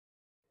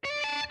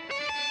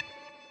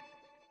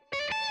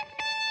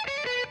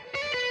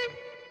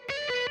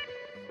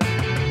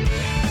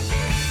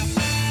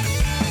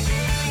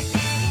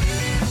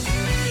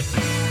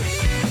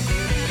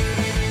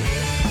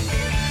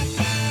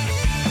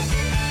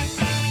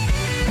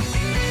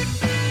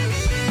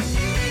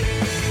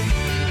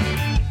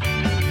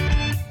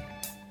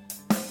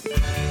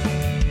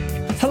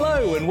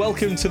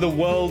welcome to the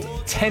World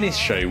Tennis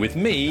Show with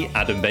me,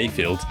 Adam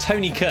Bayfield,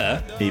 Tony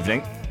Kerr.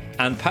 Evening.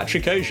 And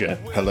Patrick Osier.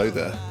 Hello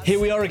there. Here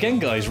we are again,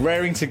 guys,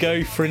 raring to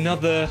go for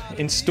another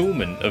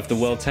instalment of the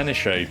World Tennis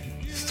Show.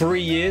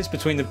 3 years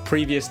between the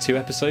previous 2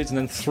 episodes and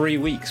then 3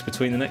 weeks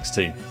between the next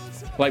 2.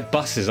 Like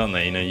buses, aren't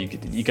they? You know,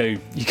 you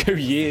go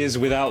years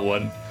without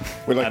one.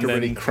 We're like a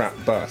really crap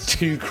bus.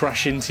 2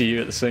 crash into you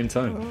at the same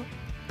time.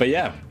 But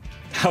yeah,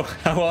 how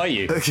are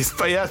you? Yeah,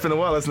 it's been a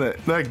while, hasn't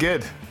it? No,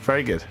 good.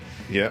 Very good.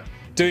 Yeah.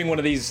 Doing one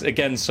of these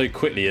again so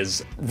quickly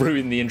has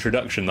ruined the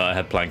introduction that I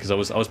had planned,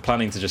 because I was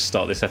planning to just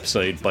start this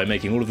episode by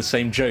making all of the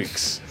same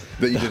jokes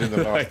that you did in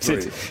the last 3.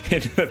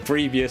 In the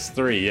previous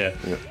 3. Yeah.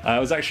 I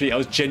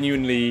was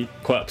genuinely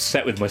quite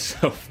upset with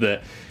myself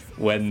that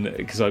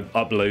because I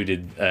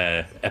uploaded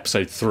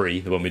episode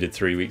 3, the one we did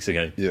 3 weeks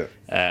ago. Yeah.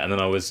 And then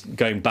I was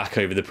going back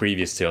over the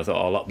previous 2. I thought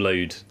I'll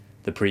upload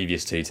the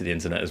previous 2 to the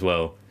internet as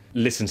well.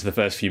 Listen to the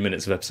first few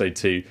minutes of episode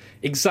 2.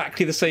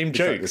 Exactly the same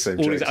jokes.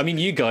 I mean,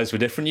 you guys were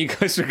different. You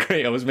guys were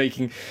great. I was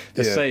making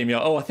the same. You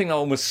know, I think I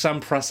almost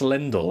Sampras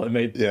Lendl. I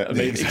made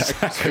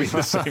exactly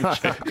the same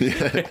joke.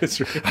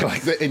 Really I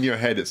like that in your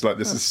head. It's like,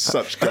 this is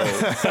such gold.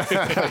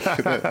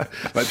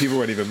 like people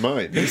won't even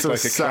mind. It's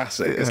like a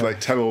classic. It's like,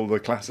 tell all the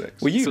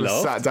classics. Well, you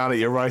sat down at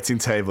your writing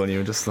table and you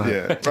were just like...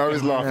 Yeah, I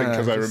was laughing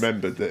because I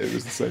remembered that it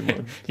was the same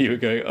one. You were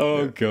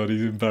going, God,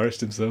 he's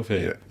embarrassed himself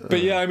here. Yeah.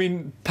 But yeah, I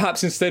mean,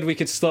 perhaps instead we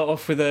could start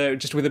off with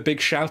a big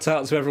shout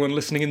out to everyone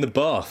listening in the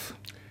bath.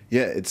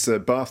 Yeah, it's a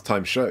bath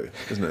time show,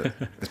 isn't it?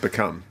 It's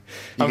become.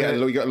 You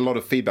get a lot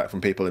of feedback from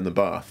people in the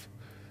bath.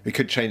 We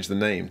could change the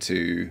name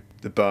to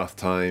the Bath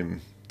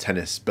Time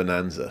Tennis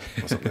Bonanza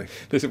or something.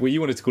 Well, you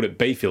wanted to call it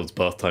Bayfield's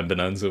Bath Time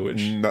Bonanza,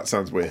 which... that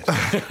sounds weird.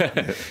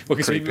 Well,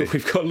 because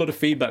we've got a lot of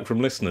feedback from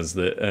listeners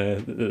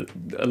that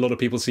a lot of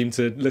people seem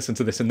to listen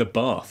to this in the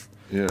bath.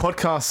 Yeah.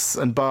 Podcasts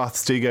and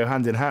baths do go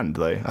hand in hand,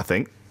 though, I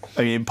think.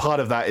 I mean, part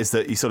of that is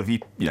that you sort of you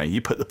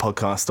put the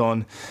podcast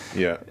on.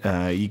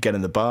 Yeah. You get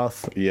in the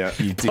bath. Yeah.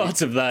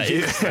 Part of that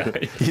is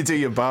you do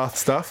your bath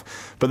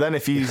stuff. But then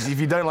if you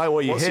don't like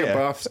what you hear, what's your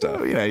bath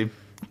stuff?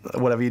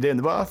 Whatever you do in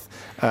the bath.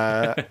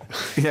 But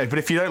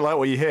if you don't like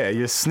what you hear,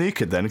 you're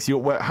snookered then because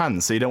you've got wet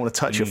hands, so you don't want to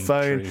touch your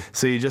phone. True.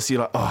 So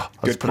you're like, I'll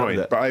good just put point.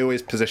 It but I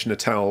always position a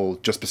towel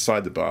just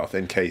beside the bath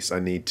in case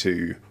I need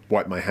to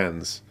wipe my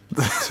hands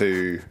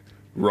to.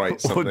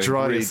 Write something, or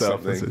dry read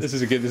yourself. Something. This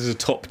is a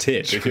top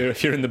tip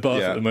if you're in the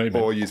bath at the moment.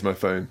 Or use my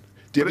phone.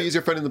 Do you ever use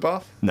your phone in the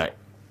bath? No.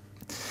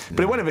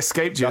 But it wouldn't have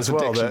escaped you That's as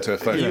well. Addiction to a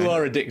phone. You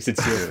are addicted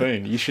to your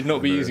phone. You should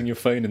not be using your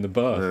phone in the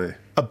bath. No.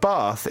 A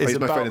bath is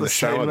about my phone in the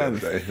shower the other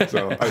day.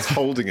 So I was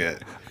holding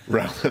it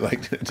round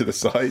to the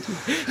side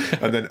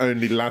and then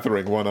only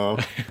lathering one arm.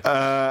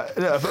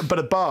 But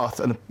a bath,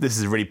 and this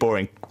is a really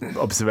boring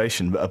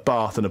observation, but a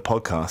bath and a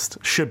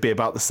podcast should be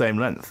about the same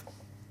length.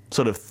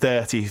 Sort of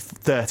 30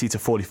 to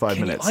 45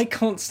 minutes. I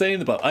can't stay in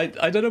the bath. I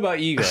don't know about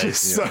you guys. It's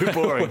so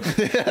boring.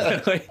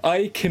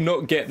 I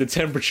cannot get the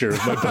temperature of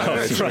my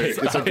bath right.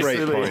 It's a great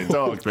point.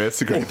 Dog, it's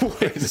a great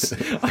point.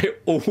 I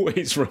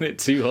always run it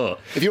too hot.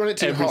 If you run it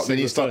too hot, then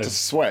you start to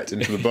sweat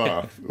into the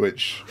bath,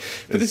 which...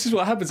 But this is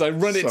what happens. I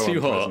run it too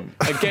hot.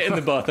 I get in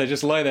the bath, I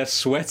just lie there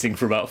sweating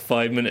for about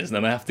 5 minutes, and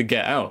then I have to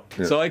get out.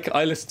 Yeah. So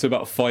I listen to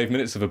about 5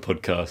 minutes of a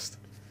podcast,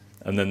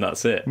 and then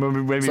that's it.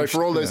 Maybe so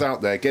for all those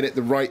out there, get it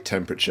the right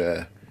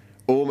temperature,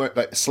 almost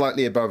like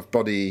slightly above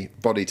body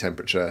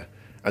temperature,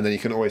 and then you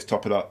can always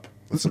top it up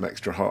with some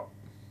extra hot.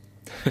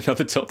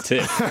 Another top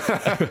tip.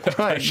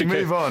 Right,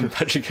 move on.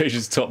 Patrick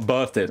Osier's top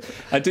bath tip.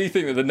 I do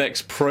think that the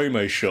next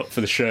promo shot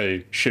for the show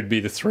should be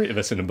the 3 of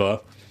us in a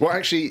bath. Well,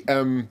 actually,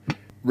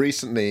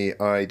 recently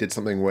I did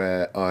something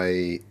where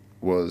I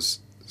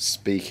was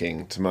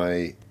speaking to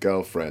my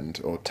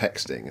girlfriend or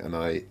texting,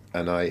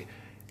 and I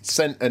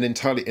sent an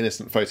entirely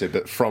innocent photo,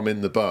 but from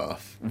in the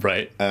bath.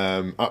 Right.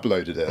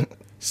 Uploaded it.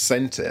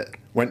 Sent it,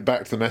 went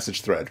back to the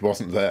message thread,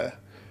 wasn't there.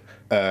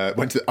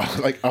 Went to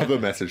other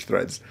message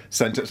threads,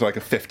 sent it to like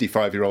a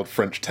 55-year-old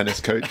French tennis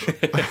coach.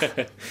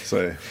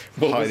 So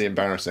highly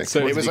embarrassing.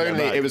 So it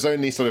was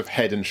only sort of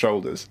head and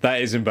shoulders.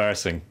 That is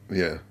embarrassing.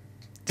 Yeah.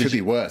 Could be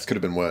worse. Could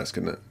have been worse,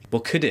 couldn't it?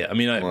 Well, could it? I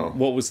mean,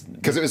 what was...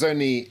 Because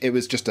it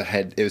was just a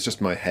head, it was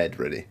just my head,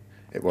 really.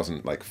 It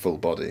wasn't like full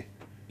body.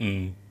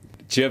 Mm.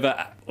 Do you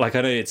ever, I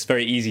know it's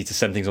very easy to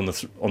send things on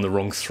the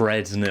wrong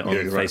thread, isn't it? On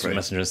Facebook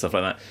Messenger and stuff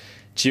like that.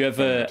 Do you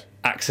ever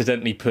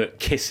accidentally put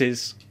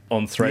kisses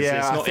on threads?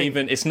 Yeah,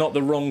 it's not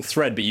the wrong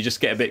thread, but you just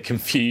get a bit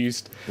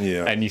confused.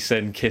 Yeah. And you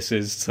send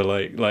kisses to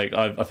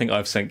I think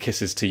I've sent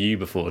kisses to you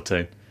before,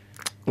 Tone.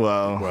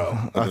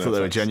 Well, I thought they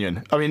were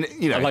genuine. I mean,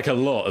 like a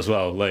lot as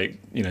well, 10,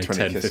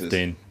 kisses.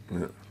 15.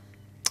 Yeah.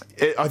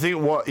 I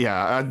think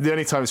the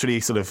only time it's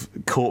really sort of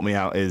caught me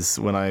out is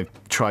when I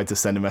tried to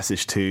send a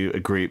message to a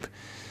group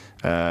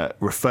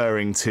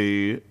referring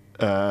to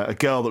a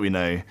girl that we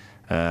know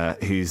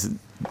who's,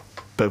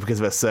 but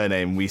because of her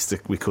surname, we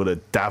called her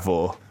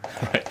Davor,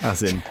 right.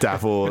 As in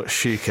Davor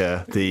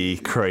Šuker, the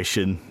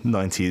Croatian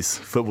 90s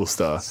football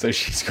star. So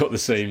she's got the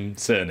same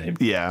surname?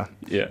 Yeah.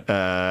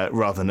 Yeah.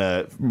 Rather than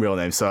a real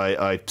name. So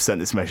I sent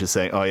this message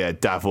saying, oh yeah,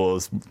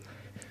 Davor's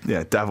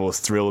Davor's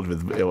thrilled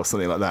with it or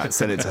something like that.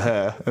 Sent it to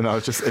her, and I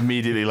was just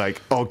immediately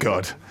like, oh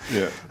god.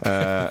 Yeah.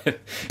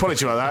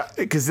 Apology about that,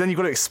 because then you've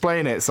got to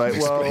explain it. It's like,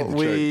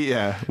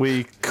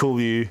 we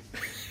call you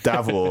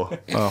Davor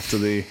after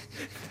the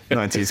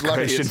 90s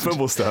Croatian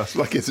football star.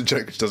 Like it's a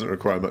joke which doesn't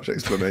require much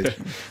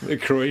explanation. The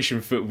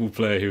Croatian football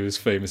player who was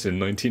famous in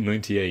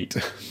 1998.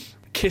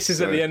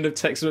 Kisses at the end of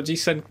texts. What do you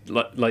send,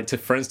 like to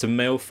friends, to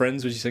male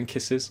friends? Would you send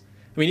kisses?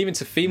 I mean, even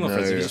to female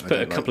friends, you just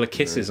put a couple of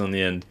kisses on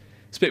the end.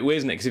 It's a bit weird,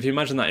 isn't it? Because if you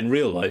imagine that in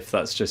real life,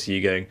 that's just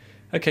you going,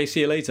 okay,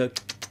 see you later.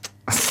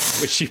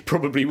 Which you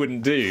probably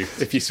wouldn't do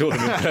if you saw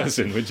them in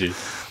person, would you?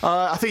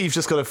 I think you've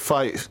just got to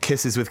fight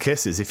kisses with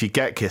kisses. If you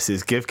get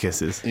kisses, give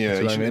kisses. Yeah,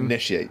 you should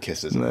initiate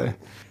kisses. No.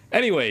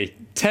 Anyway,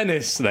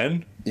 tennis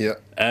then. Yeah.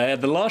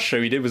 The last show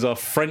we did was our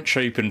French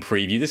Open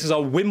preview. This is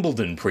our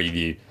Wimbledon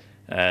preview.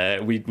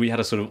 We had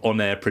a sort of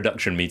on-air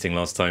production meeting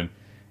last time.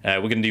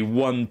 We're going to do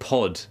one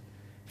pod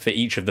for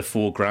each of the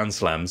 4 Grand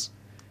Slams.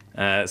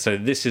 So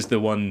this is the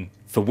one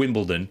for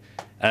Wimbledon.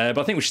 But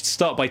I think we should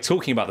start by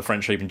talking about the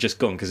French Open just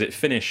gone, because it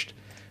finished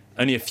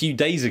only a few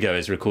days ago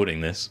as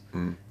recording this.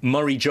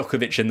 Murray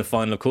Djokovic in the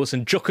final, of course,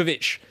 and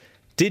Djokovic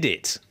did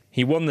it.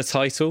 He won the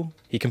title.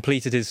 He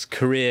completed his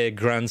career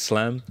Grand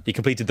Slam. He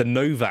completed the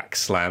Novak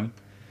Slam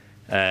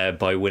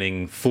by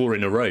winning 4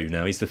 in a row.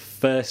 Now, he's the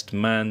first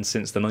man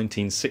since the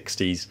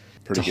 1960s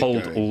to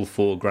hold all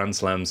 4 Grand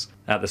Slams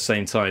at the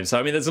same time. So,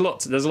 I mean, there's a lot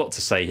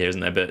to say here,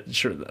 isn't there? But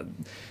should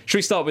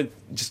we start with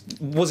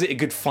just, was it a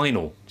good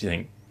final, do you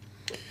think?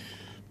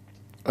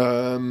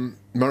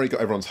 Murray got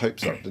everyone's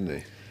hopes up, didn't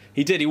he?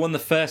 He did. He won the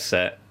first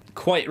set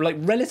quite,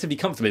 relatively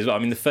comfortably as well. I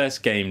mean, the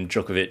first game,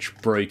 Djokovic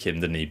broke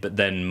him, didn't he? But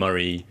then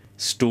Murray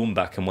stormed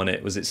back and won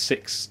it. Was it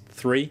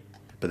 6-3?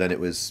 But then it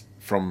was,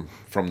 from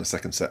the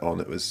second set on,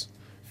 it was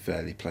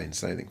fairly plain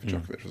sailing for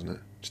Djokovic, wasn't it?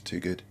 Just too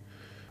good.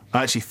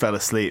 I actually fell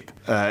asleep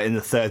in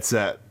the third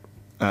set.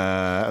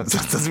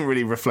 It doesn't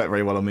really reflect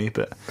very well on me,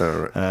 but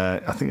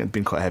I think it'd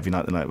been quite a heavy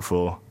night the night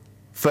before.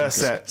 First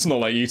set. It's not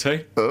like you,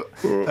 Tay.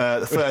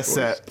 The first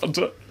set.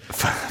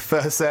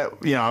 First set,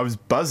 I was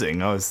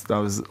buzzing. I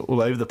was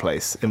all over the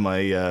place in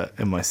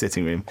my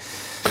sitting room,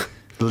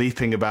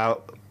 leaping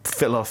about,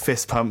 a lot of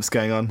fist pumps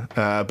going on.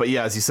 But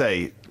yeah, as you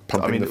say,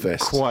 pumping the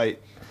fist.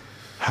 Quite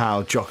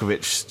how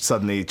Djokovic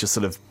suddenly just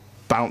sort of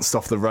bounced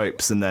off the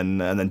ropes and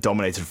then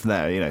dominated from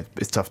there.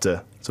 It's tough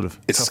to sort of.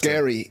 It's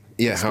scary.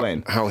 Yeah,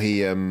 explain.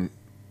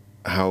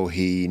 how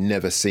he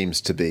never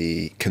seems to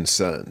be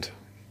concerned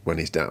when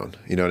he's down.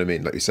 You know what I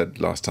mean? Like we said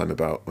last time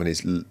about when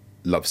he's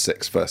love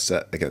 6 first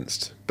set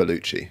against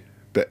Bellucci,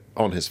 but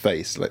on his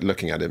face, like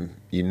looking at him,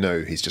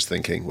 he's just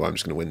thinking, well, I'm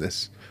just going to win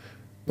this.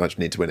 I just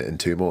need to win it in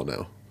 2 more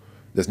now.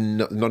 There's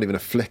not even a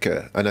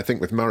flicker. And I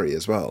think with Murray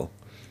as well,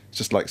 it's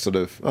just like sort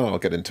of, I'll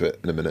get into it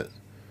in a minute.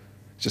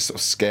 Just sort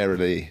of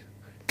scarily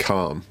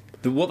calm.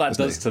 What that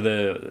does to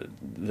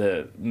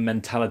the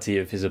mentality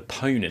of his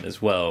opponent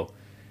as well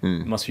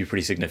must be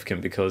pretty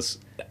significant, because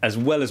as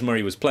well as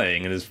Murray was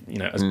playing and as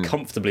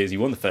comfortably as he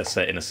won the first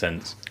set in a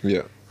sense,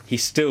 he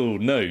still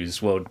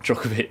knows, well,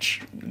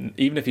 Djokovic,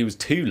 even if he was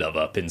 2 love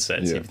up in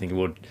sets, you're thinking,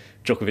 well,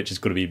 Djokovic has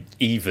got to be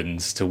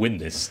evens to win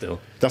this still.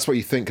 That's what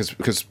you think,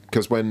 because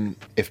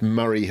if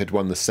Murray had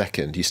won the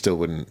second, you still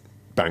wouldn't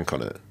bank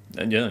on it.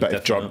 But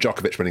if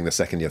Djokovic winning the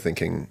second, you're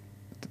thinking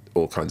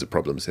all kinds of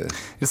problems here.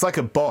 It's like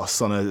a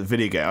boss on a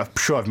video game. I'm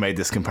sure I've made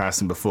this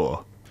comparison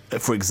before.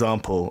 For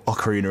example,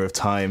 Ocarina of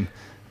Time,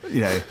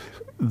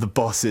 the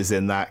bosses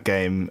in that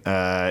game,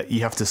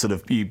 you have to sort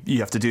of you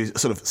have to do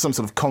sort of some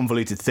sort of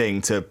convoluted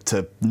thing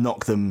to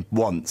knock them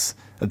once,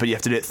 but you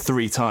have to do it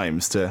 3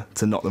 times to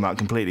knock them out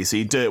completely. So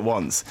you do it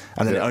once,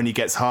 and then it only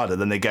gets harder.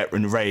 Then they get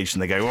enraged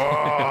and they go,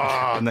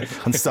 "Whoa!"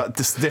 and start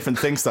just different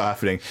things start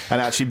happening,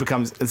 and it actually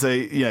becomes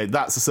so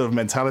that's the sort of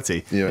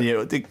mentality. Yeah.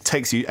 It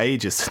takes you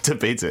ages to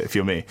beat it if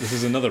you're me. This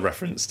is another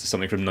reference to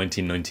something from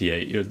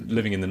 1998. You're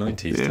living in the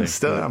 90s. Yeah,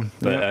 still am.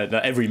 But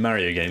every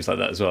Mario game's like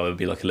that as well. It would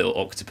be like a little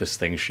octopus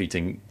thing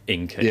shooting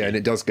ink at you. And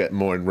it does get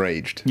more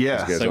enraged.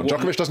 Yeah. So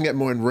Djokovic doesn't get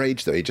more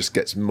enraged though. He just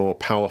gets more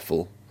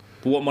powerful.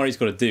 But what Murray's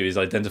got to do is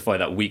identify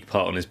that weak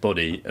part on his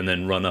body and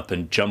then run up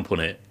and jump on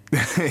it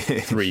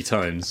 3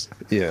 times.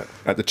 Yeah,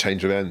 at the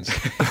change of ends.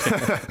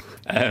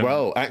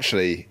 Well,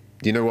 actually,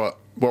 you know what?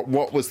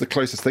 What was the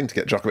closest thing to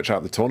get Djokovic out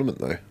of the tournament,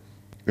 though?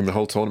 In the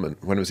whole tournament,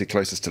 when was he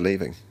closest to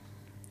leaving?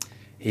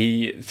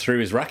 He threw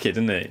his racket,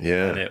 didn't he?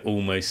 Yeah. And it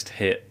almost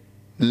hit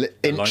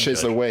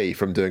inches away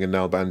from doing a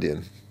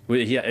Nalbandian. Well,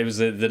 yeah, it was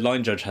the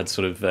line judge had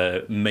sort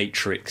of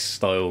Matrix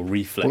style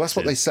reflexes. Well, that's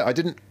what they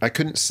said. I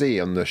couldn't see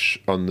on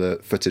the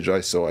footage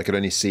I saw. I could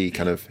only see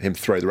kind of him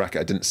throw the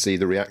racket. I didn't see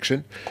the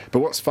reaction.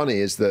 But what's funny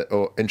is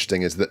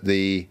interesting is that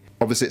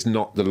obviously it's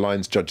not the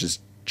lines judge's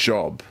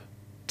job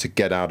to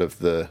get out of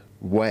the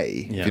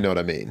way. If you know what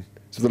I mean.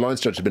 So the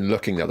lines judge had been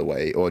looking the other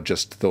way, or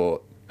just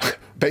thought.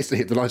 Basically,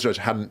 if the lines judge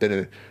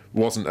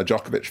wasn't a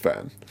Djokovic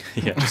fan,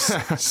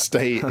 just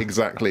stay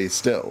exactly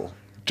still,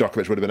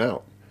 Djokovic would have been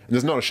out.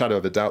 There's not a shadow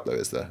of a doubt, though,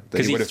 is there?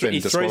 Because he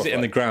throws it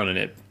in the ground and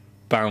it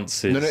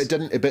bounces. No, it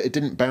didn't. It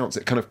didn't bounce.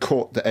 It kind of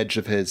caught the edge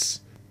of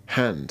his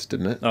hand,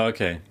 didn't it? Oh,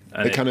 okay.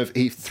 And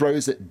he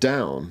throws it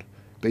down,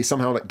 but he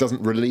somehow like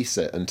doesn't release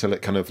it until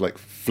it kind of like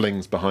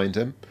flings behind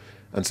him,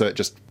 and so it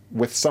just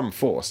with some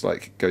force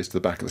like goes to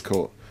the back of the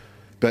court.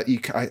 But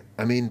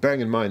I mean,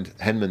 bearing in mind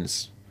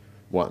Henman's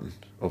one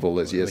of all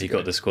those years he ago,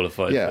 got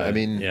disqualified. Yeah, I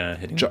mean,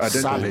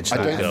 Savage.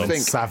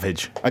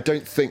 I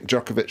don't think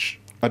Djokovic.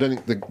 I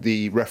don't think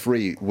the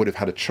referee would have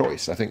had a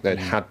choice. I think they'd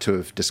had to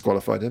have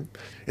disqualified him.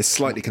 It's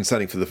slightly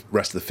concerning for the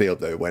rest of the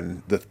field, though,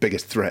 when the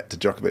biggest threat to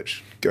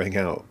Djokovic going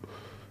out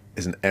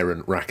is an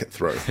errant racket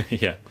throw.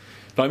 Yeah.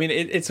 But I mean,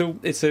 it's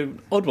a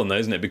odd one, though,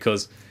 isn't it?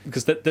 Because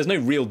there's no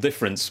real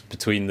difference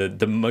between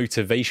the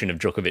motivation of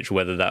Djokovic,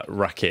 whether that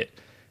racket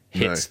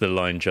hits the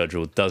line judge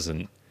or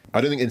doesn't.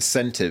 I don't think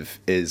incentive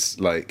is,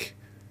 like,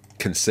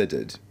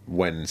 considered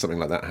when something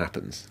like that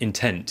happens.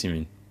 Intent, you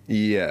mean?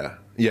 Yeah.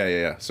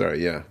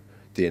 Sorry, yeah.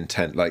 The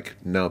intent, like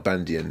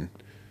Nalbandian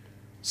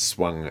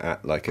swung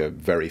at like a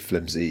very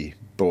flimsy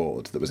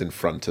board that was in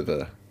front of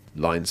a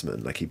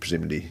linesman, like he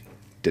presumably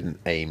didn't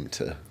aim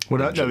to. Well,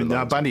 no,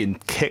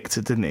 Nalbandian kicked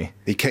it, didn't he?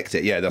 He kicked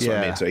it, yeah, that's what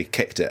I mean. So he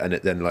kicked it, and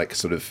it then like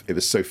sort of, it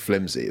was so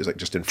flimsy, it was like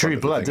just in front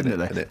of blood, didn't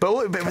it?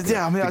 But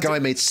yeah, I mean, the guy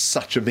made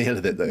such a meal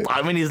of it, though.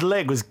 I mean, his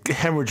leg was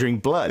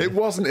hemorrhaging blood. It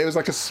wasn't. It was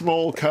like a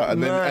small cut,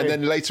 and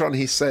then later on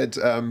he said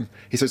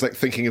like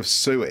thinking of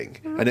suing,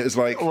 and it was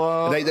like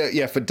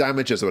for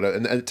damages or whatever,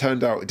 and it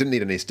turned out it didn't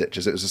need any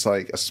stitches. It was just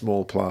like a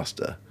small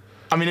plaster.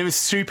 I mean, it was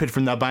stupid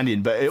from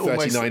Nalbandian, but it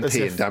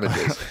 39p in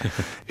damages.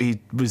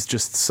 He was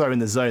just so in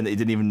the zone that he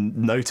didn't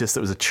even notice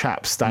there was a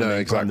chap standing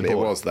behind the board.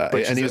 It was that.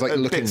 And he was like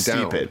looking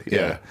down. Stupid.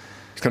 Yeah.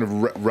 He's kind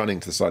of running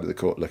to the side of the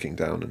court, looking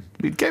down. And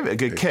he gave it a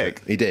good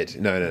kick. He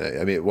did. No.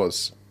 I mean, it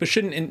was... But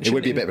it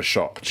would be a bit of a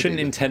shock. Shouldn't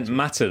intent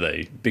matter,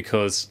 though?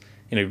 Because...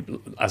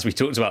 as we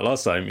talked about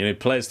last time,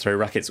 players throw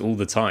rackets all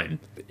the time.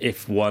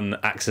 If one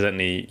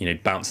accidentally,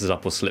 bounces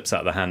up or slips out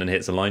of the hand and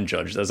hits a line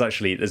judge,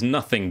 there's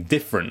nothing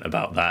different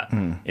about that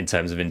in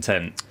terms of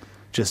intent.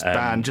 Just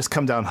just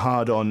come down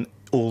hard on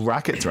all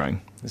racket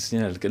throwing.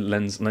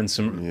 Lends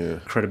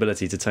some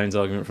credibility to Tone's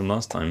argument from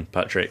last time.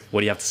 Patrick, what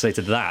do you have to say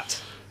to that?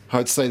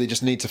 I'd say they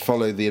just need to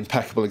follow the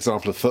impeccable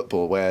example of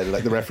football, where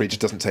like the referee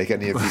just doesn't take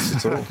any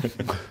abuse at all.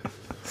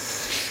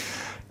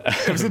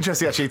 It was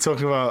interesting actually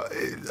talking about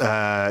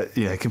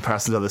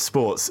comparison to other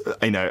sports.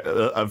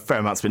 A fair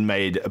amount's been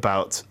made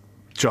about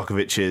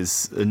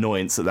Djokovic's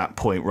annoyance at that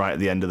point right at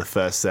the end of the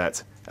first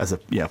set as a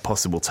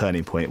possible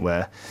turning point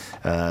where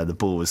the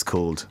ball was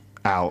called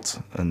out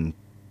and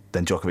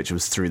then Djokovic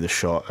was through the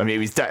shot. I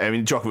mean,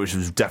 Djokovic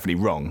was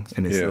definitely wrong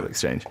in his little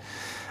exchange.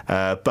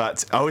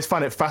 But I always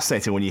find it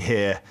fascinating when you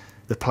hear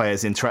the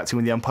players interacting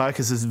with the umpire,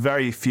 because there's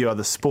very few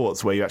other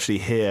sports where you actually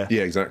hear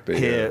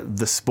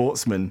the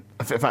sportsman.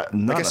 In fact,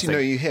 none, I guess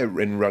you hear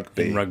in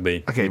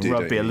rugby. Okay,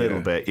 rugby a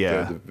little bit,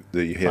 yeah.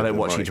 I don't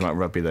watch huge amount of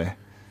rugby though.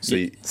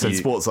 So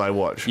sports I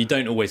watch. You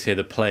don't always hear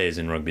the players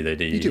in rugby, though,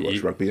 do you? You do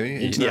watch rugby, don't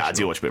you? Yeah, I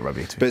do watch a bit of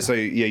rugby too. But so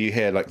you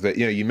hear like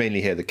you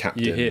mainly hear the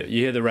captain. You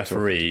hear the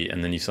referee,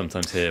 and then you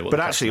sometimes hear what. But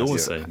the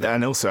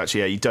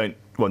actually, you don't.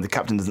 Well, the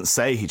captain doesn't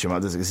say huge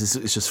amount, does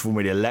it? It's just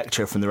really a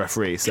lecture from the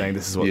referee saying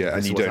this is what. Yeah,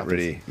 and you don't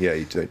really. Yeah,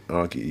 you don't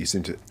argue. You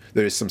seem to.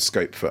 There is some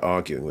scope for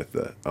arguing with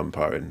the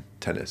umpire in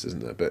tennis,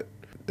 isn't there? But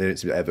they don't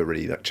seem to ever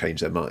really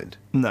change their mind.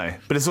 No,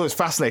 but it's always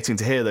fascinating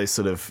to hear those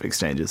sort of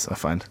exchanges, I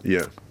find.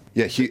 Yeah.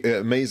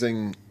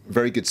 Amazing.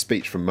 Very good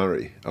speech from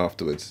Murray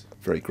afterwards.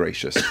 Very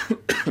gracious,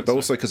 but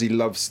also because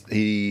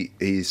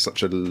he's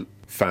such a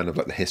fan of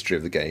like the history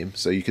of the game.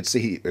 So you could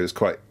see it was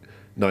quite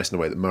nice in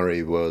a way that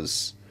Murray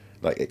was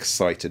like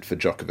excited for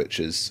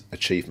Djokovic's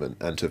achievement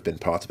and to have been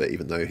part of it,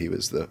 even though he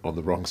was on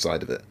the wrong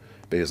side of it.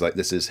 But he was like,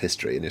 "This is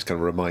history," and he was kind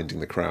of reminding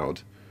the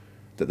crowd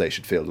that they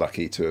should feel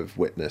lucky to have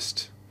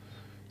witnessed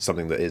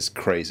something that is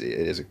crazy.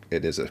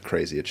 It is a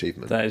crazy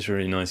achievement. That is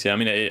really nice. Yeah, I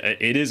mean,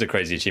 it is a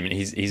crazy achievement.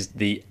 He's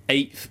the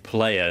 8th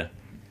player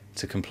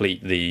to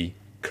complete the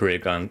career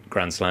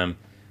Grand Slam.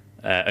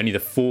 Only the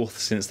 4th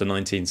since the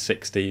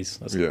 1960s.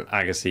 That's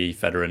Agassi,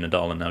 Federer,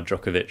 Nadal, and now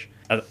Djokovic.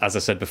 As I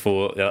said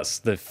before, that's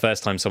the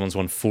first time someone's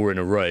won 4 in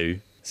a row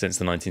since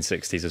the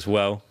 1960s as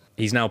well.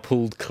 He's now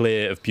pulled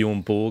clear of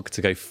Bjorn Borg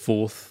to go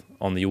 4th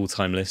on the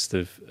all-time list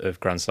of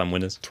Grand Slam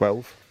winners.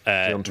 12?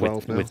 On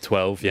 12 now? With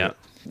 12, yeah.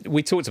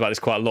 We talked about this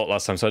quite a lot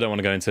last time, so I don't want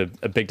to go into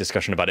a big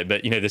discussion about it.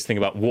 But this thing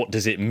about what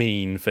does it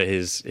mean for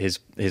his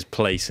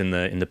place in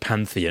the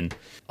pantheon?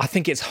 I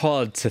think it's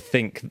hard to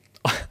think.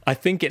 I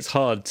think it's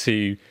hard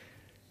to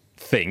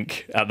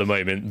think at the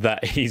moment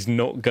that he's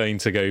not going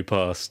to go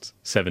past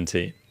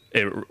 17,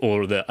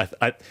 or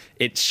that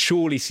it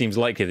surely seems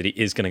likely that he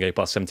is going to go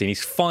past 17.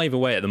 He's 5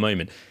 away at the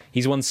moment.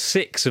 He's won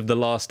 6 of the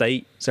last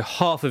 8, so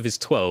half of his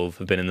 12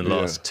 have been in the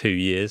last 2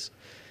 years.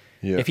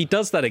 Yeah. If he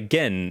does that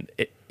again,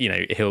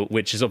 he'll,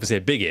 which is obviously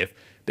a big if,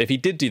 but if he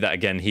did do that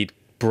again, he'd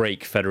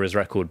break Federer's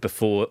record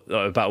before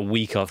about a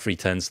week after he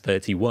turns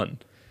 31.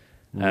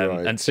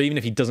 Right. And so even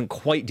if he doesn't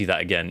quite do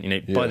that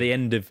again, by the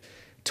end of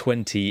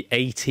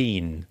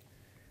 2018,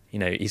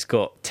 he's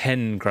got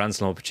 10 Grand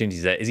Slam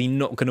opportunities there. Is he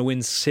not going to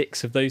win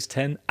 6 of those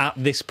 10 at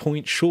this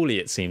point? Surely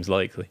it seems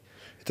likely.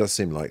 It does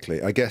seem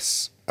likely. I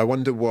guess I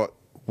wonder what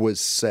was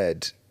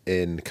said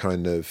in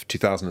kind of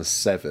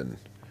 2007,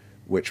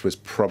 which was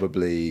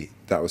probably,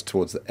 that was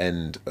towards the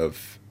end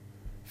of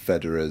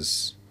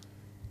Federer's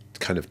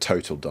kind of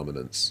total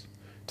dominance,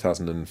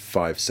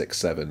 2005, 6,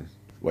 7,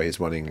 where he's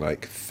winning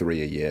like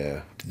 3 a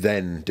year.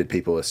 Then did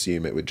people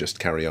assume it would just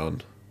carry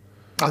on?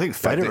 I think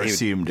Federer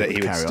assumed that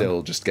he would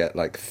still just get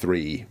like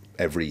 3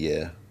 every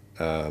year,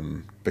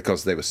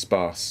 because they were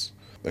sparse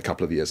a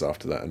couple of years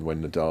after that, and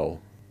when Nadal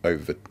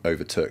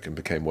overtook and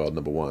became world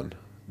number 1,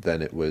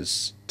 then it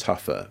was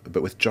tougher.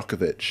 But with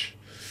Djokovic,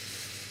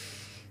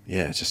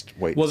 yeah, just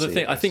wait. Well, the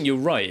thing, I think you're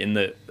right in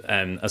that,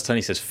 as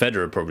Tony says,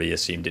 Federer probably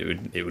assumed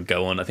it would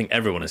go on. I think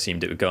everyone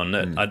assumed it would go on.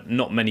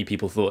 Not many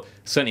people thought.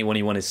 Certainly, when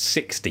he won his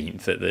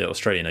 16th at the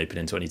Australian Open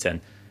in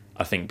 2010,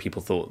 I think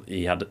people thought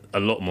he had a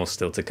lot more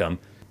still to come.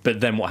 But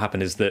then what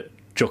happened is that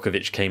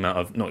Djokovic came out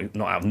of not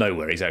out of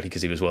nowhere exactly,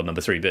 because he was world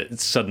number 3, but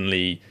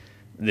suddenly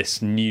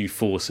this new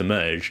force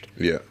emerged.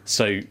 Yeah.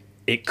 So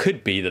it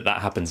could be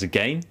that happens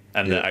again,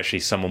 and that actually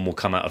someone will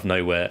come out of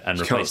nowhere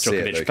and replace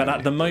Djokovic. But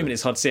at the moment,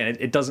 it's hard to see, and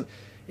it doesn't.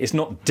 It's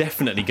not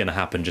definitely going to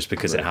happen just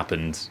because it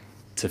happened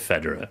to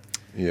Federer.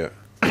 Yeah.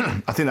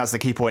 I think that's the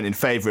key point in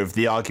favour of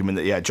the argument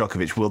that,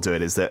 Djokovic will do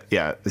it, is that,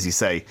 as you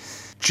say,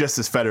 just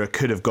as Federer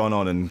could have gone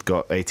on and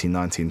got 18,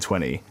 19,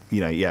 20,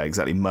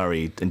 exactly,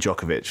 Murray and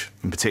Djokovic,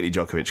 and particularly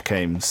Djokovic,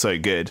 came so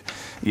good.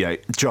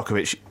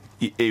 Djokovic,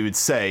 he would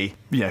say,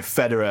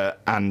 Federer,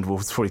 and we'll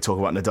probably talk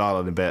about Nadal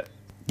in a bit,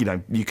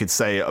 you could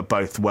say are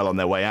both well on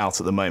their way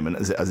out at the moment,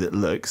 as it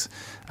looks.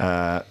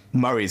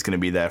 Murray's going to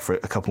be there for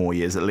a couple more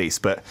years at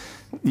least, but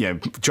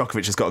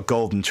Djokovic has got a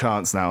golden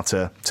chance now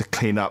to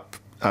clean up,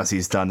 as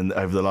he's done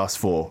over the last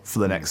 4, for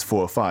the next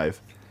 4 or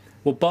 5.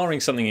 Well, barring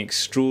something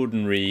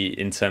extraordinary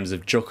in terms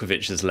of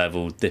Djokovic's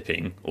level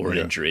dipping or an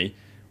injury,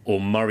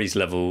 or Murray's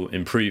level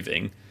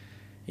improving,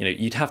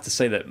 you'd have to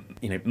say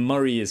that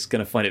Murray is going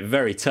to find it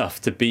very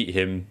tough to beat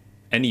him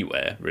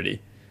anywhere,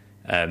 really.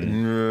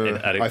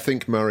 I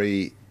think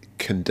Murray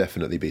can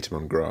definitely beat him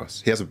on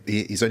grass.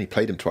 He's only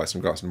played him twice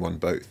on grass and won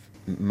both.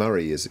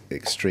 Murray is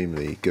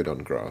extremely good on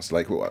grass.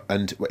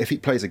 And if he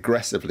plays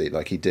aggressively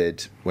like he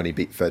did when he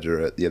beat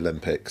Federer at the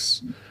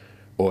Olympics,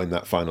 or in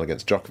that final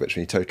against Djokovic,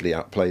 when he totally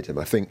outplayed him,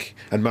 I think.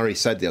 And Murray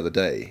said the other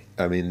day,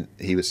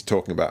 he was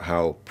talking about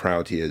how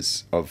proud he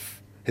is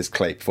of his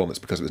clay performance,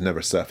 because it was never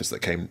a surface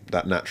that came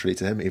that naturally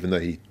to him, even though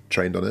he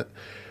trained on it.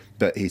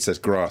 But he says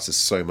grass is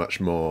so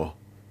much more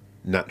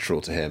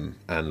natural to him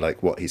and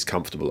like what he's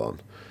comfortable on.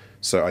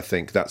 So I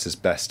think that's his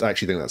best. I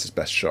actually think that's his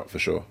best shot for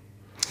sure.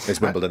 It's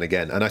Wimbledon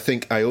again, and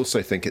I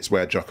also think it's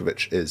where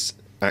Djokovic is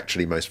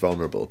actually most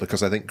vulnerable,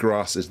 because I think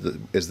grass is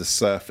the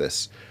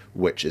surface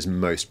which is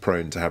most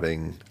prone to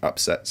having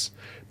upsets.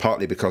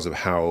 Partly because of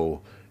how,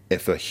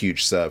 if a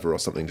huge server or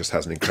something just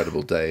has an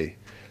incredible day,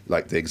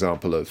 like the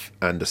example of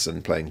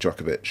Anderson playing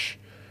Djokovic,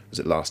 was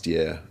it last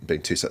year,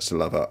 being 2 sets to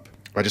love up.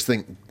 I just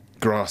think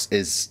grass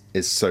is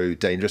so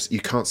dangerous.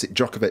 You can't see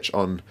Djokovic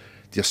on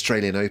the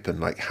Australian Open,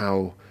 like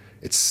how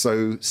it's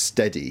so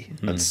steady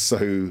and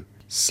so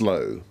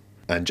slow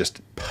and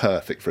just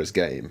perfect for his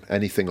game.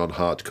 Anything on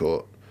hard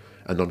court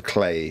and on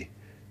clay,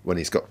 when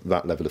he's got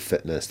that level of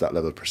fitness, that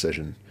level of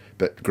precision.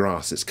 But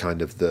grass is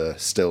kind of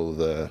still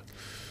the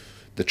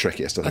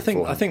trickiest. I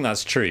think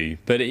that's true.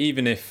 But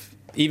even if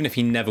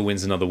he never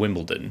wins another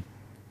Wimbledon,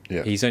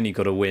 he's only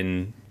got to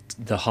win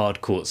the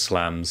hard court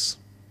slams.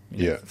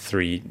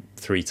 Three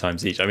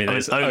times each.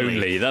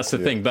 That's the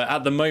thing. But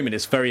at the moment,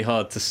 it's very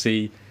hard to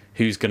see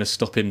who's going to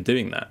stop him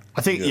doing that.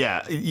 I think,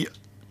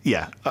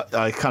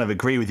 I kind of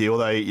agree with you.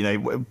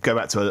 Although, go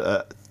back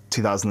to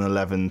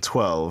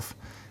 2011-12,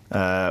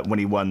 when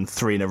he won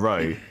 3 in a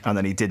row, and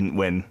then he didn't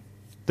win.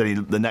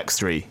 Then the next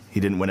 3 he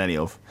didn't win any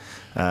of.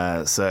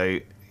 So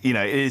it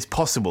is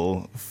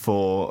possible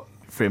for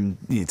him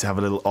to have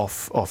a little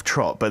off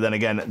trot, but then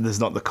again, there's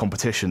not the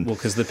competition. Well,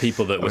 because the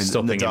people that were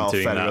stopping Nadal, him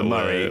doing Federer, that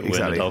Murray, were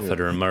Nadal,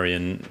 Federer, and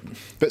Murray.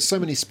 But so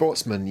many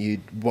sportsmen you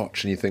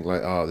watch and you think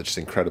like, oh, they're just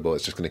incredible.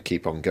 It's just going to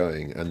keep on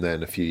going, and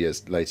then a few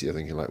years later, you're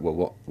thinking like,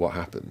 well, what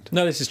happened?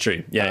 No, this is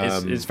true.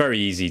 Yeah, it's very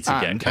easy to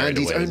get carried away. And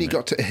he's only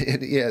got to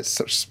it's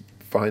such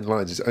fine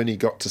lines. He's only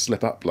got to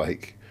slip up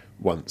like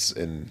once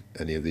in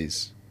any of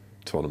these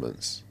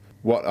tournaments.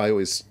 What I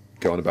always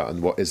go on about,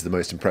 and what is the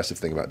most impressive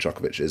thing about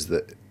Djokovic, is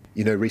that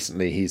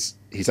recently he's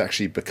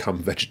actually become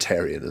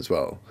vegetarian as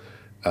well.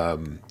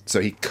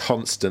 So he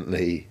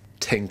constantly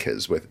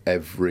tinkers with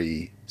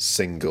every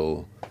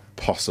single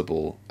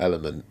possible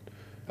element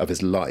of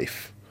his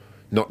life.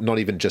 Not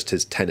even just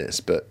his tennis,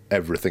 but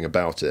everything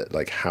about it,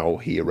 like how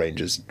he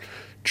arranges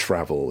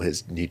travel,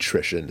 his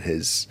nutrition,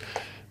 his,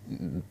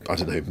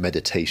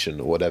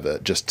 meditation or whatever,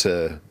 just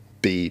to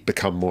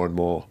become more and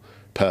more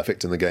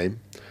perfect in the game.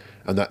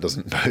 And that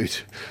doesn't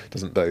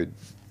bode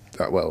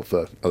that well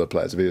for other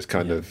players. If he was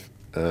kind of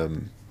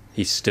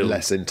he's still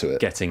less into it,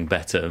 getting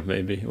better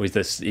maybe.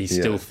 He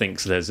still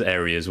thinks there's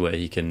areas where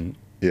he can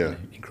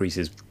increase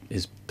his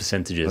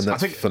percentages. And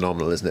that's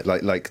phenomenal, isn't it?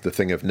 Like the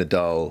thing of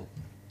Nadal.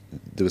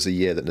 There was a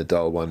year that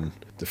Nadal won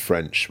the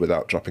French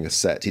without dropping a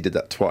set. He did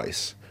that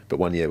twice, but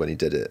one year when he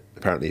did it,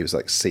 apparently he was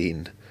like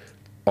seen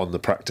on the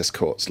practice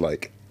courts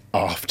like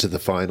after the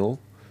final,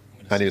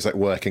 and he was like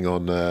working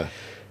on.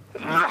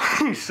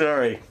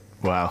 Sorry.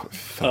 Wow.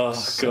 Oh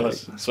god.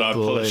 So I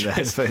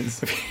apologise.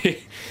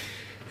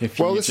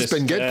 Well, this has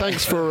been good.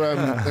 Thanks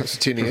for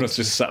tuning in. Everyone's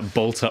just sat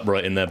bolt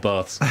upright in their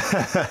baths.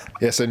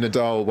 Yeah, so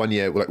Nadal 1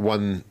 year like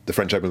won the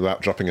French Open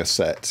without dropping a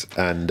set,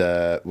 and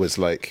was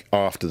like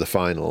after the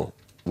final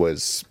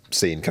was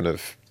seen kind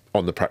of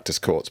on the practice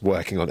courts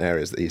working on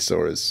areas that he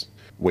saw as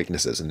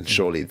weaknesses, and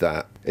surely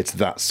that it's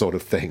that sort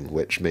of thing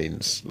which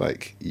means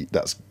like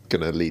that's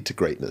going to lead to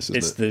greatness,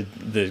 isn't it?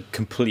 It's the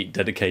complete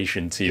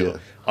dedication to your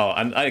art.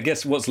 And I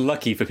guess what's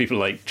lucky for people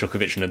like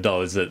Djokovic and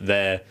Nadal is that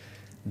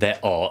their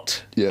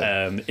art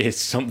is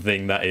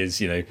something that is,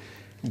 you know,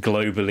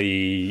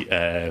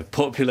 globally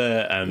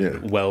popular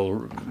and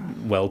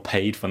well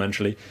paid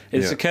financially.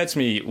 It's occurred to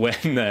me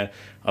when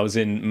I was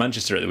in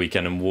Manchester at the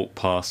weekend and walked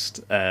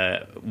past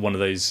one of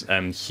those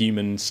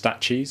human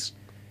statues.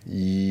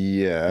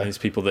 Yeah, those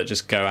people that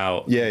just go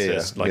out to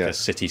a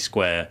city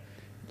square,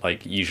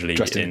 like usually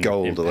dressed in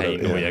gold in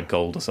paint or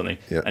gold or something,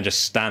 and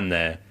just stand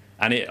there.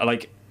 And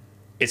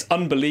it's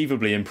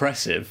unbelievably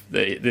impressive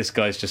that this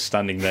guy's just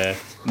standing there,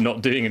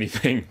 not doing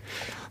anything.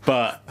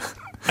 But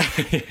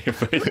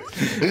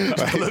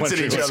I looked at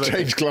each other,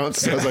 exchanged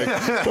glances. I was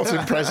like, "What's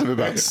impressive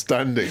about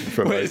standing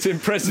for like it's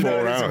impressive.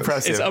 4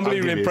 hours? It's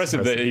unbelievably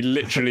impressive that he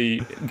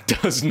literally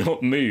does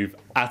not move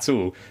at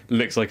all.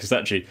 Looks like a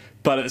statue.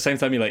 But at the same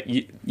time,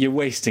 you're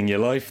wasting your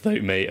life, though,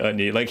 mate, aren't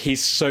you? Like,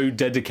 he's so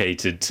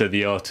dedicated to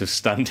the art of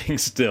standing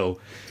still.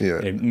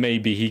 Yeah. You know,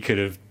 maybe he could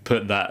have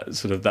put that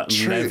sort of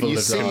level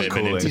of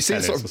commitment into you see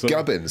sort of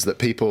gubbins that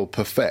people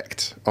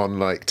perfect on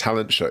like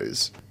talent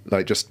shows,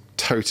 like just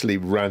totally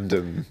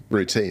random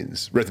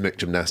routines, rhythmic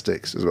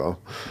gymnastics as well.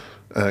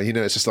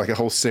 It's just like a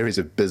whole series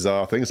of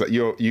bizarre things. Like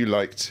you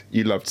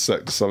loved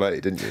Cirque du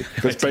Soleil, didn't you?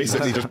 It's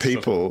basically just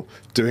people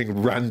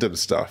doing random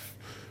stuff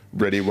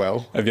really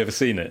well. Have you ever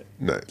seen it?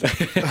 No.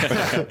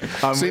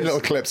 I've seen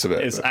little clips of it.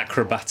 It's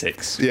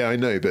acrobatics. Yeah, I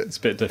know, but it's a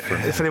bit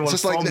different. If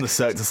anyone's from the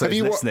Cirque du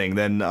Soleil listening,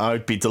 then I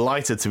would be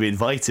delighted to be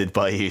invited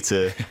by you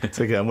to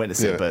go and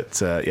witness it.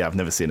 But I've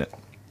never seen it.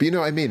 But you know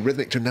what I mean?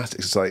 Rhythmic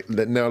gymnastics is like,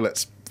 now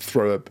let's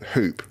throw a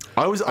hoop.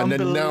 And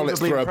then now let's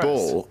throw a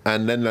ball,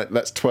 and then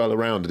let's twirl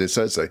around and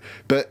insert so.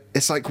 But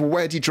it's like,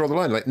 where do you draw the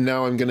line? Like,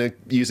 now I'm going to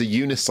use a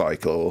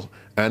unicycle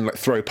and like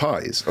throw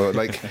pies, or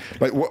like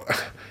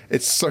what?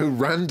 It's so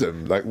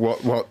random. Like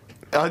what?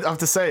 I have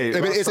to say,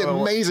 it's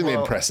amazingly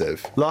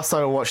impressive. Last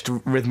time I watched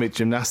rhythmic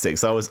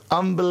gymnastics, I was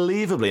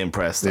unbelievably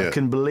impressed. I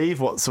couldn't believe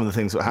what some of the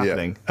things were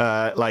happening.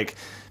 Like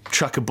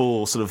chuck a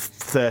ball sort of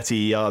 30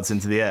 yards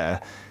into the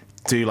air,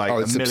 do like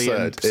a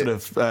million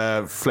absurd. Sort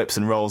of flips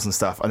and rolls and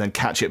stuff, and then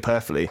catch it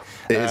perfectly.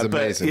 It is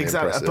amazingly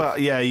impressive.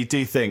 But yeah, you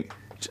do think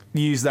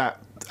use that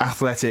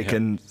athletic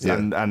and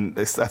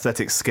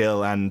athletic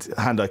skill and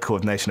hand-eye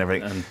coordination,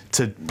 everything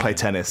to play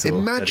tennis.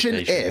 Imagine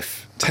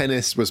if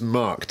tennis was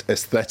marked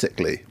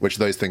aesthetically, which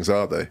those things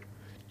are, though.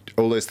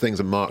 All those things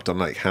are marked on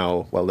like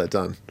how well they're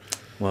done.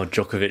 Well,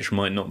 Djokovic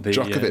might not be.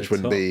 Djokovic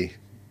wouldn't be.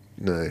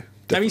 No.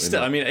 I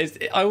mean,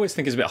 I always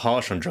think it's a bit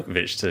harsh on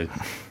Djokovic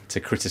to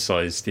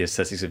criticise the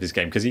aesthetics of his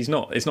game, because it's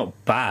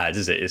not bad,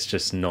 is it? It's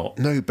just not.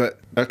 No,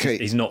 but okay,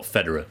 he's not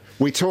Federer.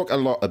 We talk a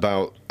lot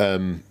about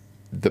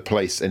the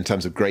place in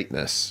terms of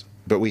greatness,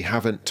 but we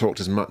haven't talked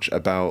as much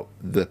about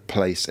the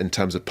place in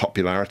terms of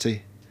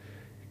popularity.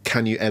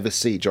 Can you ever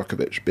see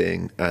Djokovic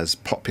being as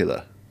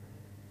popular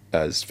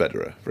as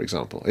Federer, for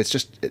example? It's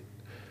just.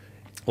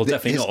 Well,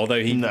 definitely not.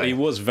 Although he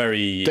was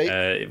very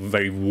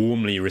very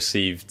warmly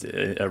received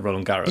at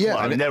Roland Garros. Yeah,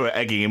 I mean, they were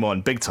egging him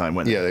on big time,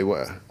 weren't they? Yeah, they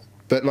were.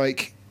 But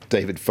like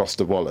David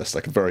Foster Wallace,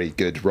 like a very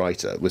good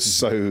writer, was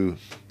so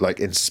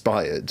like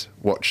inspired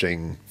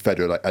watching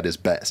Federer like at his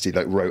best. He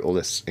like wrote all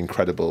this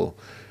incredible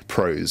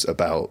prose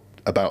about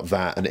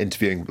that, and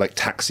interviewing like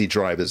taxi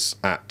drivers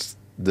at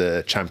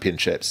the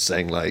championships,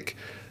 saying like,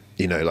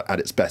 like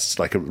at its best,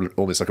 like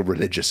almost like a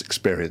religious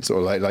experience,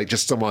 or like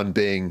just someone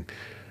being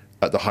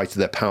at the height of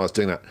their powers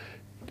doing that.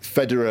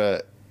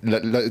 Federer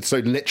so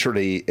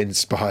literally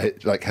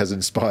inspired, like has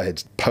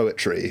inspired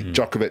poetry.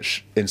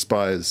 Djokovic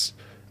inspires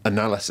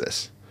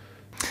analysis.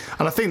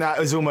 And I think that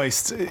is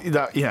almost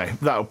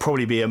that'll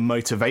probably be a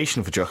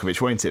motivation for Djokovic,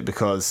 won't it?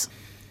 Because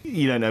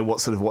you don't know what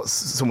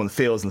someone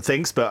feels and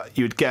thinks, but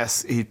you would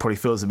guess he probably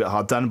feels a bit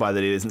hard done by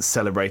that he isn't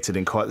celebrated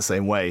in quite the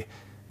same way.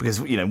 Because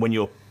when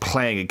you're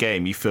playing a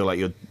game, you feel like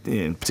you're,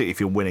 particularly if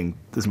you're winning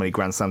as many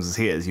Grand Slams as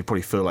he is, you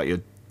probably feel like you're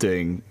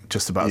doing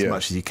just about as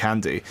much as you can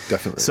do.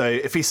 Definitely. So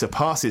if he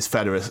surpasses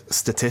Federer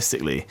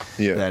statistically,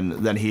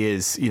 then he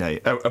is.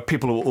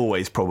 People will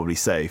always probably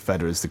say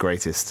Federer is the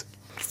greatest.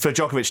 For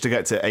Djokovic to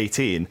get to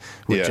 18,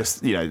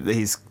 just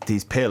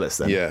he's peerless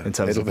then. Yeah, in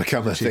terms it'll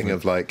become a thing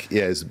of like,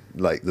 is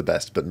like the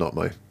best, but not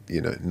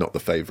not the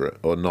favourite,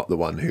 or not the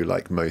one who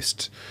like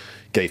most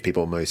gave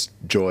people most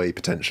joy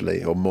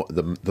potentially, or more,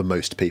 the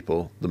most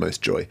people the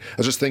most joy. I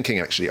was just thinking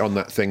actually on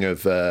that thing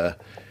of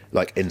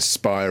like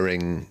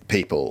inspiring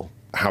people,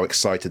 how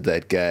excited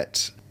they'd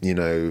get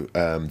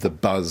the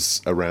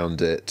buzz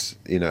around it,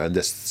 and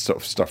this sort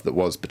of stuff that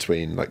was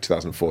between like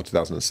 2004,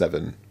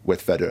 2007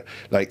 with Federer.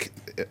 Like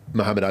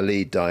Muhammad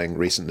Ali dying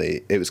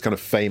recently, it was kind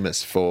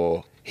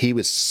of he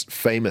was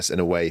famous in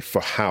a way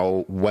for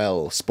how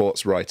well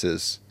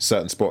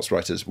certain sports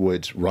writers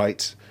would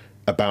write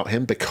about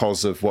him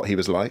because of what he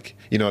was like.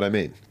 You know what I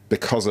mean?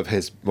 Because of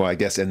his, well, I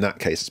guess in that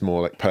case it's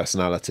more like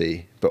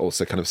personality, but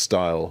also kind of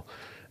style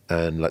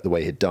and like the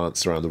way he'd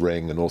dance around the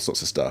ring and all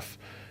sorts of stuff.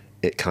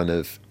 It kind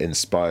of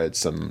inspired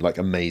some like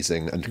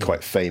amazing and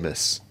quite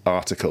famous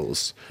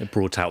articles. It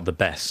brought out the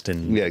best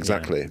in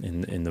exactly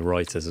in the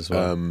writers as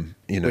well.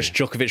 Which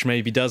Djokovic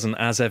maybe doesn't,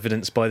 as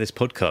evidenced by this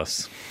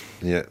podcast.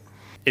 Yeah.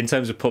 In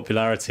terms of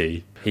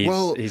popularity,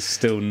 he's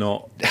still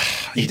not.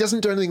 He doesn't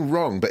do anything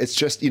wrong, but it's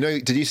just,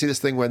 did you see this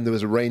thing when there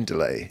was a rain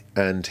delay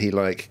and he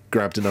like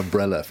grabbed an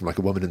umbrella from like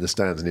a woman in the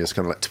stands and he was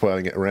kind of like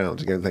twirling it around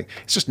and going,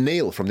 it's just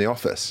Neil from The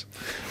Office.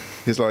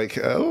 He's like,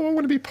 I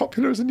want to be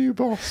popular as a new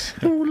boss.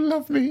 Oh,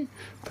 love me.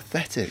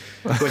 Pathetic.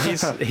 But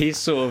he's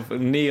sort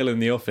of Neil in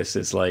The Office.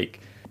 Is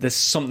like there's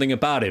something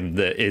about him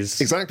that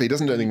is exactly. He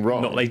doesn't do anything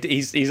wrong. Not like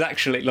he's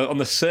actually like on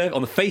the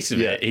face of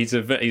it. He's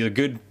a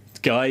good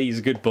guy. He's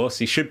a good boss.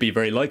 He should be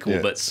very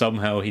likable, but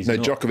somehow he's not.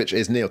 Djokovic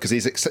is Neil because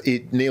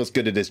Neil's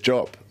good at his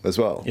job as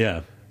well.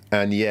 Yeah,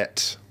 and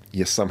yet.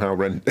 You're somehow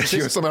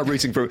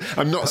rooting for.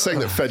 I'm not saying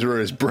that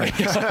Federer is Brent.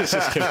 I was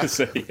just going to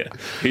say,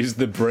 who's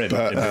the Brent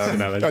in this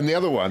analogy? And the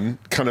other one,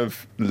 kind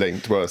of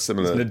linked,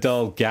 similar. It's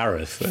Nadal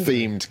Gareth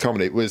themed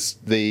comedy was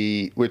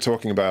we're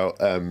talking about.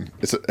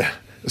 It's a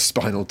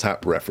Spinal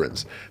Tap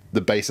reference. The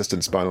bassist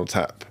in Spinal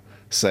Tap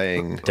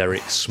saying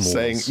Derek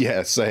Smalls,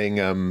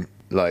 saying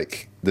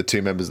like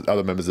the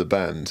other members of the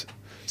band.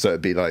 So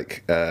it'd be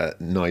like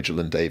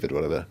Nigel and David,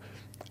 whatever.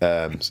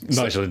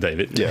 Nigel and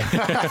David, yeah,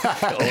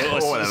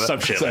 or whatever, some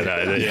shit like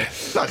that. Yeah,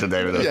 Nigel and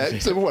David, yeah,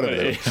 so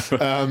whatever.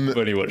 I've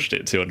only watched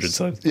it 200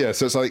 times. Yeah,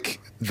 so it's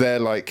like they're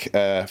like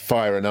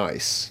fire and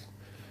ice.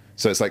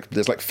 So it's like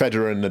there's like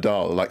Federer and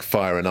Nadal, like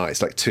fire and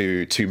ice, like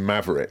two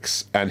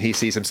mavericks, and he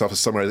sees himself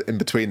as somewhere in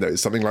between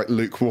those, something like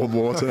lukewarm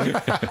water.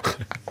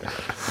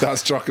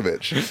 That's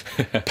Djokovic.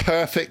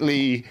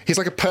 Perfectly, he's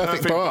like a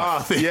perfect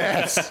bath.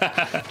 Yes,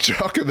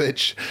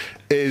 Djokovic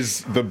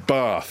is the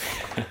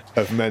bath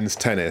of men's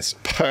tennis.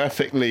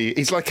 Perfectly,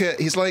 he's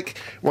like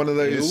one of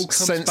those. It all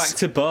comes back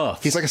to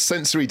bath. He's like a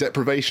sensory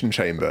deprivation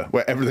chamber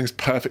where everything's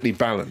perfectly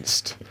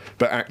balanced,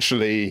 but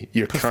actually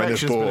you're kind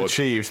of bored.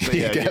 Achieved, but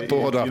you get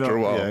bored after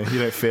a while. Yeah, you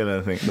don't feel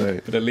anything.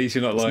 No. But at least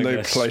you're not lying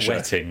there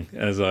sweating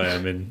as I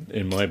am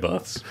in my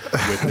baths.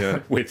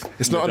 With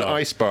it's not an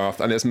ice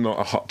bath and it's not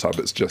a hot tub.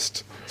 It's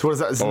just. So what is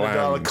that? Is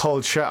Nadal a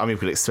cold shower? I mean, we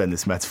could extend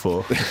this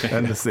metaphor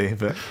endlessly,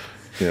 but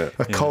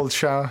a cold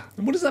shower.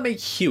 And what does that make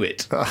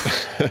Hewitt?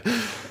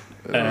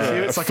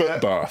 It's like a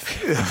foot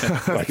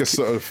bath, like a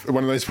sort of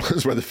one of those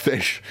ones where the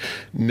fish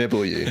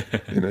nibble you.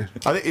 I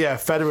think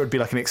Federer would be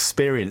like an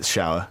experience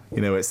shower.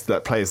 It's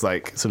that plays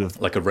like sort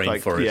of like a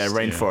rainforest.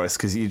 Rainforest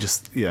because you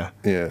just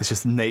it's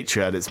just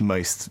nature at its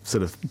most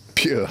sort of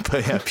pure,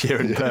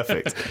 pure and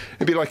perfect.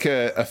 It'd be like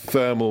a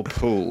thermal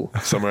pool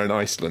somewhere in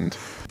Iceland.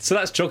 So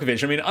that's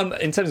Djokovic. I mean,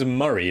 in terms of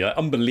Murray,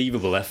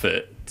 unbelievable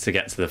effort to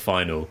get to the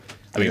final.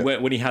 I mean,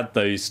 when he had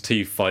those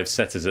 2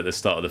 5-setters at the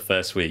start of the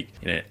first week,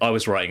 I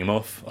was writing him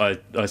off. I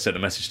sent a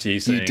message to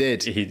you saying, "You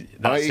did.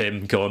 That's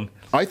him gone."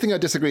 I think I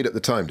disagreed at the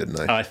time, didn't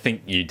I? I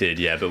think you did,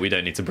 yeah, but we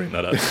don't need to bring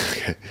that up.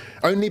 Okay.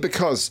 Only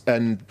because,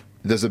 and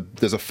there's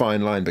a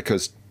fine line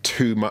because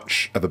too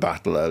much of a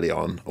battle early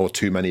on, or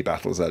too many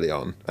battles early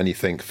on, and you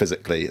think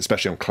physically,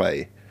 especially on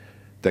clay,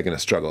 they're going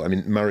to struggle. I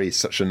mean, Murray's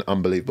such an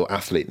unbelievable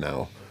athlete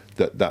now.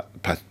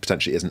 That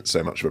potentially isn't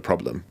so much of a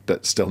problem,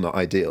 but still not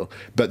ideal.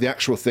 But the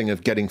actual thing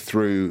of getting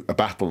through a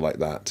battle like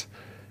that,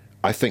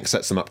 I think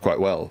sets them up quite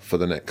well for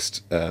the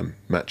next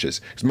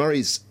matches. Because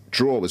Murray's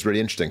draw was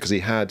really interesting because he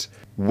had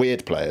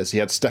weird players. He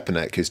had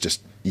Stepanek, who's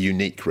just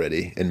unique,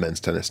 really, in men's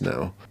tennis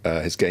now,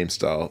 his game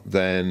style.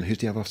 Then, who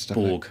do you have after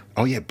Stepanek? Borg.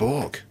 Oh, yeah,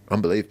 Borg.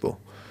 Unbelievable.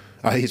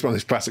 He's one of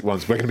those classic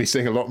ones. We're going to be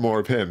seeing a lot more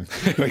of him.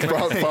 Like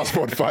fast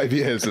forward 5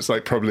 years, it's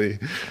like probably.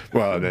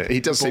 Well, no, he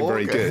does seem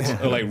very good.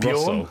 Or like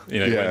Russell,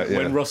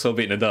 when Russell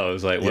beat Nadal, it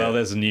was like, well,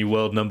 there's a new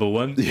world number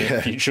one,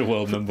 future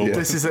world number one.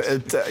 This is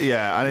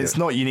and it's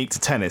not unique to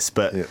tennis,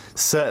 but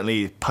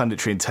certainly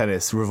punditry in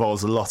tennis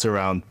revolves a lot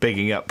around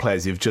bigging up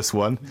players who've just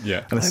won,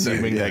 and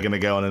assuming they're going to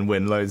go on and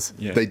win loads.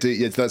 Yeah. They do.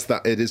 Yeah, that's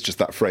that. It is just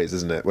that phrase,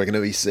 isn't it? We're going to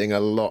be seeing a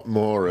lot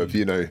more of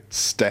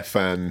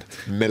Stefan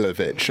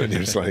Milovic, and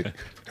you're just like.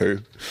 Who?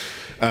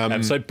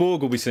 So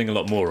Borg will be seeing a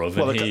lot more of,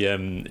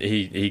 and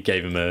he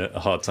gave him a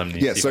hard time.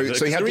 So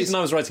the reason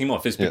I was writing him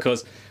off is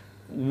because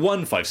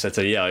 1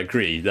 5-setter, I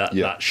agree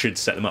that should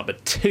set them up,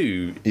 but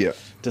 2,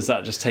 does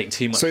that just take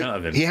too much out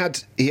of him? He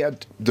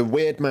had the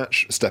weird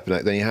match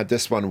Stepanek, then he had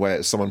this one where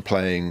it's someone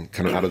playing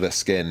kind of out of their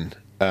skin,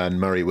 and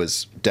Murray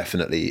was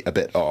definitely a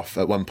bit off.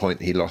 At one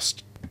point,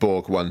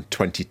 Borg won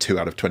 22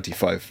 out of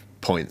 25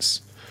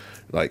 points,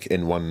 like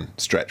in one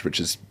stretch, which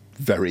is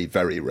very,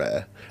 very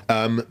rare.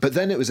 But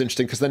then it was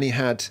interesting because then he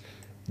had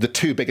the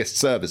 2 biggest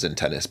servers in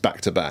tennis back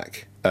to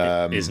back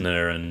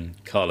Isner and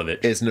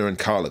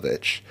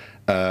Karlovic.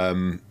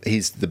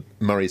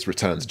 Murray's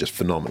returns are just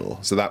phenomenal.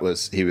 So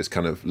he was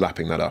kind of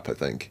lapping that up, I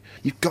think.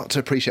 You've got to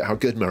appreciate how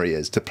good Murray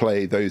is to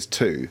play those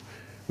two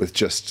with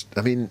just,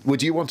 I mean,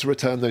 would you want to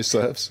return those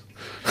serves?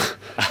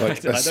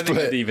 Like I don't think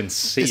I'd even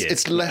see it.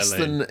 It's less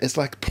than, it's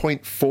like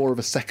 0.4 of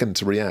a second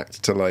to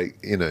react to, like,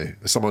 you know,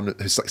 someone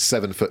who's like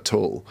 7 foot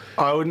tall.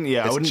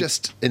 It's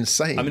just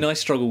insane. I mean, I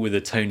struggle with a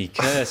Tony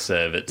Kerr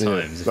serve at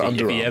times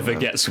if he ever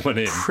gets one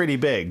in. Pretty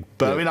big.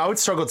 But I mean, I would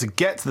struggle to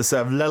get to the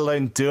serve, let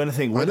alone do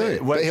anything with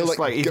it. Won't just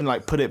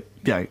put it,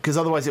 you know, because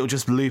otherwise it'll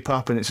just loop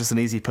up and it's just an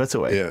easy put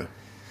away. Yeah.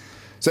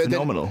 So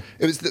phenomenal.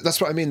 That's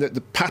what I mean.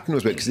 The pattern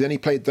was weird because then he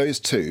played those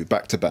two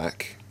back to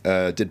back,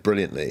 did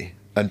brilliantly.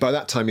 And by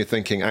that time, you're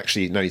thinking,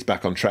 actually, no, he's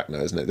back on track now,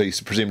 isn't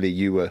it? Presumably,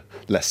 you were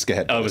less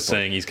scared. I was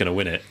saying he's going to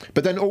win it.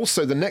 But then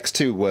also, the next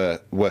two were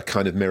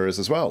kind of mirrors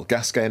as well.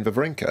 Gasquet and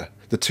Wawrinka,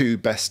 the two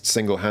best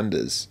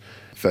single-handers.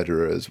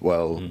 Federer as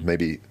well,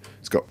 maybe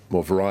it's got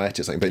more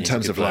variety or something. But in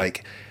terms of,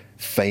 like,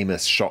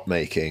 famous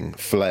shot-making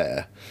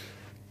flair,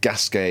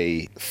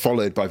 Gasquet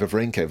followed by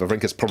Wawrinka.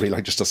 Wawrinka's probably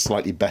like just a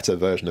slightly better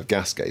version of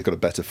Gasquet. He's got a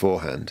better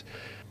forehand.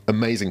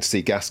 Amazing to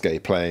see Gasquet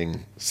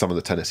playing some of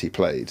the tennis he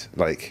played.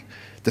 Like,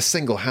 the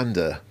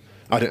single-hander,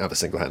 I don't have a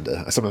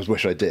single-hander. I sometimes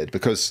wish I did,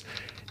 because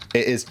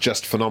it is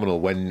just phenomenal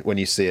when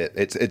you see it.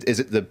 Is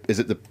it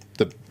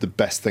the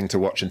best thing to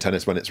watch in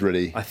tennis when it's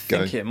really I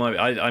think it might be.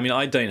 I mean,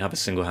 I don't have a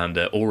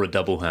single-hander or a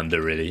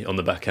double-hander, really, on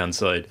the backhand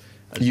side.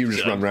 You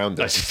just run round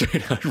it. I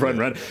just run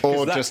round.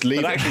 Or just leave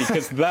it. But actually,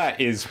 because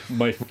that is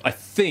I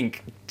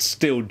think,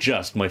 still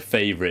just my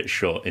favourite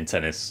shot in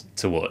tennis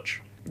to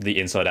watch, the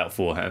inside-out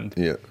forehand.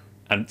 Yeah.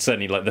 And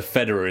certainly, like the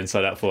Federer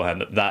inside-out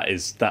forehand,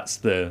 that's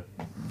the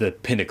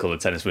pinnacle of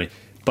tennis for me.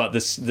 But the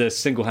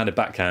single-handed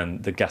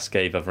backhand, the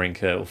Gasquet,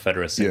 Wawrinka, or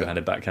Federer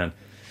single-handed backhand,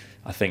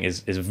 I think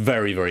is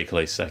very, very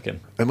close second.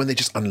 And when they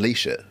just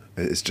unleash it,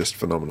 it's just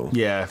phenomenal.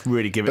 Yeah,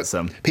 really give it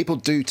some. People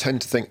do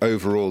tend to think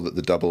overall that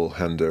the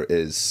double-hander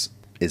is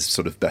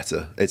sort of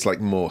better. It's like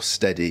more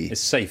steady.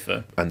 It's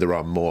safer. And there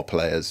are more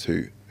players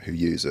who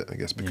use it, I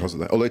guess, because of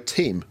that. Although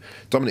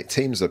Dominic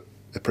Thiem's a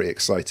pretty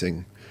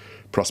exciting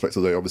prospect,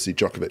 although obviously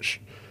Djokovic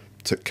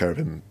took care of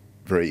him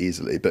very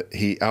easily. But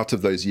out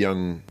of those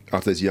young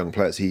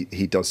players,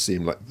 he does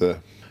seem like the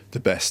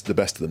best of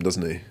them,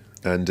 doesn't he?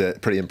 And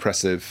pretty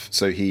impressive.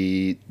 So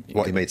he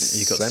made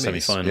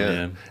semi-final,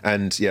 yeah.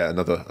 And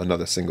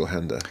another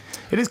single-hander.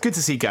 It is good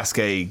to see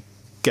Gasquet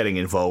getting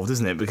involved,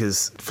 isn't it?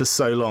 Because for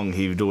so long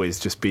he would always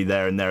just be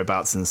there and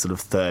thereabouts in the sort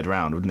of third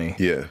round, wouldn't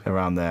he? Yeah.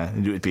 Around there.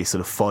 It would be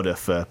sort of fodder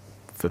for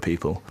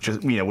people.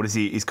 Just, you know, what is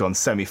he? He's gone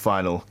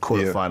semi-final,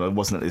 quarter-final. It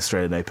wasn't at the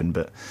Australian Open,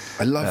 but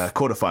I love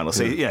quarter-final.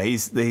 So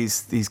he's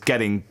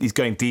going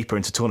deeper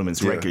into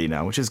tournaments regularly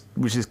now, which is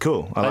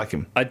cool. I like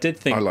him. I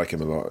like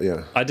him a lot.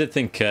 Yeah. I did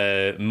think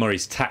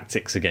Murray's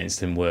tactics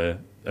against him were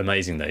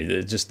amazing,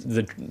 though. Just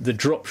the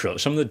drop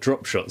shots, some of the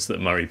drop shots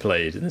that Murray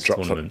played in this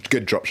tournament.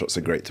 Good drop shots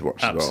are great to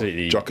watch.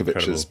 Absolutely as well. Djokovic's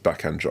incredible.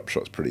 Backhand drop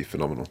shots pretty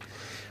phenomenal.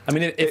 I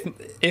mean,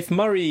 if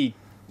Murray,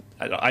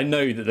 I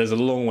know that there's a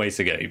long way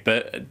to go,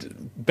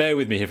 but bear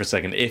with me here for a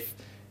second.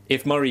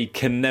 If Murray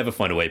can never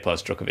find a way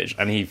past Djokovic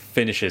and he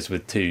finishes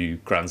with 2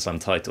 Grand Slam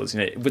titles,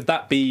 you know, would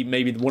that be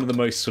maybe one of the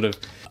most sort of,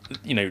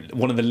 you know,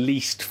 one of the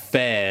least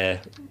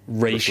fair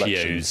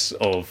ratios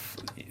of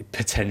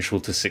potential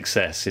to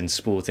success in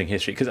sporting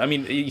history? Because I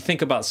mean, you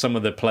think about some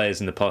of the players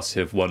in the past who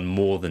have won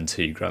more than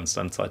 2 Grand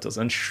Slam titles,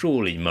 and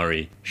surely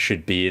Murray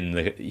should be in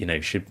the, you know,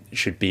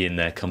 should be in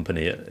their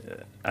company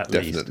at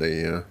least.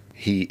 Definitely, yeah.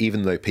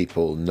 Even though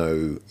people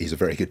know he's a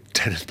very good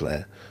tennis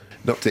player,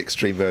 not the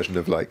extreme version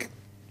of like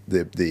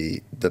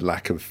the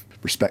lack of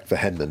respect for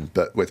Henman,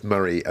 but with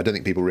Murray, I don't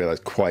think people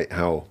realise quite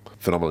how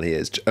phenomenal he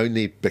is.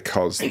 Only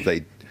because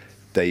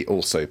they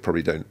also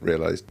probably don't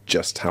realise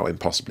just how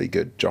impossibly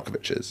good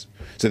Djokovic is.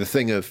 So the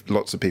thing of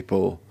lots of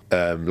people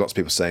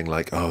saying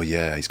like, oh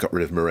yeah, he's got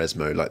rid of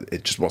Mauresmo, like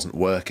it just wasn't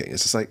working.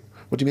 It's just like,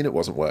 what do you mean it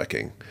wasn't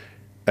working?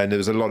 And there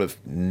was a lot of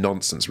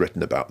nonsense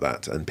written about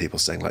that, and people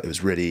saying like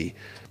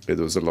there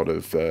was a lot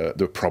of there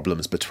were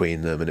problems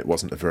between them, and it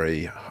wasn't a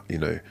very, you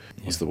know,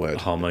 what's the word?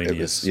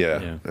 Harmonious,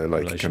 like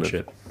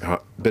relationship.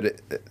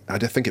 But I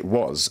don't think it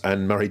was,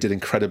 and Murray did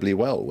incredibly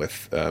well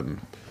with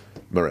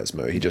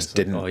Mauresmo. He just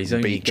didn't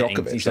beat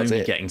Djokovic. He's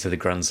only getting to the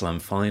Grand Slam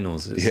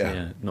finals. It's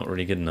not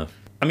really good enough.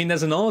 I mean,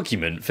 there's an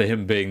argument for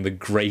him being the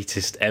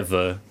greatest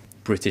ever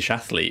British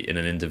athlete in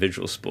an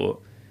individual sport.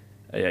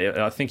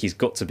 I think he's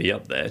got to be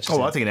up there.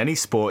 I think in any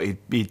sport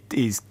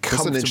he's comfortably.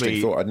 That's an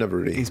interesting thought. I'd never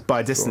really. He's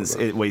by distance.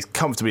 He's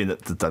comfortably in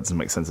that doesn't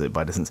make sense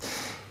by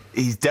distance.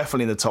 He's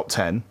definitely in the top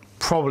 10,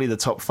 probably the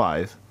top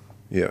 5.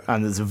 Yeah,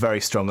 and there's a very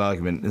strong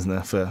argument, isn't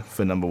there,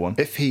 for number 1?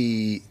 If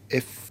he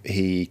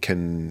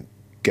can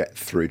get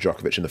through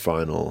Djokovic in the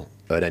final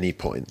at any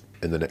point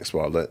in the next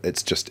while,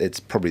 it's just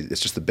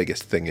the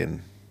biggest thing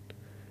in.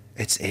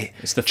 It's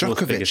the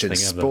Djokovic in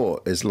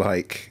sport is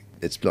like.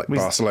 It's like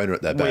Barcelona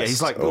at their best. Yeah,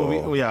 he's like, I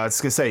was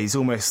going to say, he's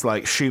almost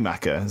like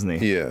Schumacher, isn't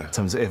he? Yeah. In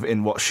terms of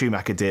in what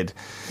Schumacher did.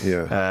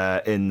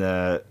 Yeah. In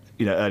the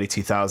early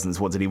 2000s,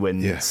 what did he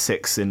win? Yeah.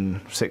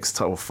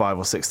 5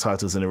 or 6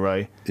 titles in a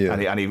row. Yeah.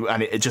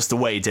 And it just the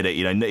way he did it,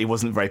 he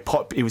wasn't very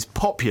he was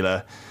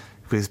popular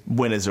because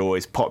winners are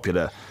always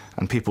popular,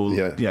 and people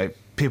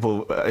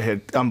people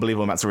had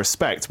unbelievable amounts of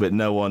respect, but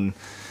no one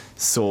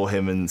saw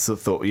him and sort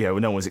of thought, no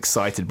one was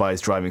excited by his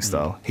driving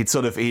style. He'd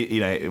sort of,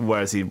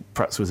 whereas he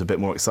perhaps was a bit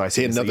more excited.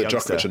 See, another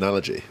Djokovic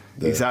analogy.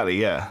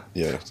 Exactly, yeah.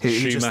 Yeah.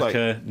 Schumacher, just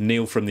like,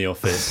 Neil from The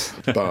Office.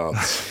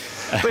 Baths.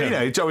 But,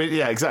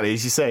 yeah, exactly.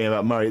 As you're saying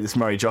about this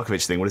Murray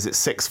Djokovic thing, what is it,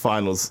 6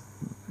 finals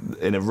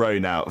in a row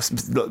now?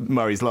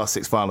 Murray's last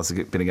 6 finals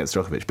have been against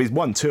Djokovic, but he's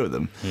won 2 of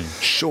them.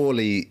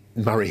 Surely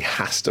Murray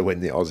has to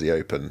win the Aussie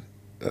Open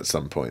at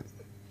some point.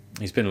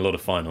 He's been in a lot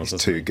of finals.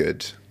 He's too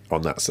good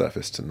on that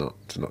surface to not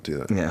do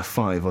that. Yeah,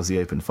 5 Aussie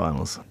Open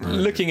finals.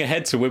 Looking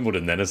ahead to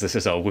Wimbledon then, as this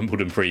is our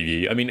Wimbledon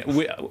preview, I mean,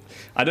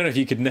 I don't know if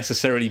you could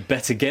necessarily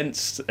bet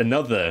against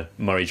another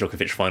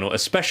Murray-Djokovic final,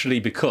 especially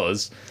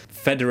because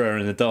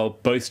Federer and Nadal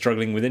both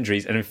struggling with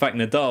injuries, and in fact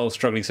Nadal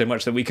struggling so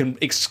much that we can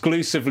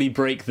exclusively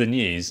break the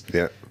news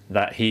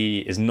that he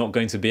is not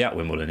going to be at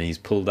Wimbledon. He's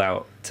pulled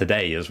out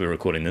today as we're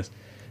recording this.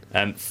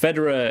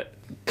 Federer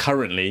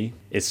currently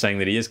is saying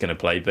that he is going to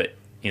play, but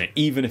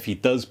even if he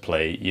does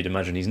play, you'd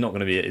imagine he's not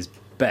going to be at his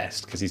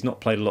best because he's not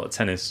played a lot of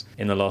tennis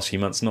in the last few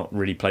months, not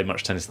really played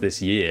much tennis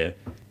this year.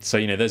 So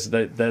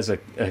there's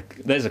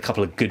a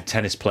couple of good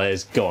tennis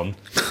players gone.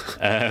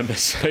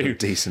 So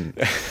decent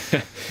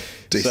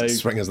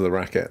swingers of the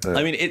racket.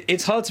 I mean,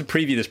 it's hard to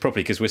preview this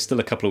properly because we're still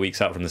a couple of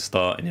weeks out from the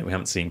start, and we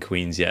haven't seen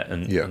Queens yet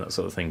and that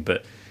sort of thing.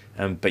 But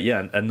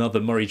yeah, another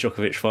Murray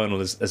Djokovic final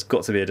has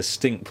got to be a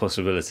distinct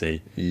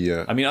possibility.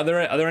 Yeah. I mean, are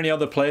there any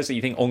other players that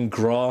you think on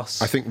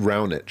grass? I think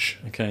Raonic.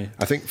 Okay.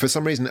 I think for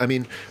some reason,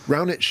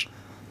 Raonic,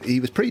 he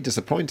was pretty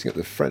disappointing at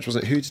the French,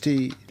 wasn't it? Who did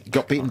he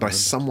got beaten by?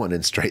 Someone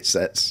in straight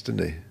sets,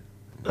 didn't he?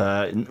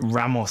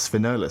 Ramos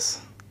Vinolas.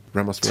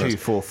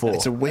 2-4-4.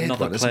 It's a weird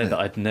Another one, player isn't it? that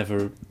I'd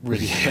never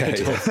really heard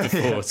of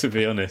before, to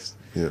be honest.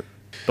 Yeah.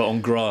 But on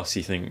grass,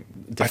 you think?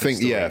 I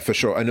think, for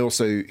sure. And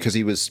also, because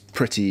he was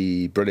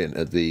pretty brilliant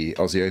at the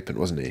Aussie Open,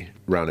 wasn't he,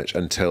 Raonic,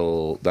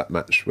 until that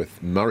match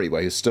with Murray,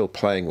 where he was still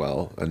playing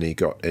well and he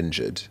got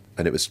injured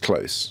and it was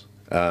close.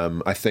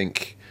 I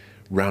think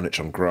Raonic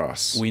on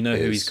grass. We know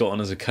who he's got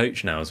on as a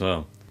coach now as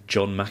well.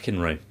 John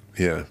McEnroe.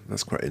 Yeah,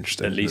 that's quite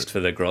interesting. At least for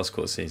the grass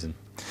court season.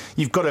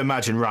 You've got to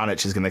imagine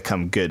Raonic is going to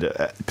come good,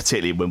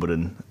 particularly at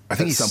Wimbledon. I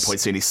think at some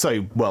point soon. He's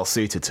so well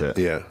suited to it.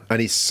 Yeah,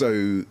 and he's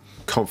so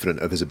confident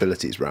of his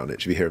abilities, Raonic.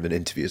 If you hear him in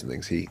interviews and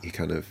things, he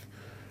kind of...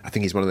 I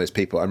think he's one of those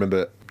people. I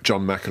remember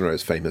John McEnroe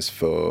is famous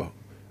for,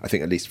 I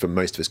think at least for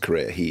most of his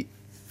career, he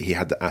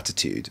had the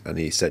attitude, and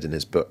he said in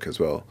his book as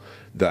well,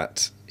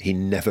 that he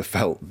never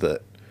felt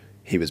that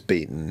he was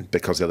beaten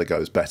because the other guy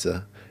was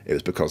better. It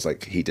was because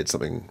he did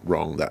something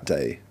wrong that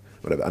day.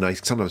 Whatever. And I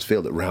sometimes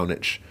feel that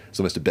Raonic is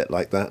almost a bit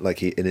like that. Like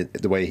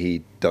the way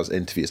he does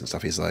interviews and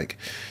stuff, he's like,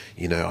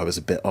 I was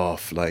a bit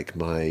off.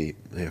 I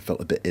felt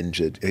a bit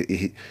injured.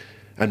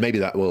 And maybe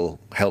that will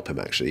help him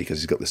actually because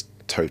he's got this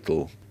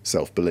total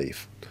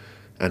self-belief.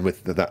 And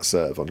with that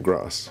serve on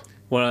grass.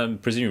 Well,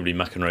 presumably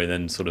McEnroe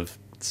then sort of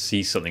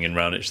sees something in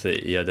Raonic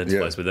that he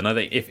identifies with. And I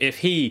think if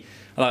he...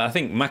 I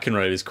think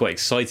McEnroe is quite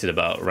excited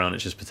about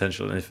Raunic's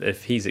potential, and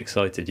if he's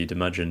excited, you'd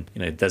imagine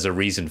there's a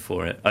reason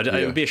for it.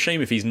 It would be a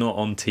shame if he's not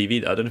on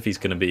TV. I don't know if he's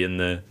going to be in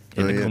the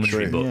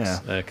commentary box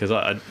because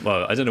I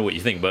don't know what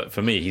you think, but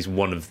for me, he's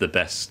one of the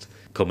best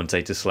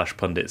commentators /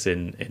 pundits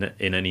in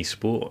any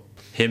sport.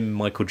 Him,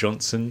 Michael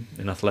Johnson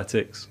in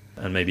athletics,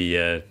 and maybe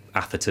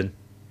Atherton.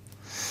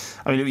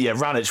 I mean,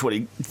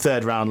 Raonic,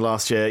 third round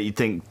last year. You'd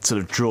think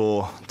sort of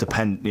draw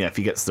if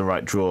he gets the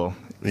right draw,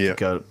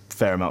 go a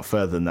fair amount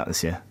further than that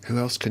this year. Who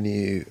else can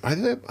you? I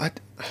don't know.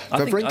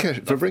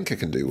 Wawrinka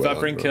can do well.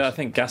 Wawrinka, I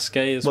think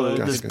Gasquet as well.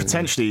 There's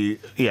potentially,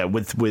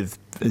 with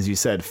as you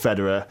said,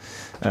 Federer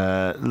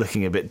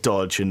looking a bit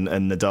dodge and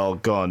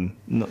Nadal gone.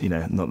 Not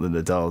that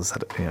Nadal's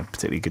had a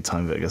particularly good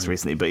time of it, I guess,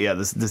 recently. But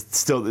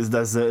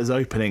there's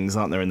openings,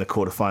 aren't there, in the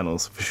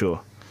quarterfinals for sure.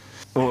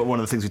 One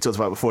of the things we talked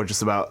about before,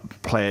 just about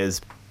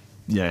players,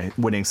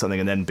 winning something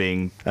and then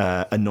being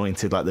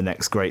anointed like the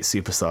next great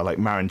superstar, like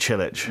Marin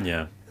Cilic.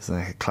 Yeah. It's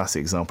a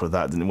classic example of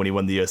that. When he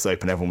won the US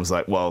Open, everyone was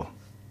like, well,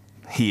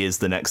 he is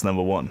the next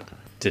number one.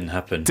 Didn't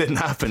happen,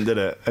 did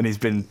it? And he's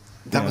been...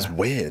 That was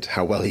weird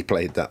how well he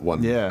played that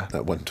one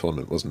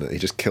tournament, wasn't it? He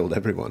just killed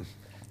everyone.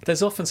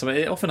 There's often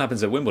it often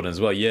happens at Wimbledon as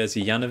well.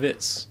 Jerzy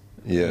Janowicz.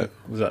 Yeah.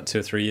 Was that 2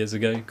 or 3 years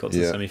ago? Got to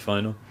the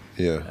semi-final.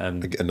 Yeah,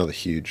 another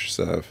huge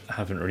serve. I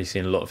haven't really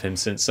seen a lot of him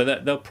since. So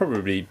there'll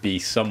probably be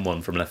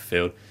someone from left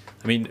field.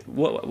 I mean,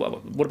 what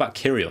about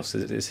Kyrgios?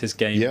 Is his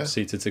game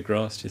suited to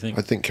grass, do you think?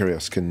 I think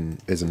Kyrgios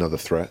is another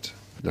threat.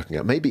 Looking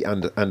at maybe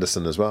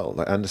Anderson as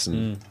well.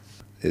 Anderson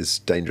is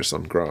dangerous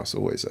on grass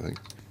always, I think.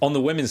 On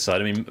the women's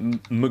side, I mean,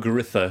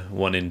 Muguruza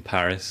won in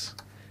Paris.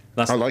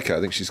 I like her.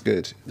 I think she's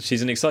good.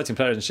 She's an exciting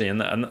player, isn't she?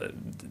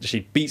 And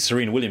she beat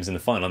Serena Williams in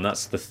the final, and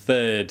that's the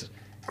third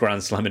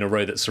Grand Slam in a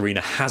row that Serena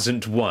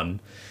hasn't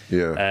won.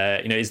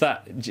 Yeah. Do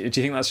you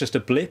think that's just a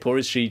blip, or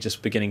is she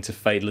just beginning to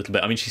fade a little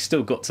bit? I mean, she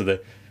still got to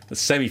the the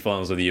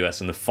semi-finals of the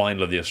US and the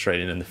final of the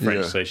Australian and the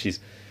French. So she's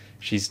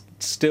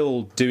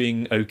still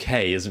doing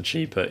okay, isn't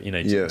she? But do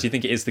you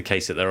think it is the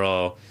case that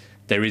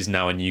there is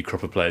now a new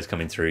crop of players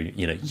coming through?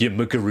 Your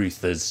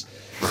Muguruthas,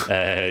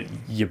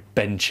 your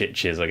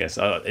Benčićes, I guess.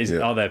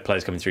 Are there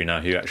players coming through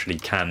now who actually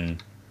can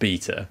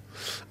beat her?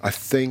 I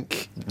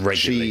think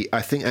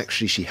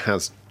actually she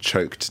has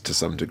choked to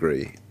some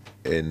degree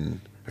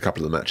in a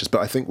couple of the matches,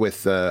 but I think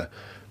with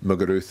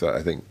Muguruza,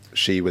 I think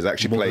she was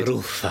actually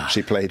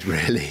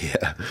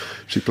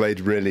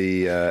played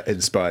really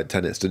inspired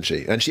tennis, didn't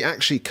she? And she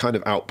actually kind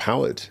of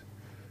outpowered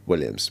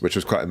Williams, which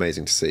was quite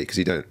amazing to see, because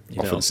you don't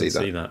often see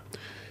that.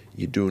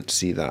 You don't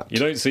see that. You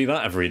don't see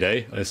that every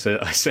day. I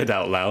said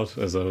out loud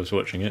as I was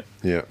watching it.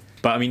 Yeah.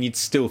 But I mean, you'd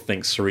still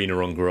think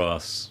Serena on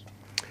grass.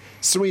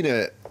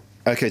 Serena.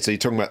 Okay, so you're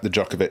talking about the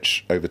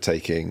Djokovic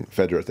overtaking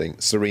Federer thing.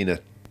 Serena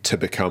to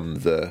become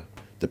the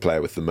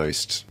player with the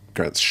most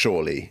grants.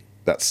 Surely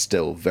that's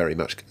still very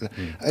much.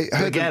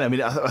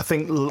 I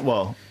think.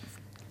 Well,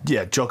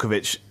 yeah,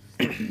 Djokovic.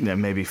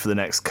 Maybe for the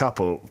next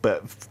couple,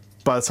 but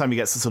by the time he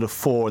gets to sort of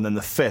 4 and then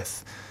the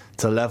 5th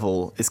to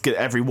level,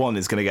 everyone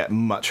is going to get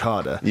much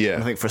harder. Yeah,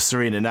 and I think for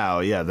Serena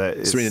now,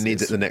 Serena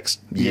needs it the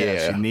next year.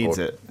 Yeah, she needs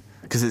it.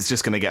 Because it's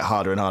just going to get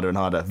harder and harder and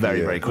harder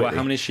very quickly. Well,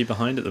 how many is she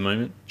behind at the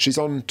moment? She's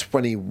on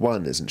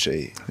 21, isn't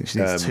she? I think she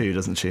needs 2,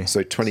 doesn't she?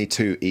 So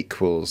 22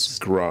 equals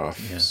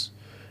Graf's,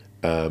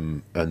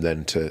 and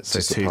then to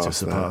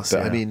surpass that.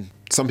 But I mean,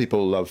 some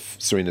people love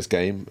Serena's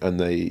game, and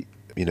they,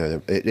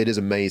 it is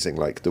amazing,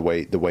 like the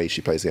way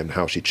she plays the game and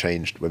how she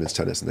changed women's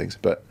tennis and things.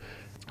 But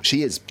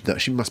she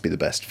must be the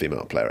best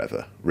female player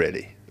ever,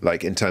 really.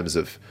 Like in terms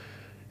of.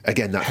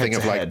 Again, that thing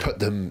of like put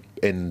them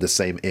in the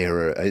same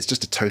era. It's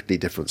just a totally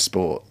different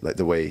sport, like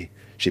the way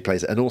she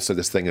plays it. And also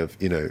this thing of,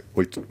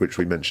 which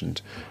we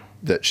mentioned,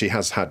 that she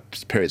has had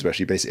periods where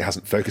she basically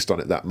hasn't focused on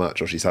it that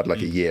much, or she's had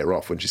like a year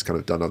off when she's kind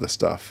of done other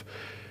stuff.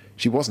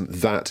 She wasn't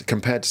that,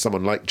 compared to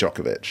someone like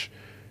Djokovic,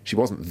 she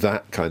wasn't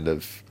that kind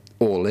of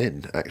all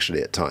in,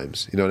 actually, at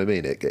times. You know what I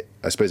mean?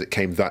 I suppose it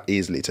came that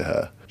easily to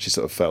her. She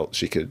sort of felt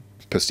she could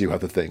pursue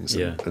other things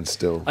and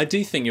still. I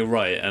do think you're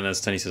right, and as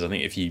Tony says, I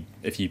think if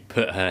you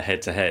put her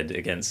head to head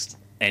against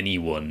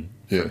anyone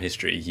from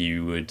history,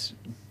 you would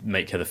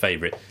make her the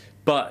favourite.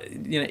 But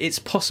it's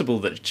possible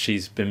that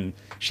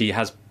she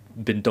has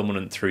been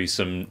dominant through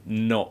some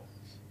not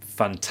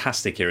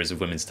fantastic eras of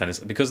women's tennis,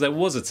 because there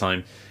was a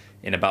time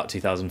in about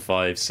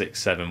 2005,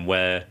 6, 7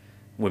 where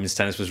women's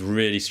tennis was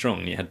really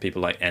strong. You had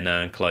people like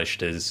Henin,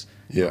 Clijsters,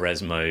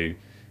 Mauresmo,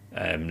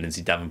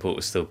 Lindsay Davenport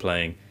was still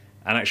playing,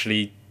 and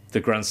actually the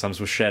Grand Slams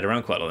were shared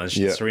around quite a lot. And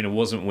Serena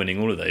wasn't winning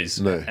all of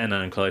those. No.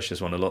 Henin and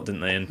Clijsters won a lot,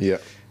 didn't they?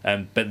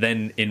 But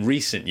then in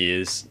recent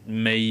years,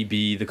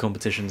 maybe the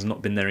competition's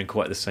not been there in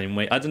quite the same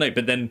way. I don't know,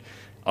 but then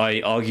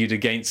I argued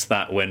against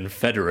that when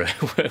Federer,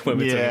 when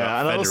we're talking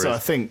about Federer's also I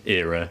think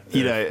era,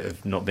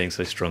 of not being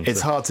so strong.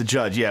 It's hard to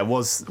judge.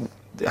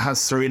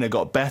 Has Serena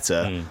got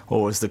better,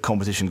 or has the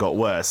competition got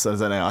worse? I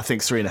don't know. I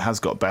think Serena has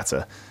got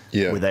better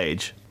with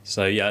age.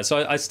 So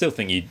I still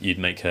think you'd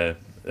make her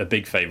a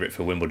big favourite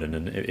for Wimbledon,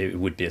 and it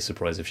would be a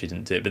surprise if she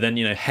didn't do it. But then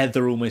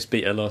Heather almost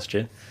beat her last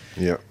year.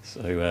 Yeah.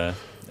 So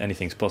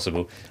anything's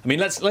possible. I mean,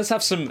 let's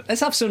have some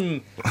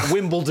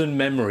Wimbledon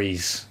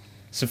memories.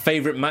 Some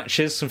favourite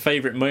matches, some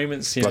favourite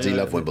moments. Bloody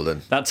love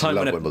Wimbledon. That time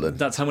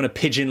when a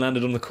pigeon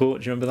landed on the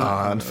court. Do you remember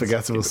that?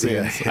 Unforgettable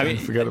scenes. I mean,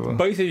 unforgettable.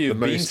 Both of you have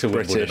been to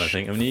Wimbledon, I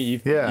think. I mean,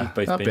 you've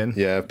both been.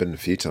 Yeah, I've been a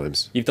few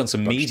times. You've done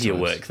some media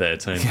work there,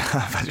 Tony. Yeah,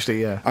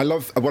 actually, yeah.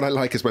 What I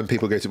like is when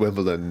people go to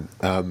Wimbledon,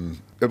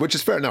 which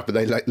is fair enough, but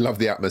they love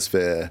the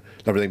atmosphere,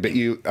 everything. But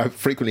I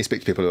frequently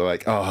speak to people who are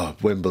like, "Oh,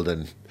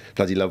 Wimbledon,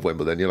 bloody love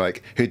Wimbledon." You're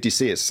like, "Who do you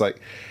see?" It's like,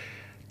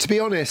 to be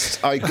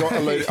honest, I got a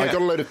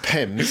load of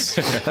Pimm's,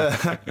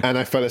 and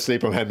I fell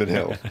asleep on Hendon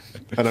Hill,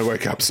 and I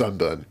woke up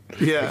sunburned.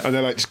 Yeah, and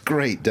they're like, "It's a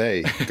great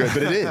day," but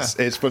it is.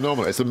 It's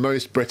phenomenal. It's the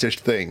most British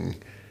thing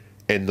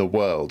in the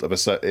world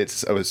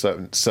it's of a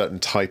certain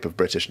type of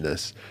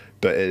Britishness,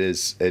 but it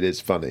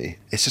is funny.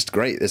 It's just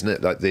great, isn't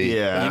it? Like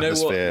the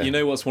atmosphere. You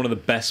know what's one of the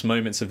best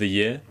moments of the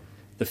year?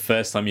 The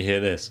first time you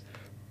hear this.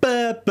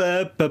 Ba,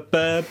 ba, ba,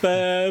 ba,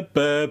 ba,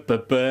 ba, ba,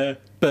 ba.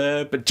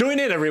 But join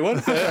in,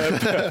 everyone. No,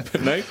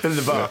 in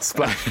the bar,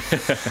 splash.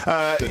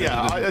 I've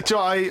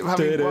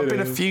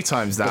been a few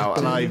times now,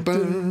 and I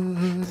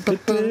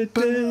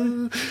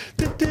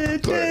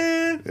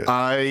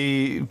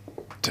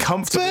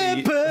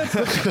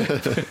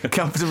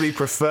comfortably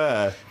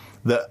prefer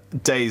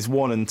that days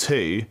 1 and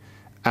 2,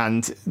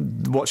 and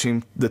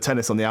watching the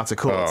tennis on the outer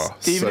courts.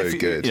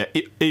 Good.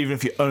 Even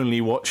if you're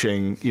only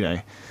watching,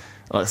 like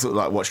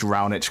watched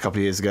Raonic a couple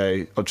of years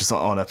ago, or just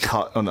on a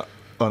cut on a.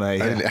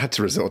 It had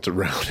to resort to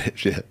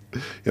Raonic,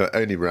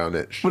 only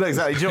Raonic. Well,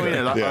 exactly. Do you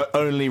know what I mean?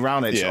 Only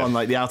Raonic on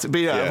like the outer.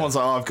 But everyone's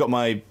like, I've got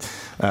my,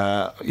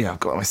 I've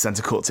got my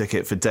centre court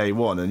ticket for day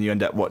 1, and you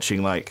end up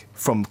watching like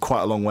from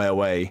quite a long way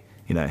away,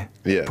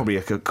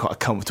 probably quite a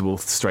comfortable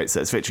straight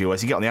sets victory.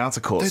 Whereas you get on the outer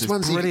courts, those it's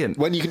ones brilliant.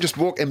 when you can just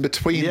walk in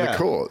between the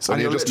courts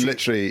and you're just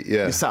literally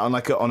you sat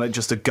on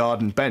just a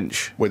garden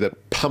bench with a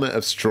punnet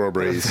of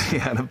strawberries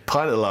and a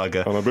pint of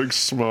lager and a big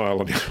smile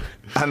on you.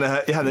 And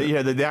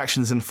the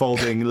action's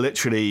unfolding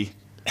literally.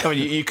 I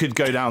mean, you could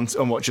go down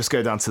and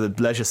go down to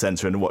the leisure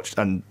centre and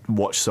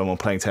watch someone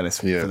playing tennis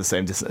for the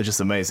same distance. It's just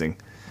amazing.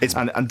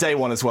 And day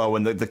one as well,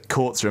 when the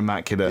courts are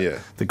immaculate,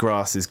 the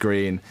grass is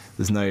green.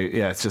 There's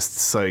it's just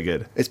so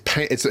good.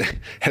 It's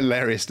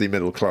hilariously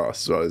middle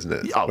class as well, isn't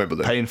it? Oh,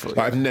 Wimbledon. Painful.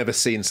 I've never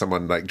seen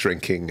someone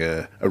drinking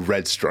a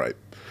Red Stripe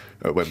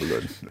at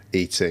Wimbledon,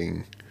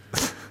 eating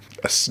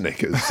a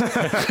Snickers.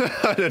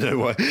 I don't know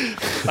why.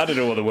 I don't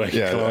know what the working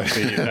class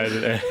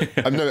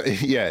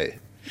eat.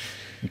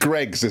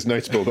 Greg's is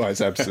notable by its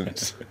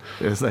absence.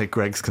 There's no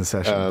Greg's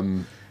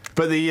concession.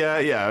 But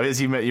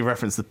as you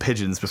referenced the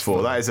pigeons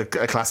before, that is a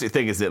classic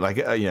thing, isn't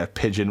it? A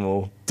pigeon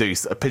will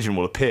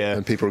appear,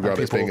 and people regard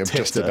it as being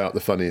just about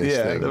the funniest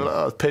thing.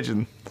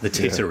 Pigeon. The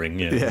tittering,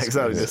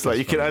 exactly. Just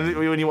you can, and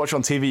when you watch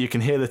on TV, you can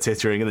hear the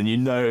tittering, and then you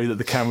know that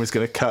the camera's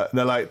going to cut. And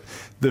they're like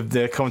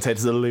the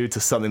commentators allude to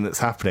something that's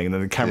happening, and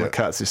then the camera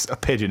cuts. Just a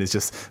pigeon is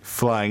just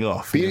flying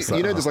off. But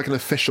there's an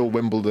official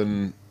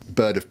Wimbledon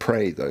bird of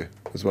prey though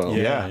as well.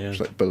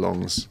 Which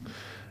belongs.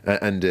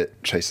 And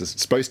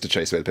it's supposed to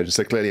chase away the pigeon,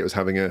 so clearly it was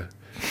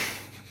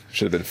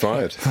should have been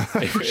fired.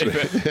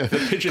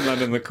 The pigeon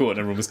landed on the court and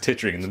everyone was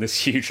tittering, and then this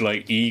huge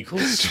eagle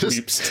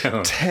swoops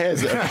down,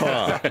 tears it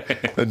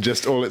apart, and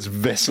just all its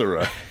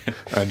viscera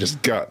and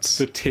just guts.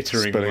 The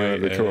tittering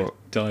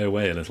might die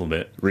away a little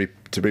bit,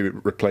 to be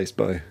replaced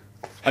by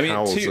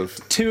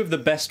two of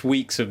the best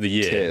weeks of the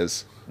year.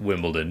 Tears.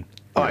 Wimbledon.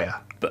 Oh yeah,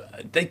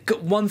 but they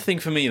got one thing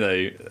for me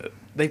though.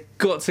 They've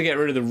got to get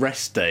rid of the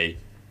rest day.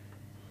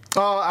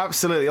 Oh,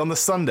 absolutely! On the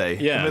Sunday,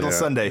 the middle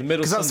Sunday,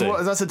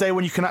 because that's a day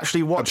when you can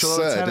actually watch a lot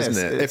of tennis,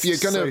 isn't it? If you're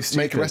going to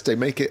make a rest day,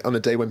 make it on a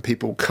day when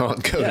people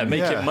can't go. Yeah,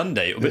 make it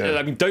Monday.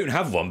 I mean, don't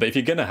have one, but if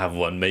you're going to have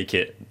one, make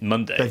it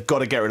Monday. They've got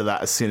to get rid of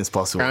that as soon as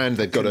possible, and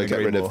they've got to get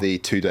rid of the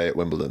 2-day at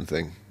Wimbledon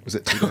thing. Was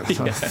it 2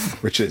 days?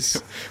 Which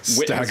is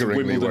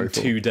staggeringly Wimbledon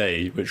woeful.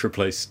 2-day, which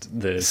replaced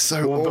the.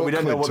 But we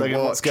don't know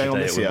what's going on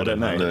this year. I don't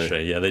know.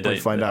 They don't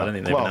find out. I don't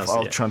think they've announced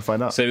I'll try and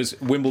find out. So it was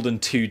Wimbledon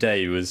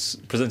 2-day was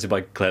presented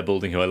by Claire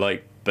Balding, who I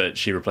like, but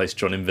she replaced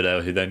John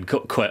Inverdale, who then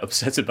got quite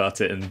upset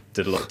about it and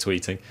did a lot of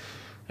tweeting.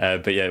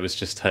 But it was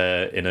just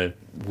her in a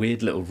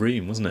weird little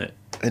room, wasn't it?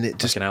 And it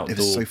just an outdoor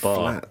was so bar.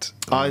 flat.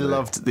 I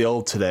loved the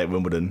old 2-day at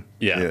Wimbledon.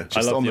 Yeah.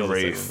 Just I on the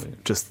roof,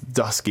 just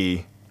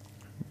dusky.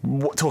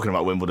 Talking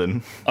about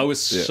Wimbledon, I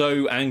was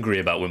so angry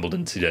about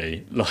Wimbledon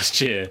 2-day last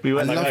year. We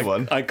went another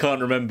one. I can't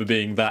remember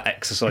being that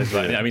exercised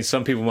about it. I mean,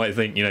 some people might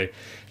think,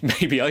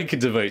 maybe I could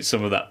devote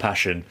some of that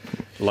passion,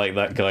 like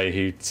that guy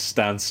who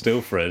stands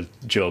still for a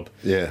job.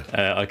 Yeah,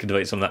 I could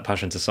devote some of that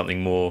passion to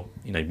something more,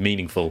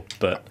 meaningful.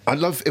 But I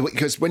love it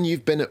because when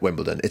you've been at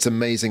Wimbledon, it's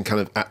amazing,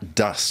 kind of at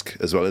dusk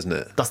as well, isn't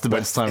it? That's the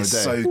best time of day.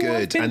 It's so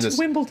good. I've been to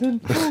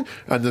Wimbledon.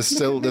 And there's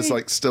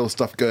still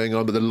stuff going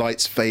on, but the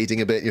light's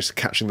fading a bit. You're just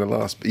catching the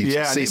last.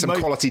 You see some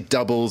quality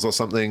doubles or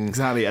something.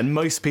 Exactly, and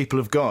most people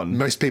have gone.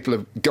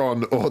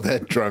 Or they're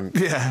drunk.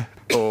 Yeah.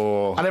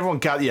 And everyone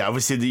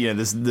obviously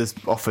there's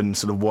often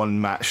sort of one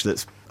match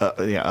that's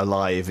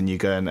alive, and you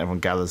go and everyone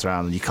gathers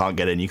around, and you can't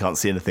get in, you can't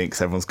see anything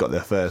because everyone's got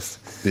there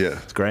first. Yeah,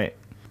 it's great.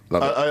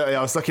 Love it.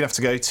 I was lucky enough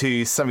to go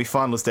to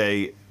semi-finals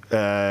day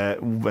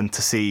and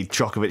to see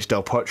Djokovic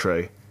Del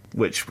Potro,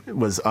 which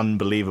was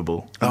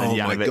unbelievable. And then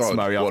my God,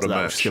 Murray what after a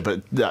that, match.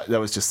 But that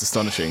was just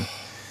astonishing.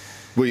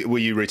 Were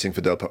you rooting for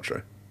Del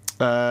Potro?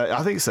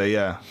 I think so,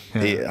 yeah.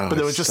 But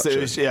there was it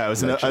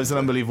was an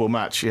unbelievable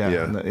match.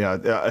 Yeah.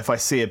 If I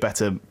see a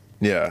better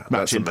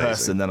match in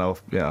person, then I'll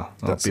be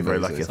very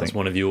lucky. I think that's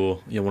one of your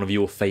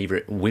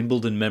favourite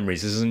Wimbledon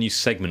memories. This is a new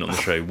segment on the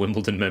show,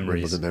 Wimbledon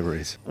Memories. Wimbledon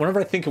Memories.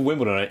 Whenever I think of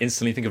Wimbledon, I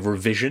instantly think of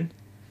revision.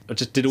 I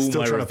just did all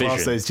Still my trying revision. to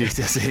pass those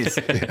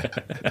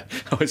GCSEs.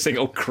 I was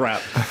thinking, oh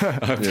crap,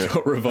 I've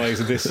got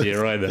revised this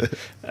year either.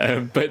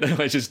 But no,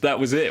 that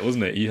was it,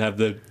 wasn't it? You have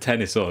the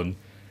tennis on.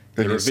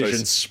 The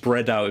revision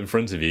spread out in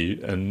front of you,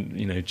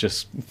 and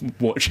just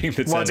watching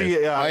the tennis.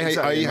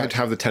 I had to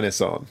have the tennis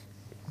on,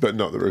 but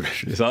not the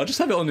revision. So I'll just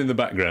have it on in the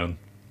background.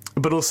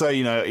 But also,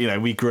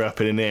 we grew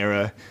up in an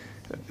era,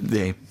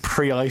 the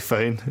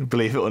pre-iPhone,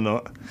 believe it or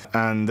not,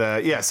 and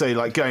so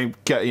like getting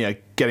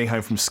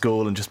home from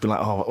school and just being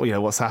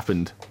like, what's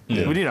happened?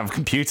 Yeah. We didn't have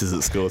computers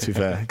at school, to be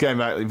fair. Going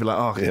back, we'd be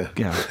like,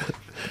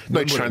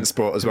 no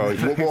transport as well.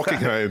 Walking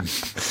home.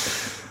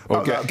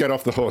 Or get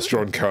off the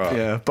horse-drawn car.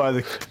 Yeah,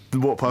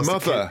 walk past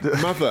Mother,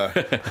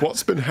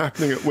 what's been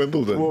happening at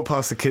Wimbledon? Walk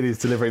past the kiddies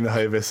delivering the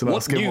Hovis and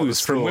ask him what the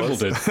score from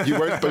Wimbledon? You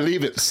won't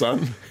believe it,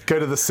 son. Go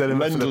to the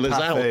cinema. Lendl is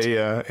out.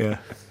 Yeah.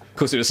 Of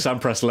course, it was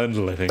Sampras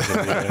Lendl, I think.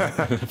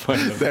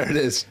 There it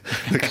is.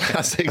 The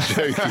classic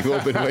joke you've all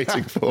been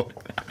waiting for.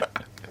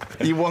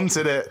 You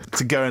wanted it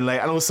to go in late,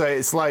 and also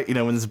it's like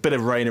when there's a bit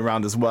of rain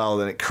around as well,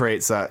 then it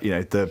creates that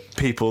the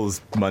people's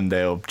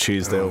Monday or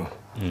Tuesday or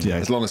Yeah,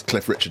 as long as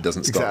Cliff Richard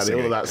doesn't start exactly,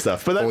 singing. all of that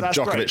stuff. But or that's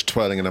Djokovic great.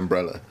 twirling an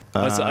umbrella.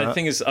 I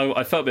think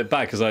I felt a bit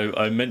bad because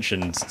I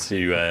mentioned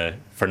to a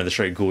friend of the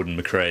show, Gordon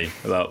McRae,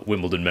 about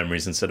Wimbledon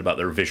memories and said about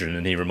the revision,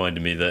 and he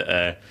reminded me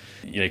that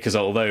because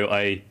although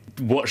I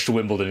watched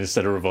Wimbledon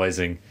instead of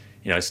revising,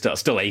 I still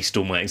aced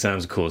all my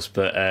exams, of course.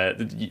 But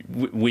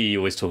we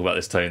always talk about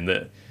this, Tone,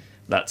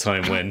 that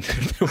time when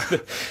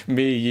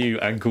me, you,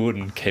 and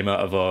Gordon came out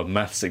of our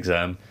maths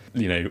exam,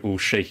 all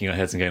shaking our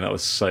heads and going, "That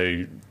was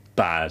so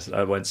bad.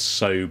 I went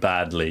so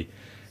badly."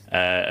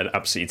 And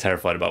absolutely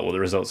terrified about what the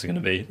results are going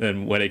to be.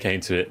 And when it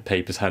came to it,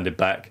 papers handed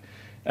back,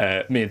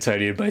 me and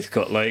Tony had both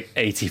got like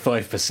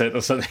 85%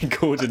 or something.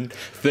 Gordon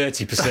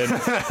 30%.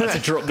 Had to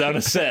drop down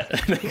a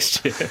set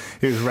next year.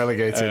 He was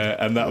relegated,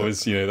 and that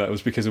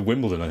was because of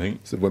Wimbledon, I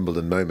think. It's a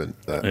Wimbledon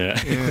moment. That. Yeah,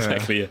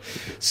 exactly. Yeah.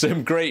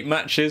 Some great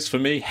matches for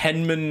me.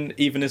 Henman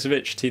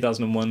Ivanisevic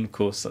 2001, of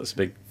course. That's a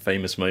big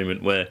famous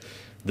moment where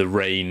the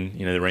rain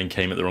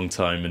came at the wrong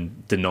time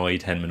and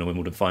denied Henman a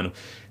Wimbledon final.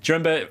 Do you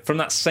remember from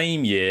that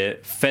same year,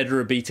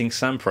 Federer beating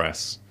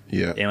Sampras?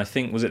 Yeah. And I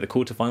think, was it the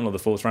quarterfinal or the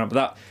fourth round? But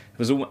that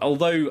was,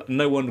 although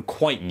no one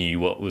quite knew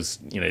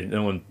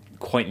no one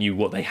quite knew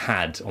what they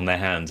had on their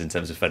hands in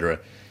terms of Federer,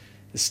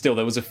 still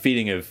there was a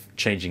feeling of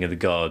changing of the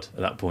guard at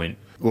that point.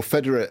 Well,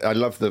 Federer, I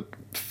love the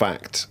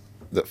fact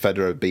that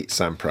Federer beat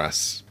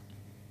Sampras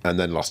and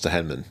then lost to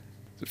Henman.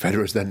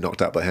 Federer was then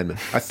knocked out by Henman.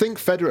 I think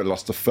Federer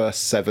lost the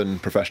first 7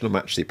 professional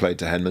matches he played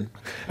to Henman.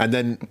 And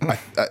then,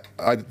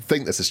 I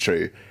think this is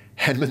true,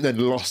 Henman then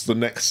lost the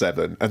next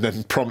 7 and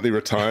then promptly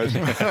retired,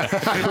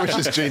 which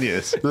is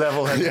genius.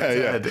 Level head to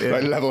head. Yeah.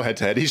 Like level head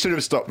to head. He should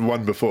have stopped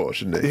one before,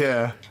 shouldn't he?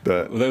 Yeah.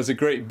 But Well, there was a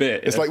great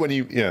bit. It's like when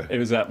it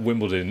was at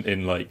Wimbledon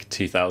in like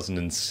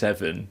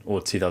 2007 or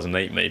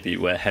 2008 maybe,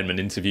 where Henman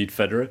interviewed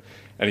Federer,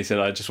 and he said,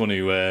 "I just want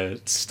to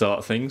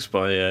start things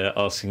by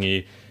asking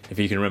you if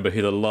you can remember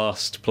who the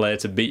last player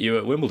to beat you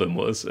at Wimbledon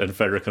was." And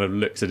Federer kind of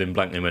looked at him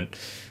blankly and went,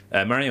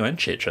 Mario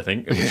Andcic, I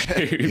think,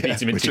 who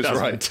beat him in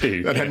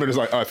 2002. Right. And Henman was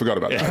like, I forgot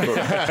about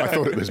that. I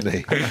thought it was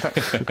me.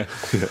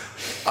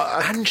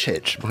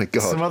 Andcic, my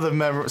God.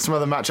 Some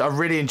other match. I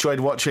really enjoyed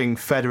watching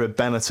Federer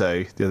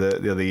Beneteau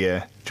the other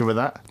year. Do you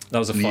remember that? That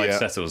was a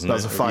 5-setter, wasn't it?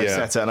 That was a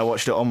 5-setter, and I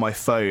watched it on my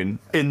phone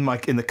in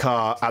the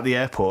car at the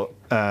airport.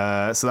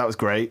 So that was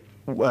great.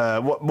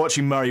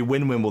 Watching Murray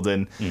win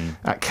Wimbledon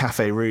at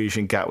Café Rouge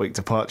in Gatwick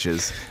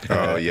Departures.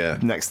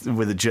 Next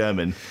with a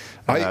German.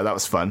 That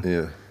was fun.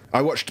 Yeah.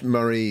 I watched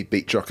Murray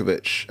beat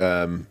Djokovic.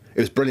 It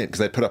was brilliant because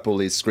they put up all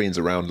these screens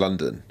around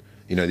London.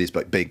 These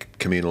like big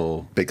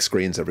communal, big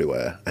screens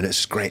everywhere. And it's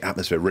just great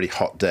atmosphere, really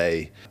hot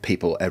day,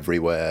 people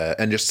everywhere,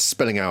 and just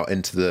spilling out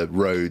into the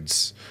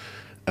roads.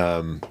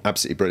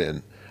 Absolutely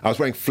brilliant. I was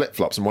wearing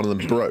flip-flops and one of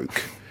them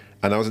broke.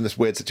 And I was in this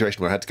weird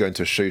situation where I had to go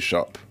into a shoe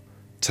shop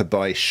to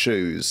buy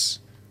shoes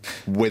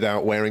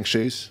without wearing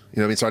shoes. You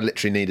know what I mean? So I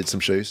literally needed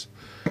some shoes.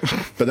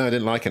 But then I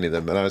didn't like any of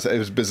them, and it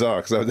was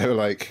bizarre because they were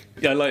like,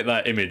 I like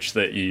that image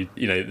that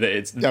that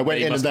it's. I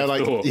went in and they're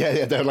like,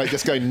 they were like,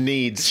 this guy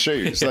needs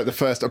shoes. Like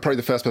probably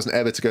the first person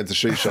ever to go into the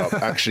shoe shop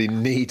actually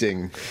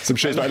needing some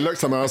shoes. But I looked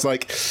at them and I was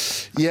like,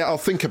 yeah, I'll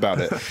think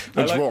about it.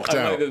 And just walked out.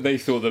 I like that they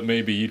thought that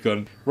maybe you'd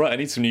gone, right, I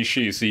need some new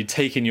shoes, so you'd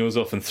taken yours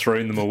off and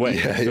thrown them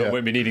away. I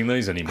won't be needing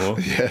those anymore.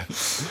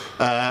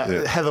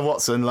 Heather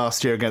Watson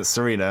last year against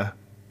Serena.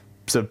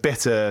 So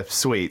bitter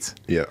sweet,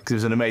 because it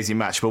was an amazing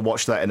match. But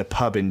watched that in a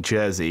pub in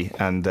Jersey,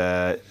 and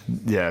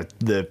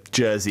the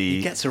Jersey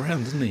he gets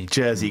around, doesn't he?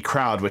 Jersey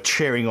crowd were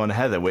cheering on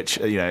Heather, which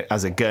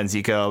as a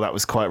Guernsey girl, that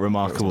was quite a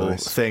remarkable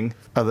thing.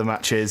 Other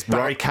matches,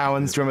 Barry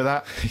Cowans, do you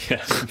remember that?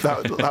 Yeah,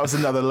 that was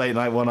another late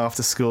night one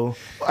after school.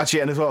 Actually,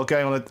 and as well,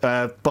 going on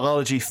a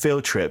biology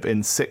field trip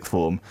in sixth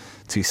form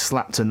to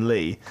Slapton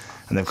Lee,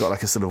 and they've got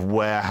like a sort of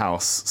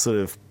warehouse,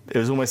 it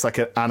was almost like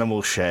an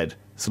animal shed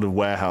sort of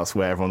warehouse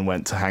where everyone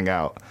went to hang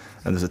out.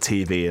 And there's a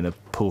TV and a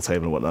pool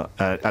table and whatnot.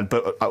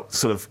 But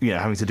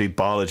having to do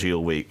biology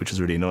all week, which was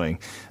really annoying.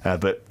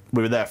 But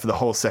we were there for the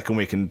whole second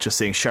week and just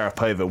seeing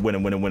Sharapova win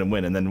and win and win and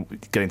win, and then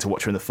getting to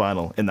watch her in the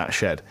final in that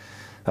shed.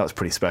 That was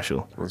pretty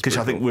special. Because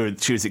I think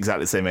she was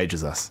exactly the same age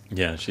as us.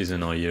 Yeah, she's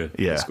in our year.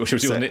 Yeah.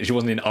 She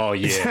wasn't in our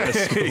year at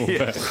school,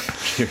 but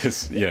she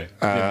was,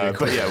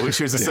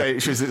 she was the same.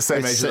 She was the same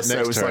age as us. So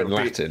it was like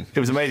Latin. It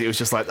was amazing. It was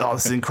just like, oh,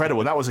 this is incredible.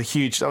 And that was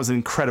an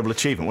incredible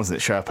achievement, wasn't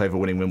it? Sharapova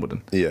winning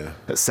Wimbledon. Yeah.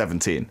 At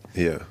 17.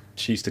 Yeah.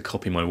 She used to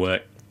copy my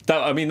work.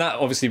 That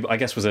obviously, I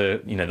guess, was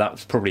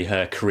that's probably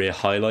her career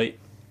highlight.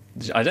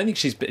 I don't think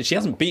she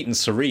hasn't beaten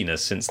Serena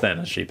since then,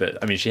 actually.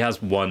 But I mean, she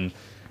has won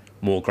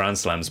more Grand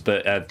Slams,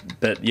 but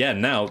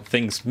now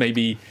things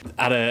maybe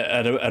at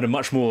a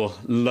much more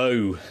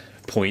low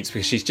point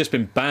because she's just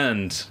been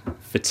banned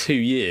for 2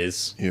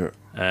 years. Yeah.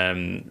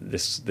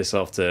 This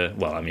after,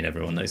 well, I mean,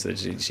 everyone knows that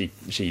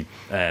she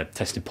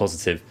tested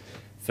positive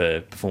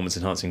for performance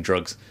enhancing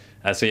drugs.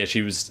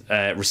 She was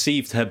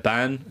received her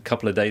ban a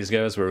couple of days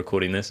ago as we're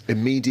recording this.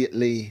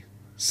 Immediately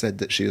said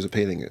that she was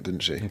appealing it,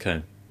 didn't she?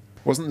 Okay.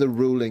 Wasn't the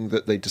ruling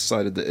that they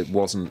decided that it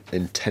wasn't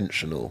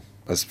intentional?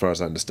 As far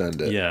as I understand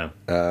it. Yeah.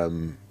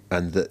 And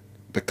that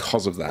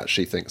because of that,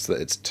 she thinks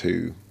that it's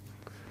too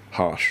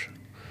harsh.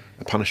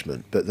 a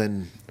punishment. But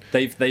then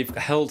they've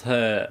held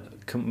her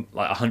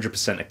like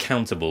 100%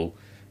 accountable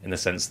in the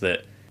sense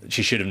that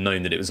she should have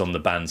known that it was on the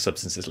banned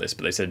substances list.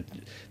 But they said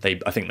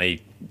I think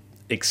they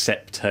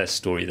accept her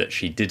story that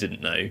she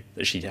didn't know,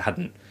 that she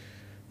hadn't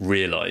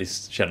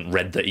realised, she hadn't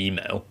read the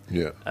email.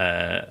 Yeah.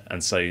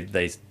 And so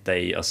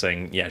they are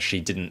saying, yeah, she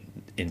didn't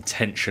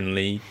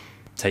intentionally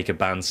take a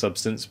banned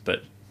substance,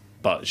 but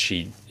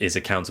she is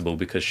accountable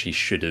because she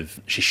should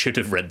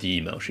have read the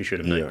email. She should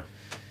have known. Yeah.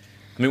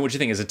 I mean, what do you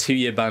think? Is a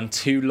 2-year ban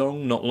too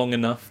long? Not long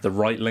enough? The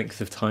right length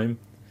of time?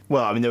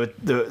 Well, I mean,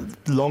 there were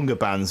longer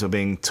bans were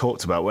being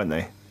talked about, weren't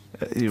they?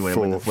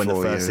 When the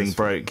first thing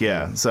broke,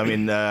 yeah. So I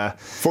mean,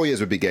 4 years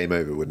would be game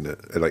over, wouldn't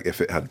it? Like if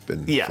it had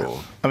been. Yeah.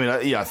 4. I mean,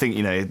 I think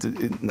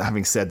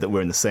having said that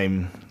we're in the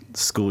same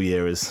school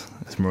year as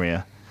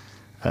Maria,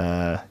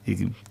 you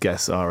can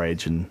guess our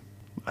age and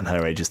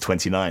her age is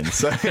 29.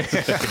 So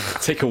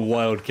take a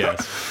wild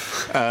guess.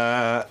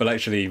 Well,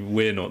 actually,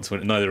 we're not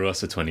 20. Neither of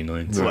us are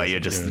 29. So well,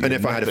 you're just. And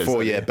if I had a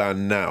 4-year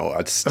ban now,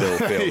 I'd still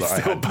feel that I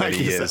had many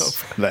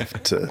years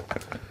left to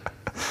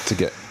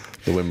get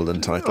the Wimbledon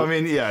title. I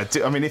mean, yeah.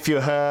 I mean, if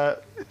you're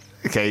her,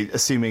 okay,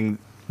 assuming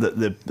that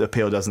the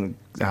appeal doesn't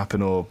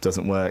happen or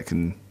doesn't work,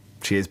 and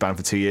she is banned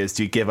for 2 years,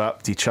 do you give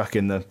up? Do you chuck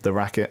in the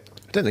racket?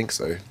 I don't think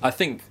so. I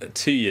think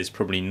 2 years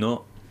probably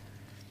not.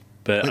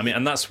 But I mean,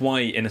 and that's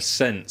why, in a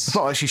sense, it's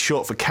not like she's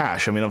short for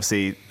cash. I mean,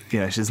 obviously,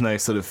 there's no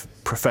sort of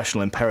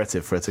professional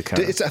imperative for her to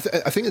carry.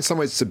 I think in some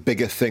ways it's a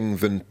bigger thing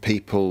than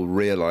people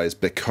realise,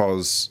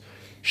 because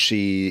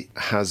she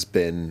has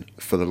been,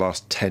 for the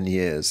last 10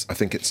 years, I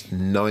think it's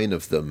 9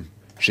 of them,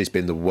 she's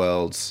been the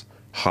world's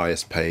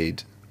highest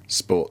paid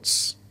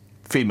sports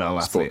female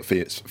athlete.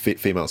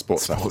 Female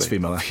sports athlete.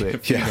 Female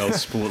athlete. Female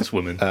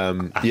sportswoman.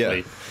 Athlete.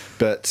 Yeah,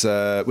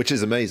 but which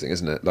is amazing,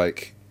 isn't it?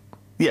 Like,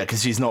 yeah,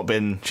 because she's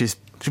been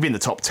in the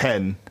top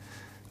 10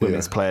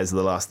 women's players of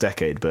the last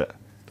decade, but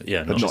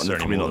yeah,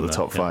 probably not the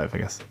top 5, I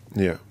guess.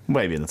 Yeah,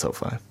 maybe in the top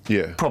 5.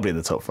 Yeah, probably in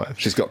the top 5.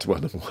 She's got to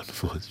number 1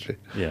 before, hasn't she?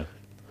 Yeah.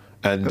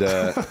 And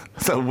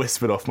so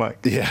whispered off mic.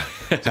 Yeah.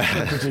 yeah.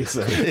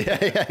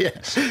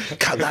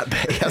 Cut that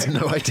bit. He has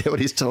no idea what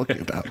he's talking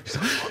about.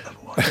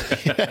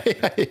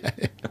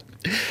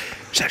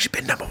 She's actually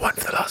been number 1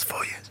 for the last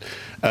 4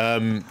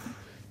 years.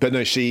 But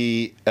no,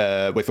 she,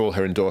 with all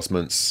her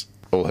endorsements,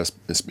 all her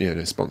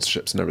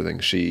sponsorships and everything,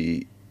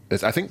 she,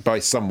 I think by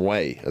some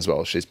way as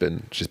well, she's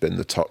been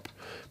the top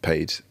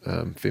paid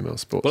female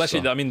sports Well, actually,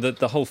 star. I mean,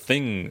 the whole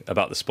thing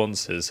about the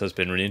sponsors has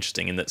been really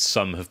interesting in that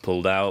some have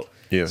pulled out,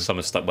 some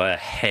have stuck by her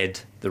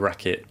head, the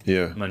racket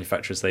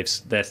manufacturers.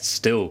 They're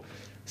still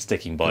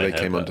sticking by her. They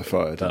came under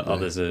fire, but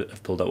others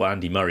have pulled out. Well,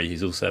 Andy Murray,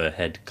 who's also a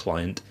head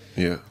client,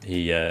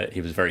 he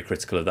was very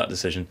critical of that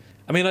decision.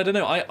 I mean, I don't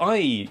know.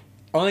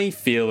 I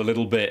feel a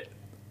little bit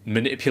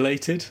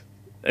manipulated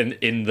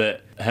in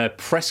that her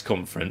press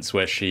conference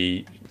where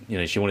she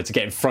wanted to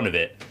get in front of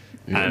it.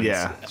 And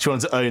she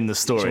wanted to own the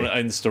story. She wanted to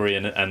own the story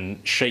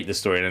and shape the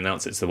story and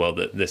announce it to the world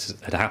that this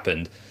had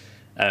happened.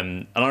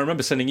 And I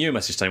remember sending you a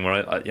message saying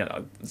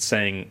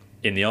saying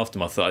in the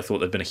aftermath that I thought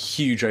there'd been a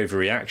huge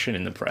overreaction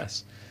in the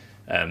press.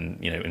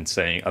 And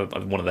saying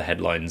one of the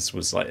headlines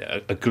was like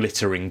a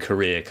glittering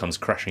career comes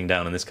crashing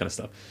down and this kind of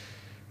stuff.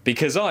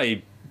 Because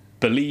I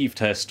believed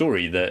her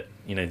story that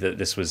that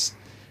this was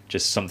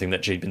just something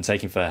that she'd been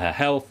taking for her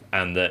health,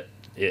 and that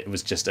it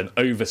was just an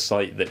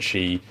oversight that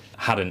she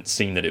hadn't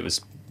seen that it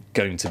was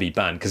going to be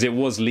banned, because it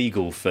was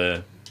legal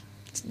for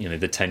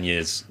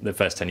the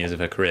first 10 years of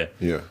her career.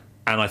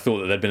 And I thought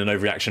that there'd been an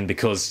overreaction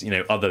because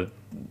other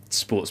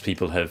sports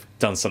people have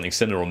done something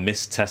similar or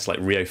missed tests, like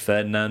Rio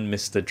Ferdinand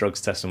missed the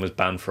drugs test and was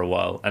banned for a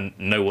while, and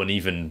no one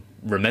even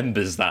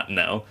remembers that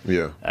now.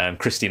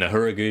 Christina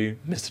Hurrigu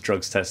missed a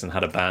drugs test and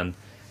had a ban,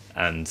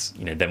 and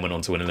then went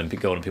on to win Olympic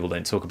gold, and people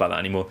don't talk about that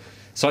anymore.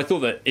 So I thought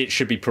that it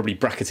should be probably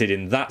bracketed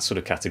in that sort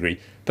of category.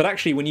 But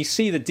actually, when you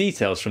see the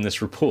details from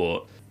this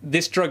report,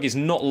 this drug is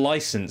not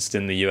licensed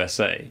in the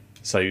USA.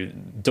 So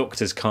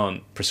doctors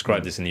can't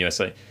prescribe this in the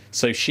USA.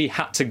 So she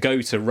had to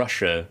go to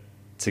Russia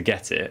to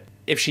get it.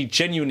 If she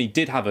genuinely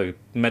did have a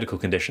medical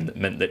condition that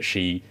meant that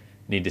she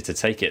needed to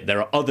take it, there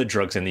are other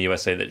drugs in the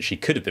USA that she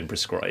could have been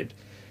prescribed.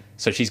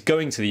 So she's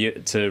going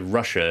to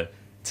Russia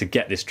to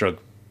get this drug,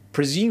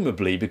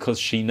 presumably because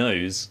she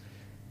knows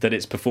that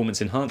it's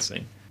performance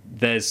enhancing.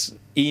 There's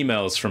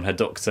emails from her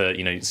doctor,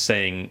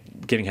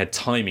 giving her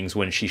timings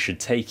when she should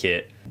take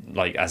it,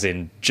 like as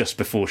in just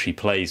before she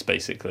plays,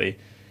 basically.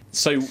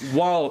 So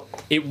while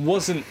it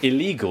wasn't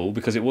illegal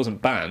because it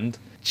wasn't banned,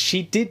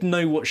 she did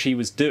know what she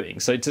was doing.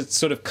 So to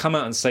sort of come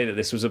out and say that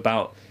this was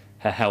about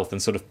her health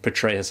and sort of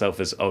portray herself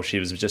as, she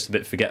was just a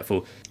bit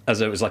forgetful, as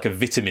though it was like a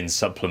vitamin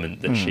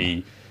supplement that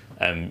she...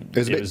 it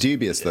was a bit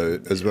dubious, though,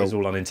 as well. It was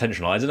all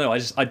unintentional. I don't know.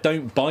 I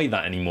don't buy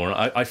that anymore.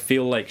 I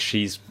feel like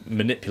she's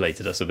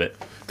manipulated us a bit.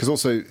 Because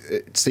also,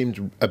 it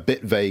seemed a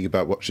bit vague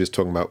about what she was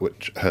talking about,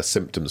 which her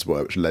symptoms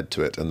were, which led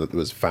to it, and that there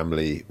was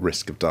family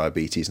risk of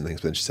diabetes and things.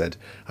 But then she said,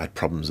 I had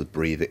problems with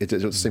breathing.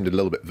 It seemed a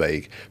little bit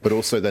vague. But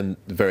also then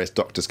various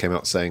doctors came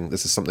out saying,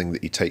 this is something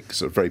that you take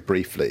sort of very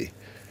briefly.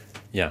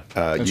 Yeah.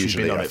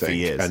 Usually, been on I it for think.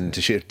 years. And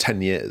she had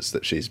 10 years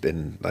that she's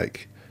been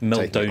like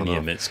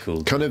Meldonium, it's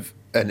called. Kind of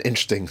an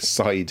interesting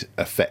side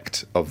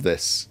effect of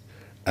this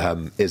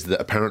is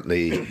that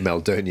apparently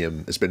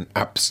meldonium has been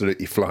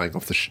absolutely flying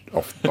off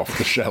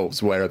the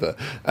shelves wherever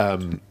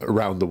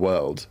around the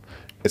world.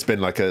 It's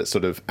been like a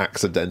sort of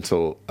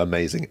accidental,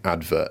 amazing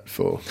advert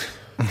for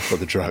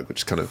the drug, which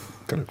is kind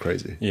of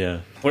crazy.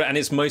 Yeah, well, and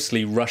it's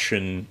mostly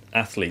Russian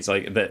athletes.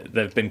 Like there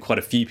have been quite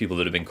a few people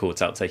that have been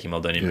caught out taking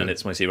meldonium, and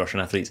it's mostly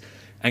Russian athletes.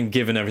 And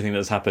given everything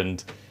that's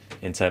happened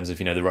in terms of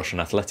the Russian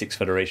Athletics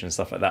Federation and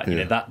stuff like that,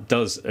 that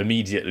does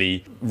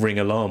immediately ring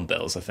alarm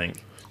bells, I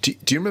think. Do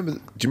you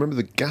remember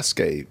the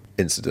Gasquet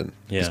incident?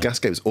 Yeah. Because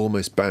Gasquet was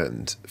almost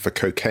banned for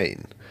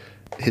cocaine.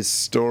 His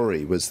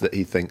story was that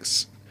he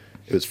thinks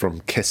it was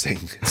from kissing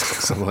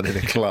someone in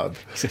a club.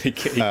 He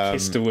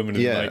kissed a woman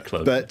in a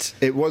nightclub. But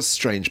it was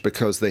strange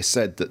because they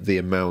said that the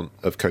amount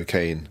of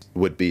cocaine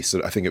would be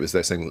I think it was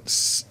they're saying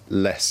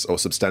less or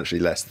substantially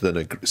less than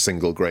a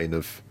single grain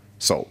of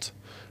salt,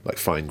 like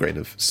fine grain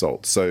of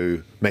salt.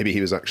 So maybe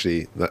he was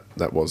actually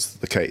that was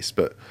the case,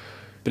 but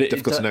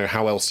difficult to know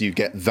how else you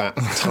get that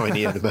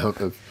tiny an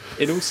amount of.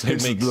 It also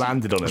makes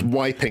landed on him,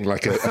 wiping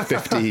like a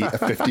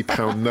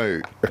 50-pound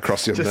note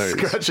across your nose,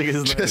 scratching his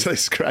nose, just like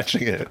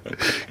scratching it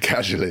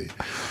casually.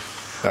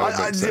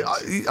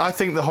 I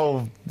think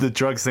the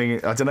drugs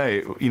thing. I don't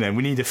know.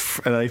 We need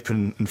an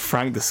open and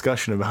frank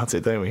discussion about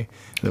it, don't we?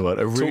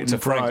 A root and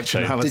branch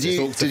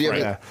analysis. Did you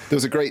ever, there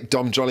was a great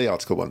Dom Jolly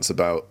article once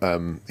about.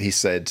 He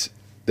said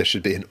there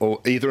should be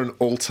either an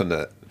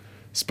alternate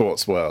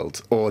sports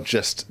world or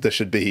just there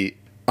should be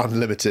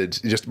unlimited,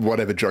 just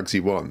whatever drugs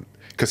you want.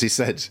 Because he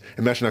said,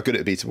 imagine how good it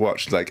would be to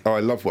watch. Like, I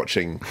love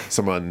watching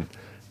someone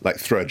like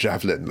throw a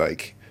javelin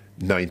like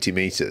 90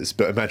 meters,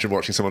 but imagine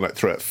watching someone like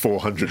throw it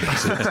 400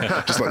 meters,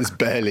 just like this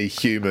barely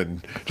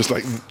human, just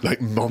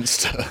like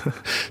monster,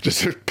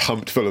 just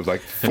pumped full of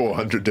like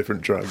 400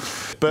 different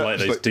drugs. But like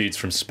those dudes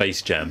from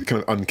Space Jam,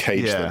 kind of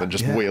uncage them and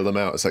just wheel them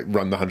out. It's like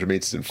run the 100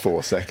 meters in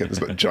 4 seconds,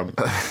 but jump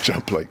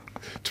like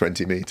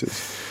 20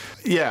 meters.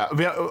 Yeah, I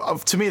mean,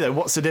 to me though,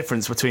 what's the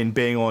difference between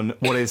being on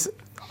what is,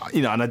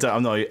 and I'm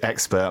not an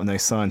expert, I'm no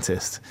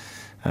scientist.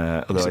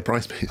 Although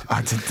surprised me.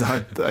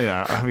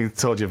 Having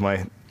told you of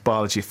my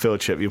biology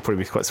field trip, you'll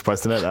probably be quite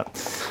surprised to know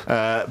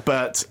that.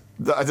 But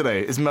I don't know.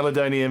 Is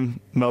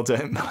meldonium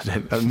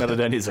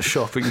is a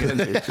shop in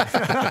Guernsey?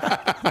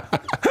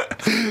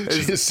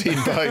 She's seen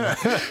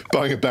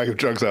buying a bag of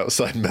drugs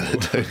outside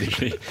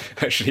Meldonium.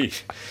 Actually,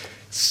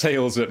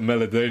 sales at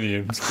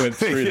Meldonium went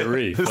through the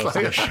roof. It's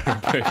like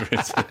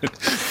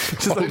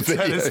just like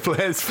tennis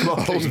players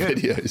flocking. Old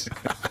videos.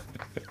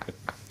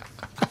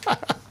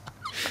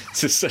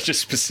 This is such a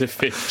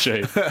specific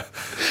joke.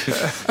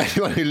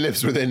 Anyone who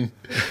lives within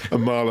a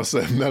mile or so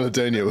of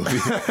Meladonia will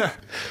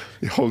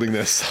be holding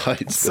their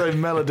sights. So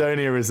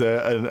Meladonia is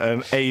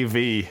an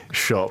AV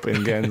shop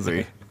in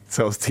Guernsey.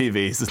 Sells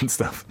TVs and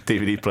stuff,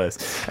 DVD players.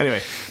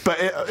 Anyway, but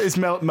is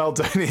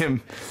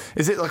meldonium?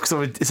 Is it like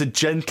it's a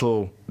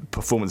gentle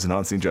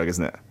performance-enhancing drug,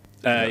 isn't it?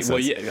 Well,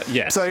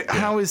 yeah. So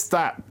how is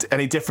that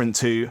any different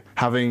to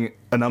having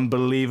an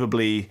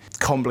unbelievably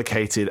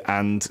complicated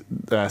and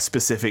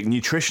specific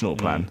nutritional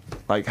plan?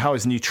 Like, how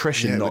is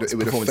nutrition not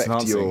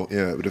performance-enhancing?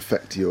 It would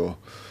affect your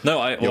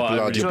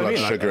blood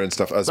sugar and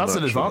stuff as that's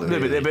much. That's an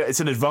advantage. But it's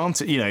an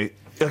advantage,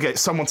 Okay,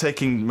 someone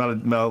taking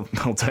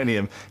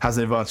meldonium has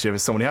an advantage over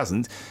someone who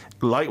hasn't.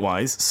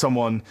 Likewise,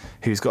 someone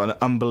who's got an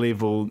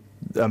unbelievable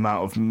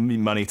amount of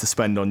money to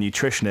spend on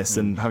nutritionists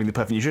and having the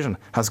perfect nutrition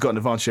has got an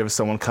advantage over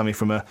someone coming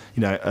from a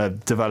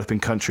developing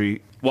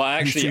country. Well,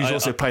 actually, who's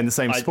also playing the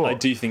same sport. I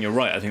do think you're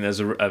right. I think there's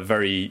a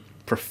very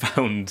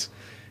profound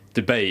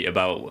debate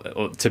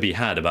to be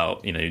had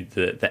about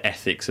the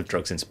ethics of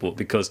drugs in sport,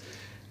 because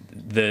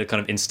the kind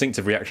of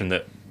instinctive reaction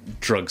that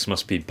drugs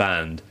must be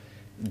banned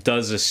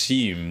does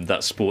assume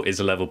that sport is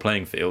a level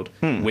playing field,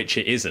 which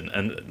it isn't.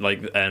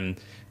 And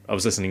I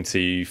was listening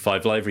to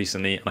 5 Live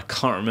recently, and I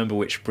can't remember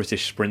which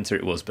British sprinter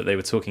it was, but they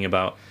were talking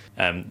about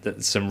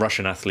that some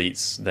Russian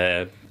athletes,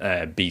 their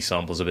B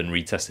samples have been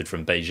retested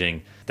from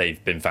Beijing.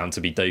 They've been found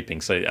to be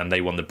doping, and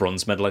they won the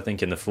bronze medal, I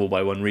think, in the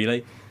 4x1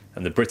 relay,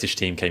 and the British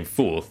team came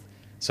 4th.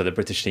 So the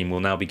British team will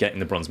now be getting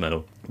the bronze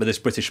medal. But this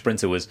British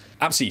sprinter was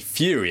absolutely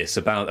furious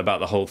about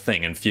the whole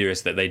thing, and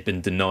furious that they'd been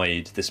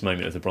denied this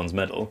moment of the bronze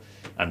medal,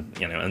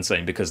 and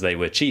saying because they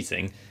were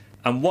cheating.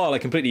 And while I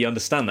completely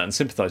understand that and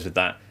sympathise with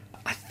that,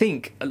 I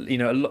think a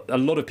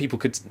lot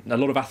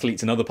of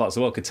athletes in other parts of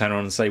the world could turn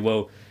around and say,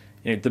 well,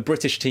 the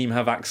British team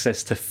have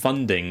access to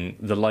funding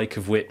the like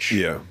of which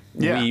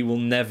we will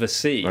never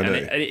see. And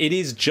it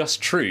is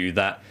just true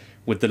that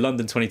with the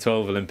London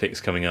 2012 Olympics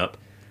coming up,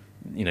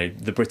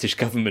 the British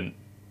government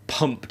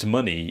pumped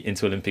money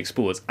into Olympic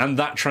sports, and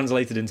that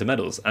translated into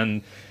medals.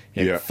 And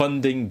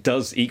funding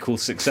does equal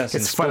success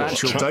in sport.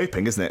 It's financial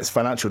doping, isn't it? It's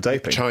financial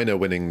doping. China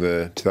winning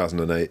the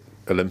 2008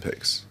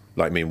 Olympics,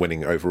 winning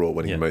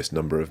the most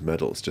number of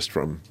medals, just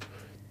from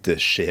the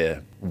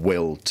sheer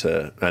will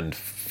to and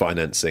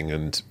financing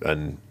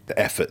and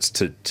efforts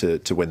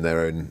to win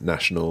their own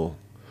national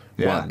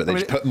one, but they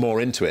just put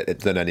more into it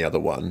than any other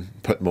one.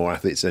 Put more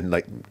athletes in,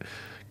 like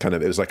kind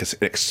of. It was like an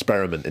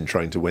experiment in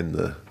trying to win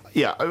the.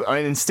 Yeah, I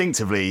mean,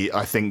 instinctively,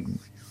 I think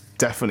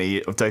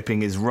definitely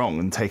doping is wrong,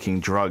 and taking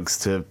drugs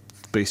to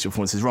boost your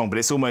performance is wrong. But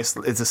it's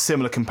a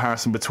similar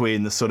comparison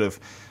between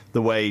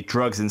the way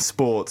drugs in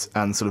sport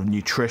and sort of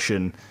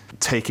nutrition,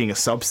 taking a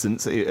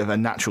substance, a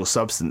natural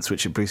substance,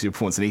 which boosts your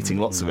performance and eating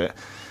lots of it,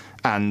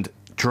 and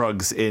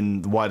drugs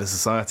in wider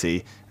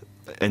society,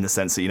 in the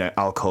sense that,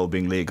 alcohol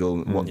being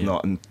legal and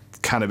whatnot, and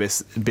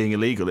cannabis being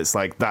illegal. It's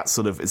like that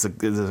sort of, it's a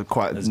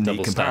quite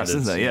neat comparison,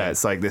 isn't it? Yeah,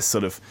 it's like this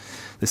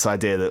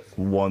idea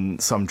that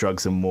some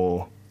drugs are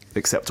more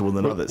acceptable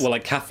than others. Well,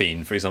 like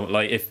caffeine, for example,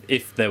 like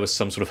if there was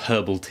some sort of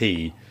herbal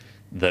tea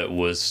that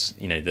was,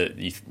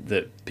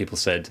 that people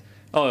said,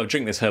 oh,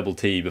 drink this herbal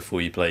tea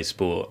before you play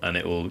sport and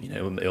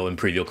it'll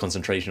improve your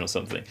concentration or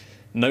something.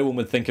 No one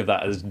would think of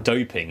that as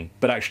doping,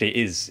 but actually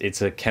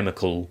it's a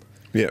chemical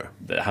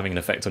having an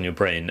effect on your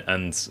brain,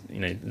 and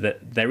that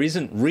there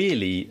isn't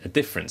really a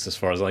difference as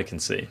far as I can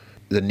see.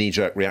 The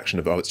knee-jerk reaction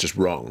of, it's just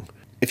wrong.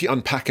 If you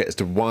unpack it as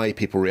to why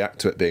people react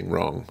to it being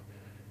wrong,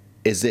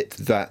 is it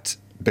that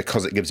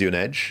because it gives you an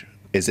edge?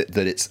 Is it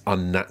that it's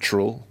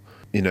unnatural?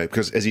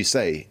 Because as you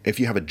say, if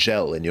you have a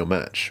gel in your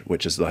match,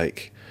 which is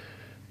like,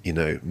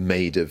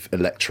 made of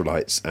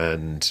electrolytes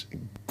and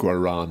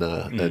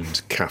guarana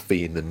and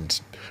caffeine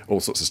and all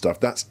sorts of stuff,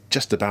 that's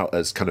just about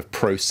as kind of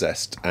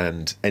processed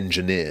and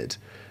engineered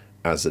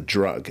as a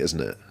drug,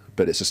 isn't it?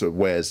 But it's just sort of,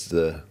 where's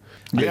the...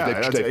 They've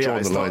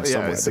drawn the line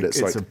somewhere, but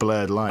it's a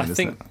blurred line,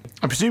 isn't it?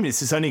 I presume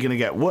it's only going to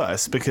get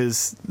worse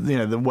because,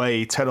 the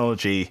way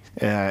technology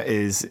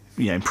is,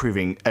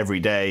 improving every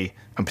day,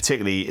 and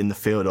particularly in the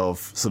field of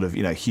sort of,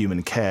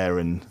 human care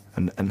and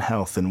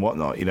health and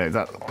whatnot,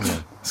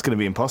 it's going to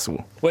be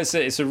impossible. Well,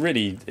 it's a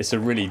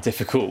really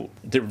difficult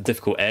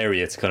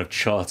area to kind of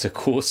chart a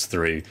course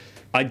through.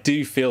 I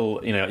do feel,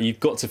 you've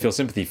got to feel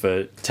sympathy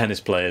for tennis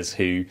players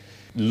who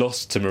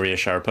lost to Maria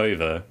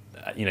Sharapova,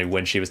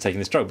 when she was taking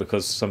this drug,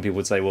 because some people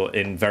would say, well,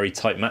 in very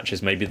tight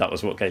matches, maybe that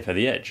was what gave her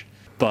the edge.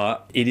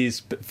 But it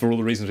is, for all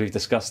the reasons we've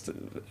discussed,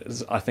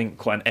 I think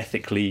quite an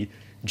ethically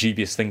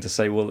dubious thing to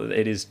say, well,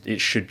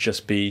 it should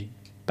just be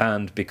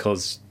banned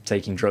because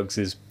taking drugs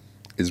is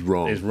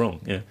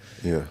wrong.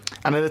 Yeah.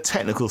 And in a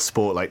technical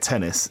sport like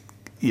tennis,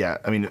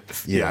 as we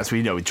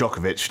know with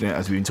Djokovic,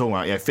 as we've been talking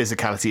about,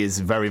 physicality is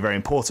very, very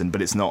important,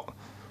 but it's not.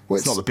 Well,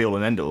 it's not the be-all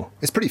and end-all.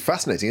 It's pretty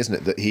fascinating, isn't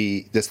it, that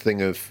this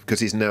thing of... Because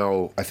he's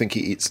now... I think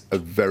he eats a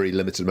very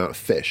limited amount of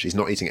fish. He's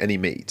not eating any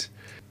meat.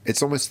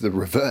 It's almost the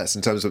reverse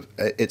in terms of...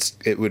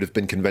 It would have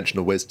been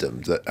conventional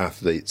wisdom that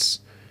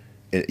athletes,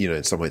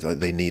 in some ways,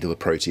 they need all the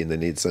protein, they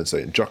need so-and-so.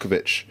 And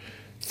Djokovic,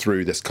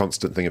 through this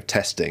constant thing of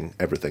testing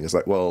everything, is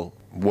like, well,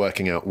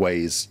 working out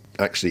ways...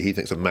 Actually, he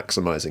thinks of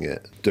maximising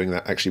it. Doing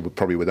that actually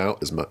probably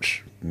without as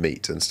much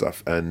meat and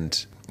stuff.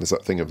 And there's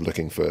that thing of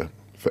looking for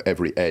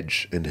every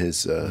edge in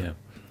his...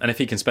 And if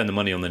he can spend the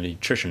money on the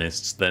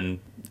nutritionists, then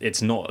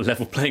it's not a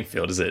level playing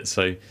field, is it?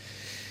 So,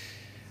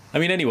 I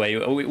mean, anyway,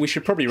 we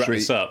should probably wrap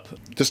this up.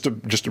 Just a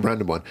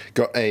random one.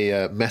 Got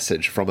a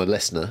message from a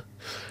listener,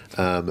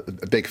 a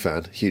big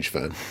fan, huge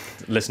fan.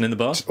 Listen in the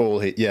bath?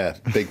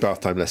 Big bath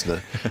time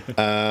listener.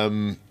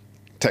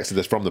 Texted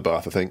us from the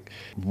bath, I think.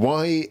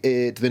 Why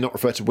do they not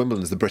refer to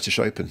Wimbledon as the British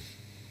Open?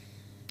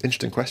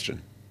 Interesting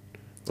question.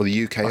 Or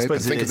the UK Open.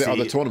 Think of the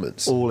other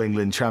tournaments. All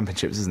England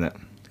Championships, isn't it?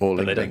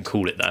 But they don't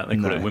call it that. They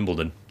call it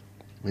Wimbledon.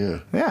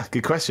 Yeah,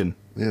 good question.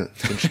 Yeah,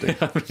 interesting.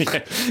 We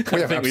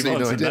have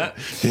absolutely no idea.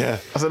 Yeah,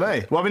 I don't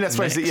know. Well, I mean, let's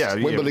face it. Yeah,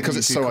 Wimbledon because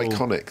it's so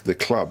iconic. The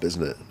club,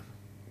 isn't it?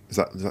 Is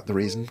that the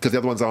reason? Because the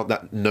other ones aren't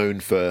that known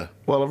for.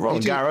 Well,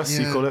 Roland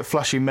Garros, you call it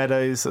Flushing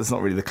Meadows. That's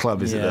not really the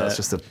club, is it? That's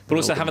just a. But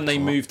also, haven't they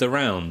moved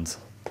around?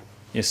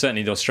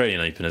 Certainly the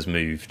Australian Open has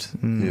moved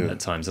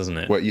at times, hasn't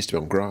it? Well, it used to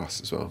be on grass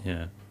as well.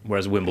 Yeah.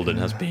 Whereas Wimbledon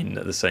has been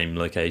at the same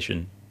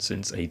location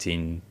since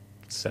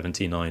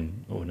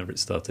 1879 or whenever it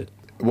started.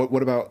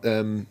 What about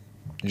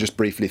just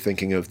briefly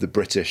thinking of the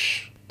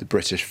British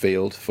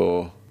field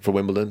for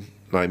Wimbledon?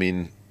 I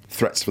mean,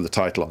 threats for the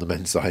title on the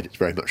men's side, it's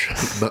very much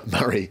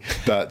Murray.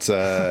 But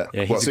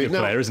he's a good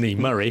player, isn't he?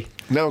 Murray.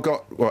 Now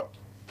got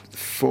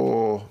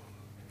four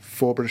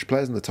British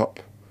players in the top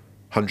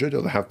 100,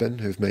 or there have been,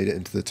 who've made it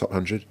into the top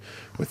 100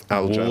 with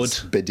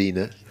Aljaz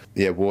Bedina.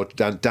 Yeah, Ward,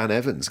 Dan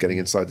Evans getting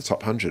inside the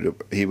top 100.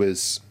 He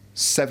was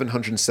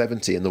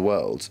 770 in the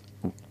world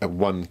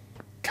one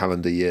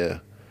calendar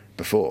year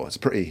before. It's a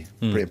pretty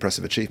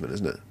impressive achievement,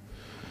 isn't it?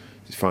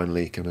 He's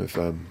finally kind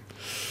of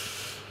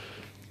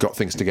got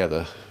things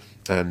together.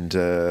 And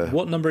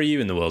what number are you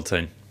in the world,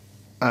 Tone?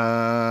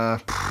 I'd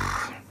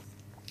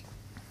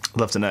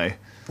love to know.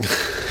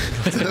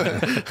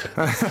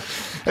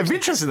 It'd be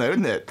interesting though,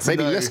 wouldn't it?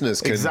 Maybe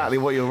listeners can exactly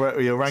what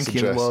your ranking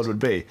in the world would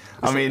be.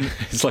 I mean,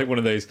 it's like one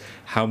of those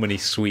how many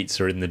sweets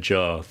are in the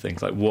jar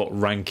things. Like what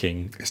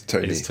ranking is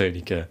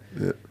Tony Kerr?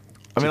 Yeah.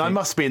 I mean, I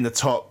must be in the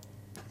top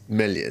 10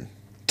 million.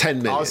 I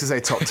was going to say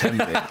top 10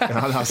 million.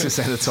 I was going to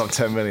say the top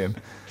 10 million.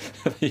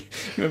 You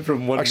went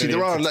from 1 Actually,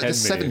 million there are to 10 there's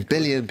 7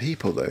 billion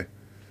people though.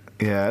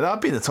 Yeah,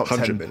 that'd be in the top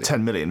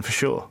 10 million for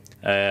sure.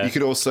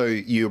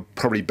 You're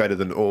probably better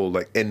than all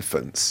like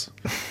infants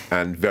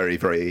and very,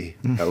 very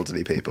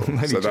elderly people.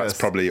 So that's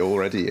probably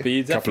already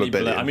a couple of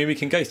billion. I mean, we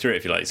can go through it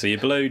if you like. So you're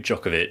below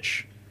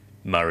Djokovic,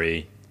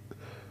 Murray,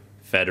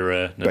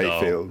 Federer, Nadal,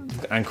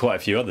 Bayfield, and quite a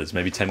few others,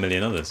 maybe 10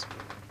 million others.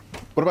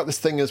 What about this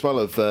thing as well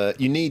of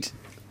you need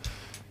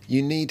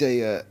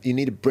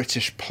a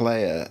British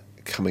player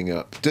coming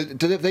up?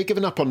 Have they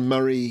given up on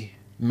Murray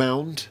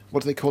Mound?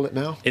 What do they call it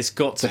now? It's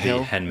got to be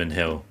Hill? Henman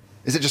Hill.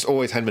 Is it just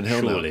always Henman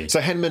Hill Surely. now?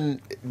 So Henman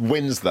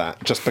wins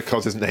that just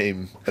because his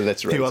name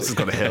alliterated. Who else has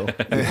got a hill?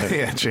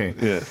 Yeah, true.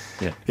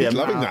 Yeah. He's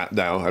loving that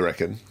now, I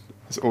reckon.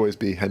 It's always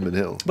be Henman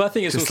Hill. But I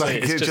think it's Just also...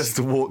 like it's he just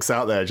walks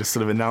out there, just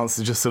sort of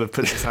announces, just sort of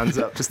puts his hands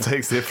up, just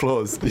takes the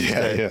applause.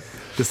 Yeah.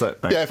 Just like,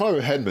 Yeah, if I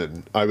were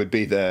Henman, I would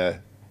be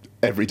there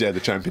every day of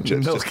the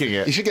championships. Milking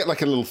it. You should get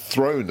like a little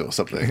throne or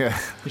something. Yeah.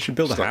 You should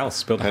build a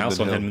house. Build a house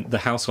on the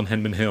house on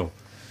Henman Hill.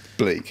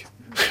 Bleak.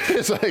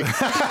 It's like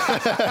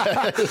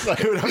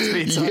It would have to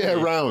be tiny. year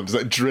round. It's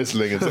like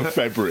drizzling until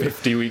February.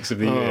 50 weeks of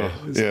the year.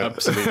 It's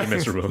absolutely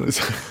miserable.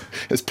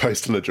 His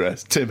postal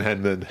address: Tim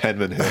Henman,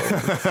 Henman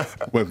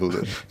Hill,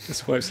 Wimbledon.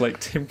 That's why it's like,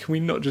 Tim, can we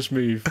not just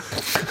move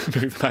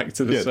back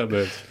to the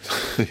suburbs?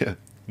 Yeah.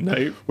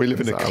 No. We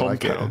live in a I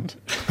like it. compound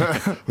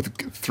with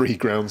 3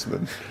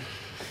 groundsmen.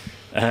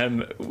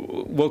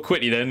 Well,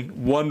 quickly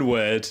then, one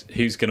word,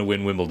 who's going to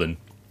win Wimbledon?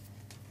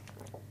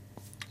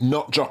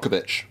 Not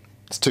Djokovic.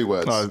 It's 2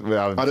 words. I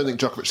don't think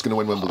Djokovic's going to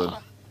win Wimbledon.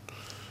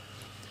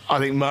 I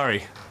think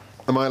Murray.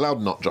 Am I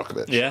allowed not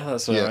Djokovic? Yeah,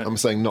 that's all right. I'm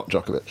saying not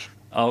Djokovic.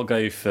 I'll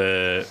go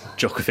for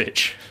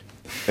Djokovic.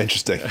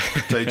 Interesting.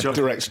 So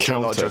Direct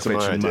counter to my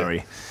Djokovic and idea.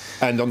 Murray.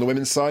 And on the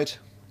women's side,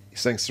 you're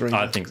saying Serena?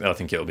 I think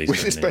it'll be It's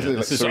Serena. better like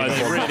This is Serena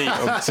or really,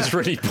 this is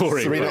really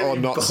boring. Serena or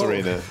not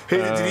Serena? Who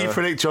did you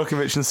predict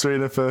Djokovic and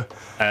Serena for?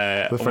 Well,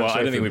 I don't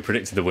Open? think we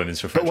predicted the women's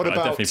for French. what I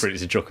about- definitely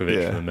predicted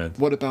Djokovic for the men.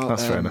 What about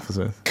That's fair enough,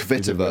 isn't it?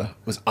 Kvitova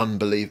was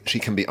unbelievable. She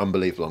can be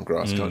unbelievable on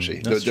grass, can't she?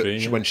 that's true,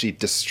 yeah. When she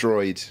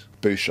destroyed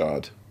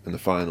Bouchard in the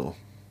final,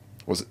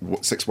 was it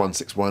 6-1,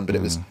 6-1?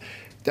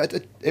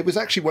 But it was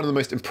actually one of the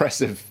most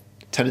impressive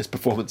tennis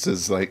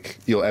performances like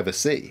you'll ever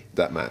see.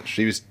 That match,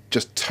 she was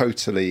just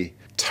totally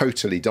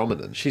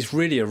dominant. She's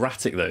really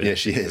erratic though. Yeah,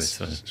 she is.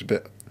 She's a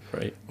bit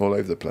Right. all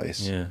over the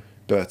place. Yeah.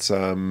 But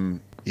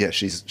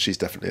she's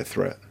definitely a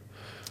threat.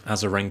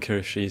 Azarenka,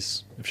 if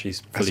she's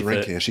fully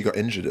Azarenka, fit. she got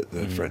injured at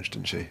the French,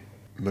 didn't she?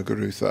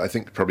 Muguruza, I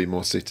think probably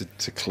more suited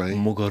to clay.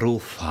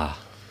 Muguruza.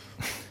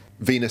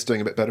 Venus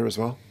doing a bit better as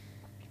well.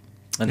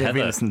 And Yeah, Heather.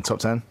 Venus in the top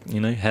 10.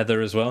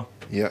 Heather as well.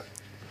 Yeah.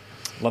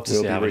 Love to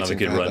We'll see be her have another rooting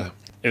good for run. Heather.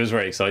 It was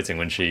very exciting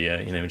when she,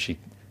 when she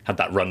had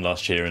that run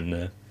last year and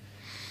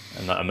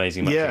that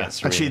amazing match Yeah,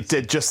 against and Serena. she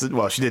did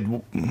she did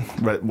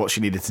what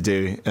she needed to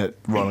do at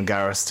Roland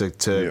Garros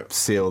to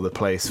seal the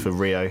place for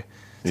Rio.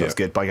 So that's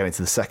good by getting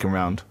to the second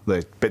round. Though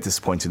a bit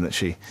disappointing that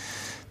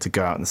to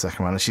go out in the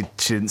second round. And she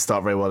didn't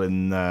start very well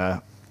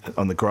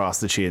on the grass,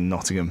 did she? In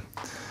Nottingham,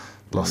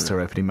 lost her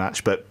opening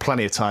match, but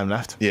plenty of time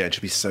left. Yeah, and she'd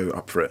be so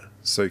up for it,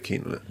 so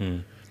keen on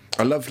it.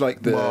 I love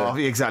like the Well,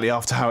 exactly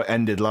after how it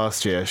ended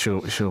last year,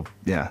 she'll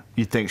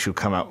you'd think she'll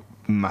come out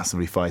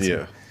massively fighting.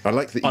 yeah. I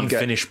like that you get.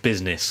 Unfinished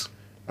business.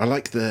 I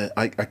like the.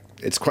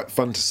 It's quite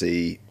fun to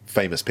see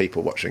famous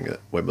people watching at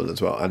Wimbledon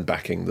as well and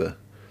backing the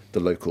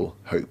local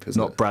hope. Isn't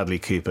Not it? Bradley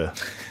Cooper.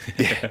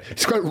 Yeah,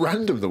 it's quite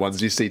random the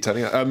ones you see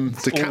turning up.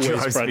 To catch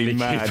Drives me Bradley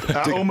mad.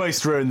 Cooper.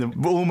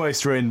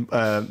 Almost ruined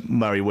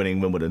Murray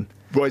winning Wimbledon.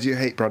 Why do you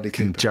hate Bradley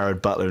Cooper?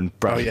 Jared Butler and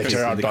Bradley yeah, Cooper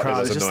Gerard in the Butler crowd.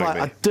 was It's just annoying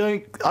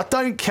like I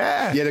don't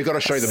care. Yeah, they've got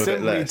to show them a bit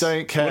Simply less.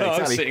 don't care. Well, I was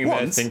exactly. sitting there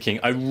Once- thinking,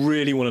 I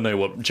really want to know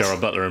what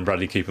Gerard Butler and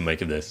Bradley Cooper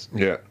make of this.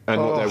 Yeah, and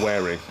what they're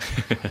wearing.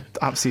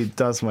 absolutely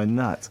does my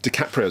nut.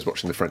 DiCaprio's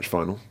watching the French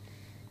final,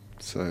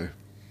 so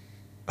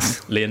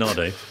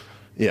Leonardo.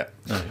 yeah.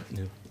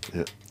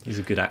 Yeah. He's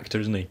a good actor,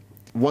 isn't he?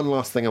 One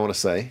last thing I want to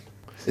say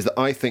is that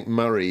I think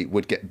Murray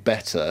would get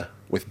better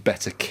with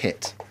better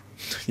kit.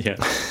 Yeah.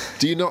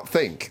 Do you not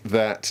think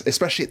that,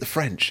 especially at the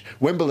French,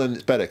 Wimbledon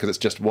is better because it's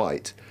just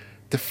white?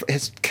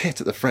 His kit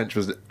at the French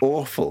was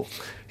awful.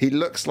 He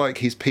looks like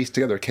he's pieced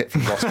together a kit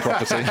from Lost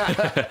Property.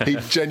 He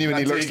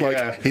genuinely looks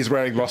like he's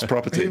wearing Lost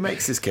Property. Who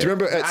makes his kit? Do you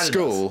remember at Adidas.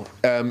 school,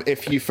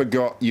 if you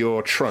forgot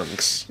your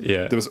trunks,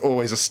 Yeah. there was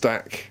always a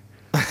stack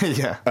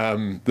Yeah.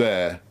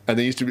 there, and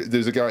there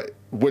was a guy,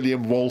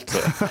 William Walter.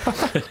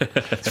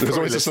 There was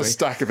always just a listening.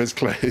 stack of his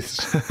clothes.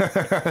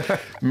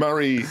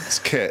 Murray's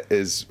kit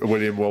is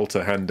William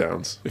Walter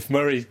hand-downs. If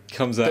Murray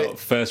comes out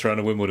first round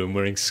of Wimbledon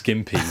wearing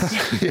skimpies,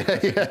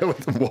 yeah,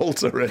 with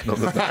Walter written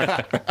on the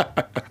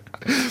back.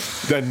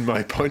 Then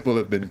my point will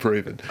have been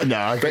proven. No,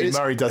 I agree. it's-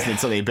 Murray does need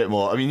something a bit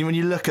more. I mean, when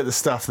you look at the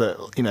stuff that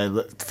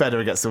that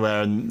Federer gets to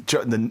wear and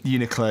the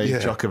Uniqlo Yeah.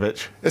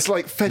 Djokovic, It's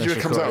like Federer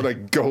comes out with a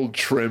gold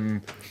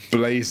trim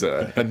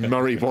blazer and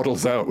Murray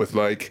waddles out with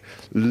like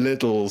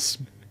Lidl's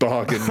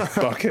bargain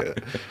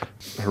bucket.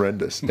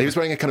 Horrendous. He was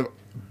wearing a kind of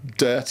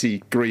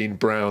dirty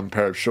green-brown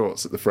pair of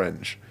shorts at the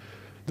French.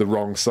 The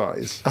wrong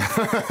size.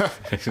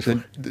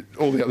 And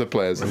all the other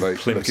players are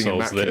like looking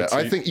plimsolls there immaculate. too.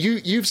 I think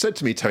you've said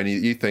to me, Tony,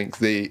 that you think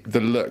the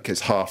look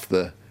is half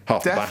the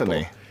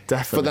definitely, battle.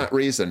 Definitely. For that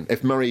reason,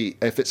 if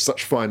it's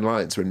such fine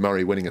lines with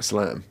Murray winning a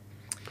slam,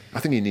 I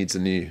think he needs a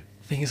new...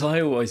 Thing is, I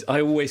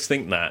always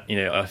think that,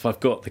 if I've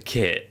got the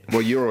kit,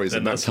 well, you're always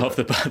then that's half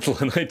the battle,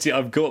 and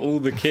I've got all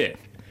the kit,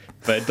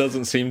 but it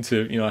doesn't seem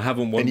to, I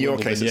haven't won. In your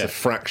case, it's yet. a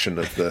fraction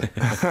of the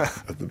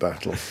of the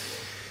battle.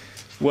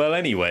 Well,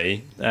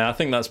 anyway, I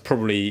think that's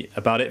probably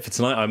about it for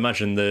tonight. I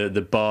imagine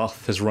the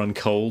bath has run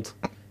cold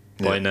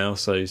by now,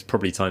 so it's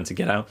probably time to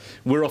get out.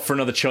 We're off for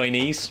another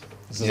Chinese.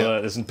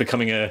 This is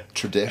becoming a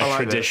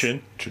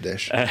tradition.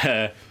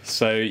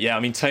 So, yeah, I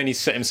mean, Tony's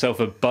set himself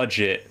a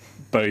budget,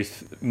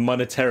 both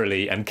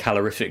monetarily and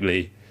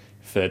calorifically,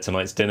 for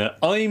tonight's dinner.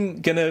 I'm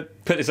going to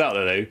put this out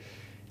there, though.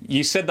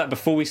 You said that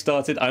before we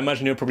started. I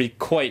imagine you're probably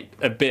quite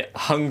a bit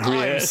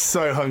hungrier. I'm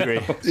so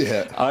hungry.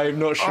 Yeah. I'm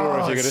not sure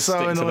if you're going to stick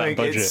to that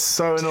budget. It's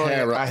so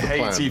annoying. I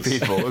hate you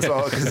people as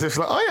well, because it's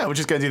like, we're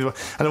just going to do and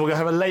then we'll go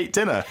have a late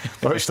dinner,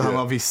 by which time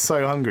I'll be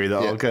so hungry that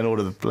I'll go and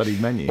order the bloody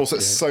menu. Also,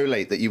 it's so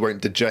late that you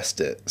won't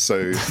digest it,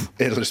 so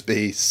it'll just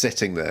be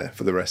sitting there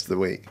for the rest of the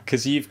week.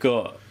 Because you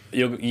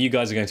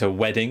guys are going to a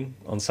wedding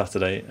on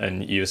Saturday,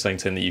 and you were saying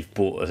to him that you've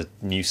bought a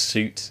new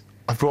suit.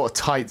 I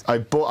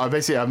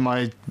basically have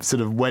my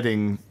sort of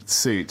wedding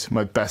suit.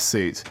 My best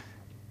suit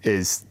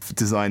is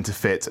designed to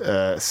fit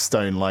a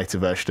stone lighter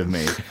version of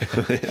me.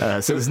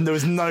 So there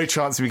was no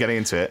chance of me getting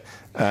into it.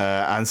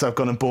 And so I've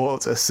gone and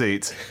bought a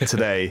suit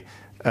today,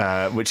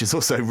 which is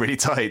also really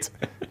tight.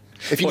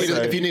 If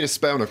you need a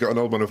spare one, I've got an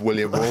old one of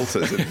William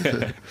Walters.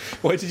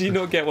 Why did you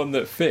not get one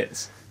that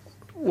fits?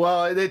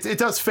 Well, it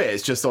does fit.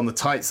 It's just on the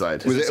tight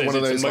side. Was it one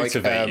of those like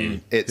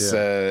an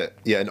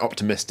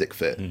optimistic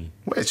fit?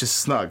 Well, it's just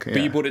snug.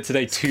 But you bought it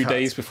today, 2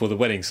 days before the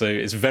wedding, so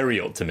it's very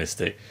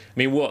optimistic. I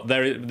mean,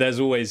 there's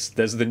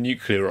the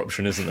nuclear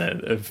option, isn't there,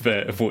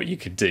 of what you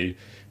could do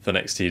for the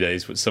next 2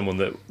 days with someone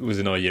that was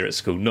in our year at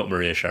school, not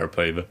Maria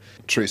Sharapova.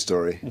 True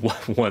story.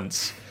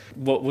 Once.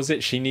 What was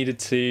it she needed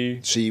to...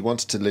 She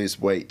wanted to lose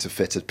weight to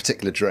fit a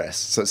particular dress,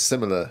 so it's a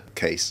similar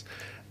case.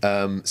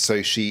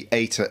 So she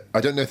ate I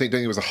don't think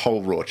it was a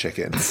whole raw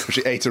chicken, but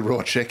she ate a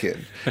raw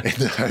chicken in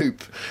the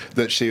hope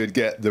that she would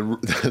get the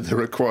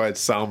required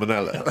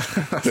salmonella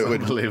that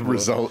would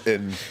result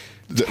in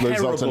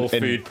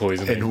food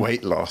poisoning, in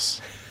weight loss.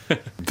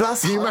 Can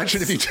you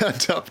imagine if you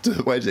turned up to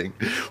the wedding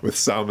with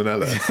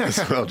salmonella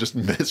as well, just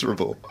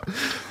miserable,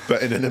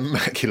 but in an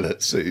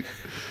immaculate suit?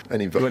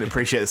 You wouldn't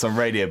appreciate this on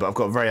radio, but I've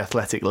got very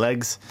athletic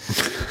legs.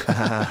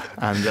 And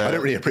I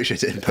don't really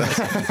appreciate it in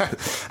person.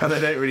 And they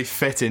don't really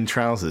fit in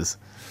trousers.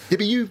 Yeah,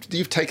 but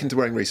you've taken to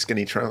wearing very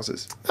skinny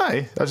trousers. No,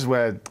 I just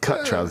wear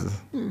cut trousers.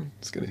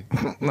 Skinny.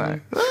 No.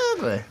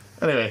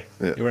 Anyway.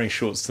 You're wearing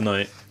shorts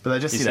tonight. But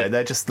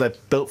they're just, they're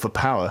built for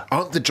power.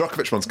 Aren't the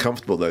Djokovic ones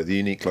comfortable, though,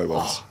 the Uniqlo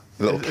ones?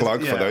 A little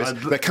plug for those.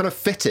 They're kind of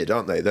fitted,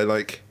 aren't they?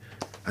 They're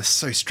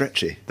so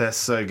stretchy. They're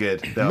so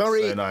good. They're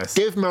so nice.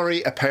 Give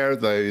Murray a pair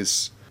of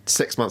those.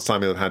 6 months'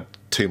 time, he'll have had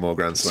 2 more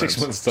Grand Slams.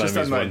 6 months' time,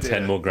 he's won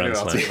 10 more Grand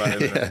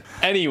Slams.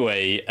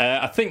 Anyway,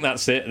 I think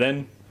that's it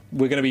then.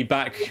 We're going to be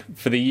back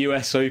for the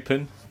US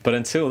Open. But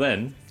until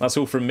then, that's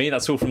all from me.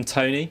 That's all from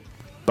Tony.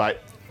 Bye.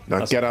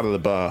 Now get out of the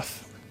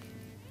bath.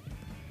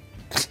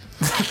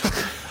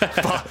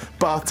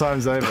 Bath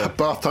time's over.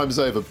 Bath time's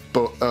over.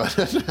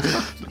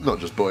 Not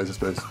just boys, I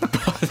suppose.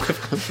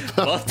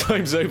 Bath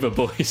time's over,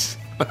 boys.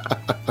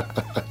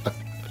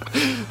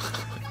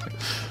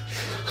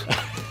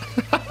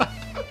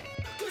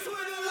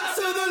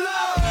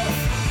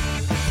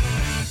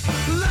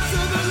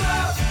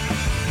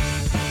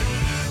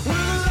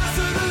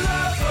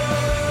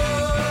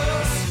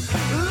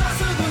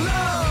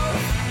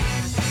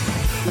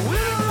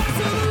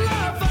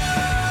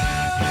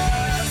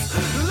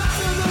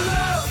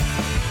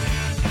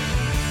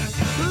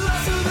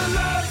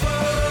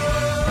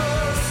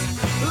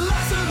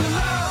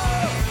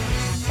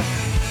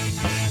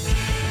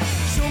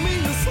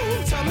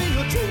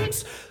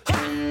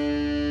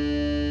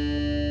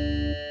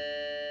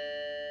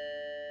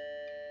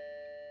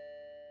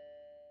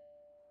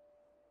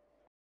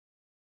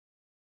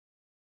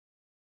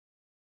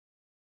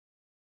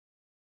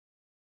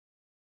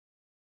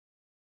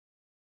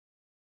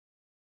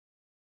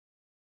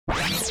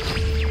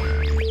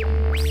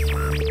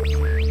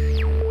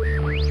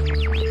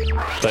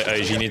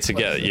 You need to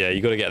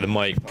you got to get the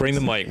mic. Bring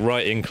the mic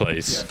right in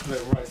close. Yeah, put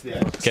it right to the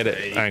end. Get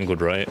it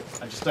angled right.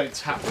 And just don't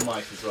tap the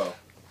mic as well.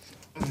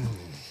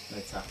 No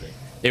tapping.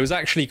 It was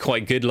actually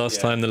quite good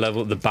last time,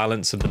 the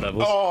balance of the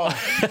levels.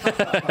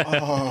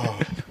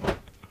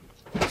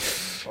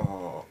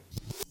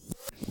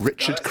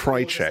 Richard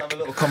Krajicek. Let's have a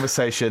little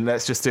conversation.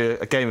 Let's just do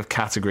a game of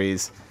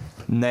categories.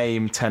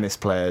 Name tennis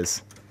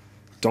players.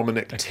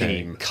 Dominic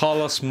Thiem.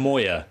 Carlos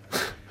Moya.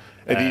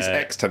 Are these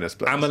ex-tennis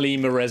players? Amelie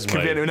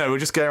Mauresmo. No, we'll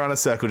just go around a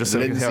circle. Just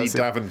Lindsay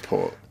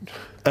Davenport.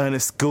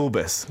 Ernest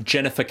Gulbis.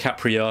 Jennifer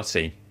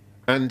Capriati.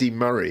 Andy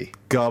Murray.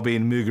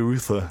 Garbine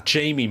Muguruza.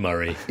 Jamie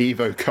Murray.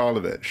 Ivo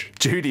Karlovic.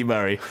 Judy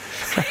Murray.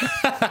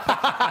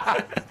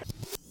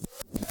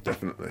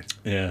 Definitely.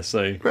 Yeah,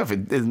 so...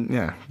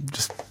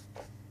 just...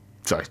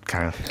 Sorry,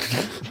 carry on.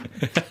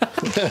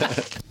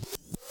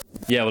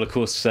 Yeah, well, of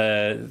course,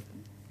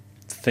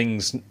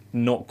 things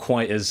not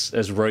quite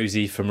as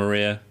rosy for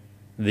Maria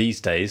these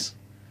days.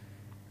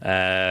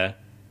 That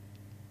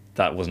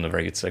wasn't a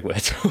very good segue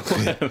at all.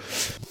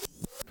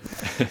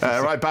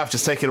 Right, Bav,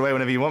 just take it away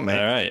whenever you want, mate.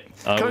 All right.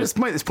 Can I just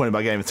make this point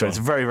about Game of Thrones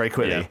very, very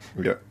quickly?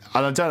 Yeah.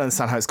 And I don't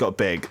understand how it's got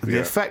big. The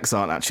effects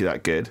aren't actually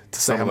that good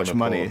to say how much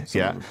money.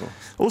 Yeah.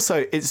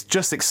 Also, it's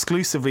just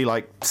exclusively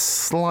like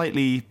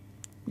slightly,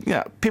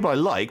 people I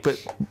like,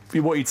 but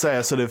what you'd say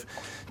are sort of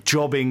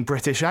jobbing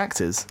British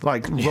actors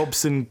like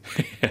Robson,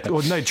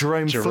 or no,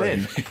 Jerome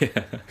Flynn.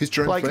 Who's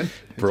Jerome Flynn?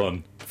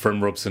 Bronn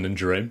from Robson and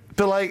Jerome.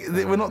 But like,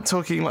 we're not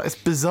talking like, it's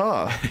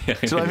bizarre. Do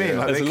you know what I mean?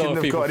 Like, There's they a lot couldn't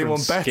of have got people anyone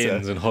from better.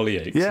 Skins and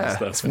Hollyoaks and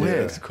stuff. It's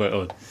weird. It's quite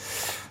odd.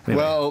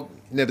 Anyway. Well,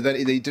 no, but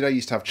then they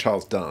used to have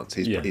Charles Dance.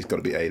 He's got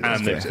to be A-list.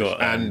 And they've got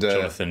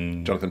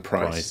Jonathan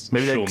Pryce.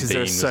 Maybe because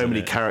there are so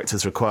many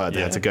characters required,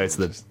 they had to go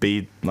to the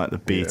B, like the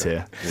B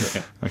tier.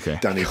 Yeah. Okay.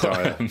 Danny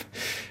Dyer.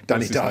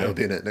 Danny Dyer will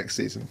be in it next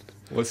season.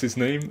 What's his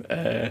name?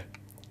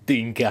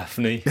 Dean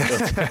Gaffney.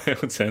 He'll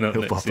turn up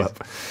He'll next pop season.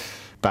 up.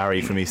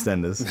 Barry from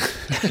EastEnders.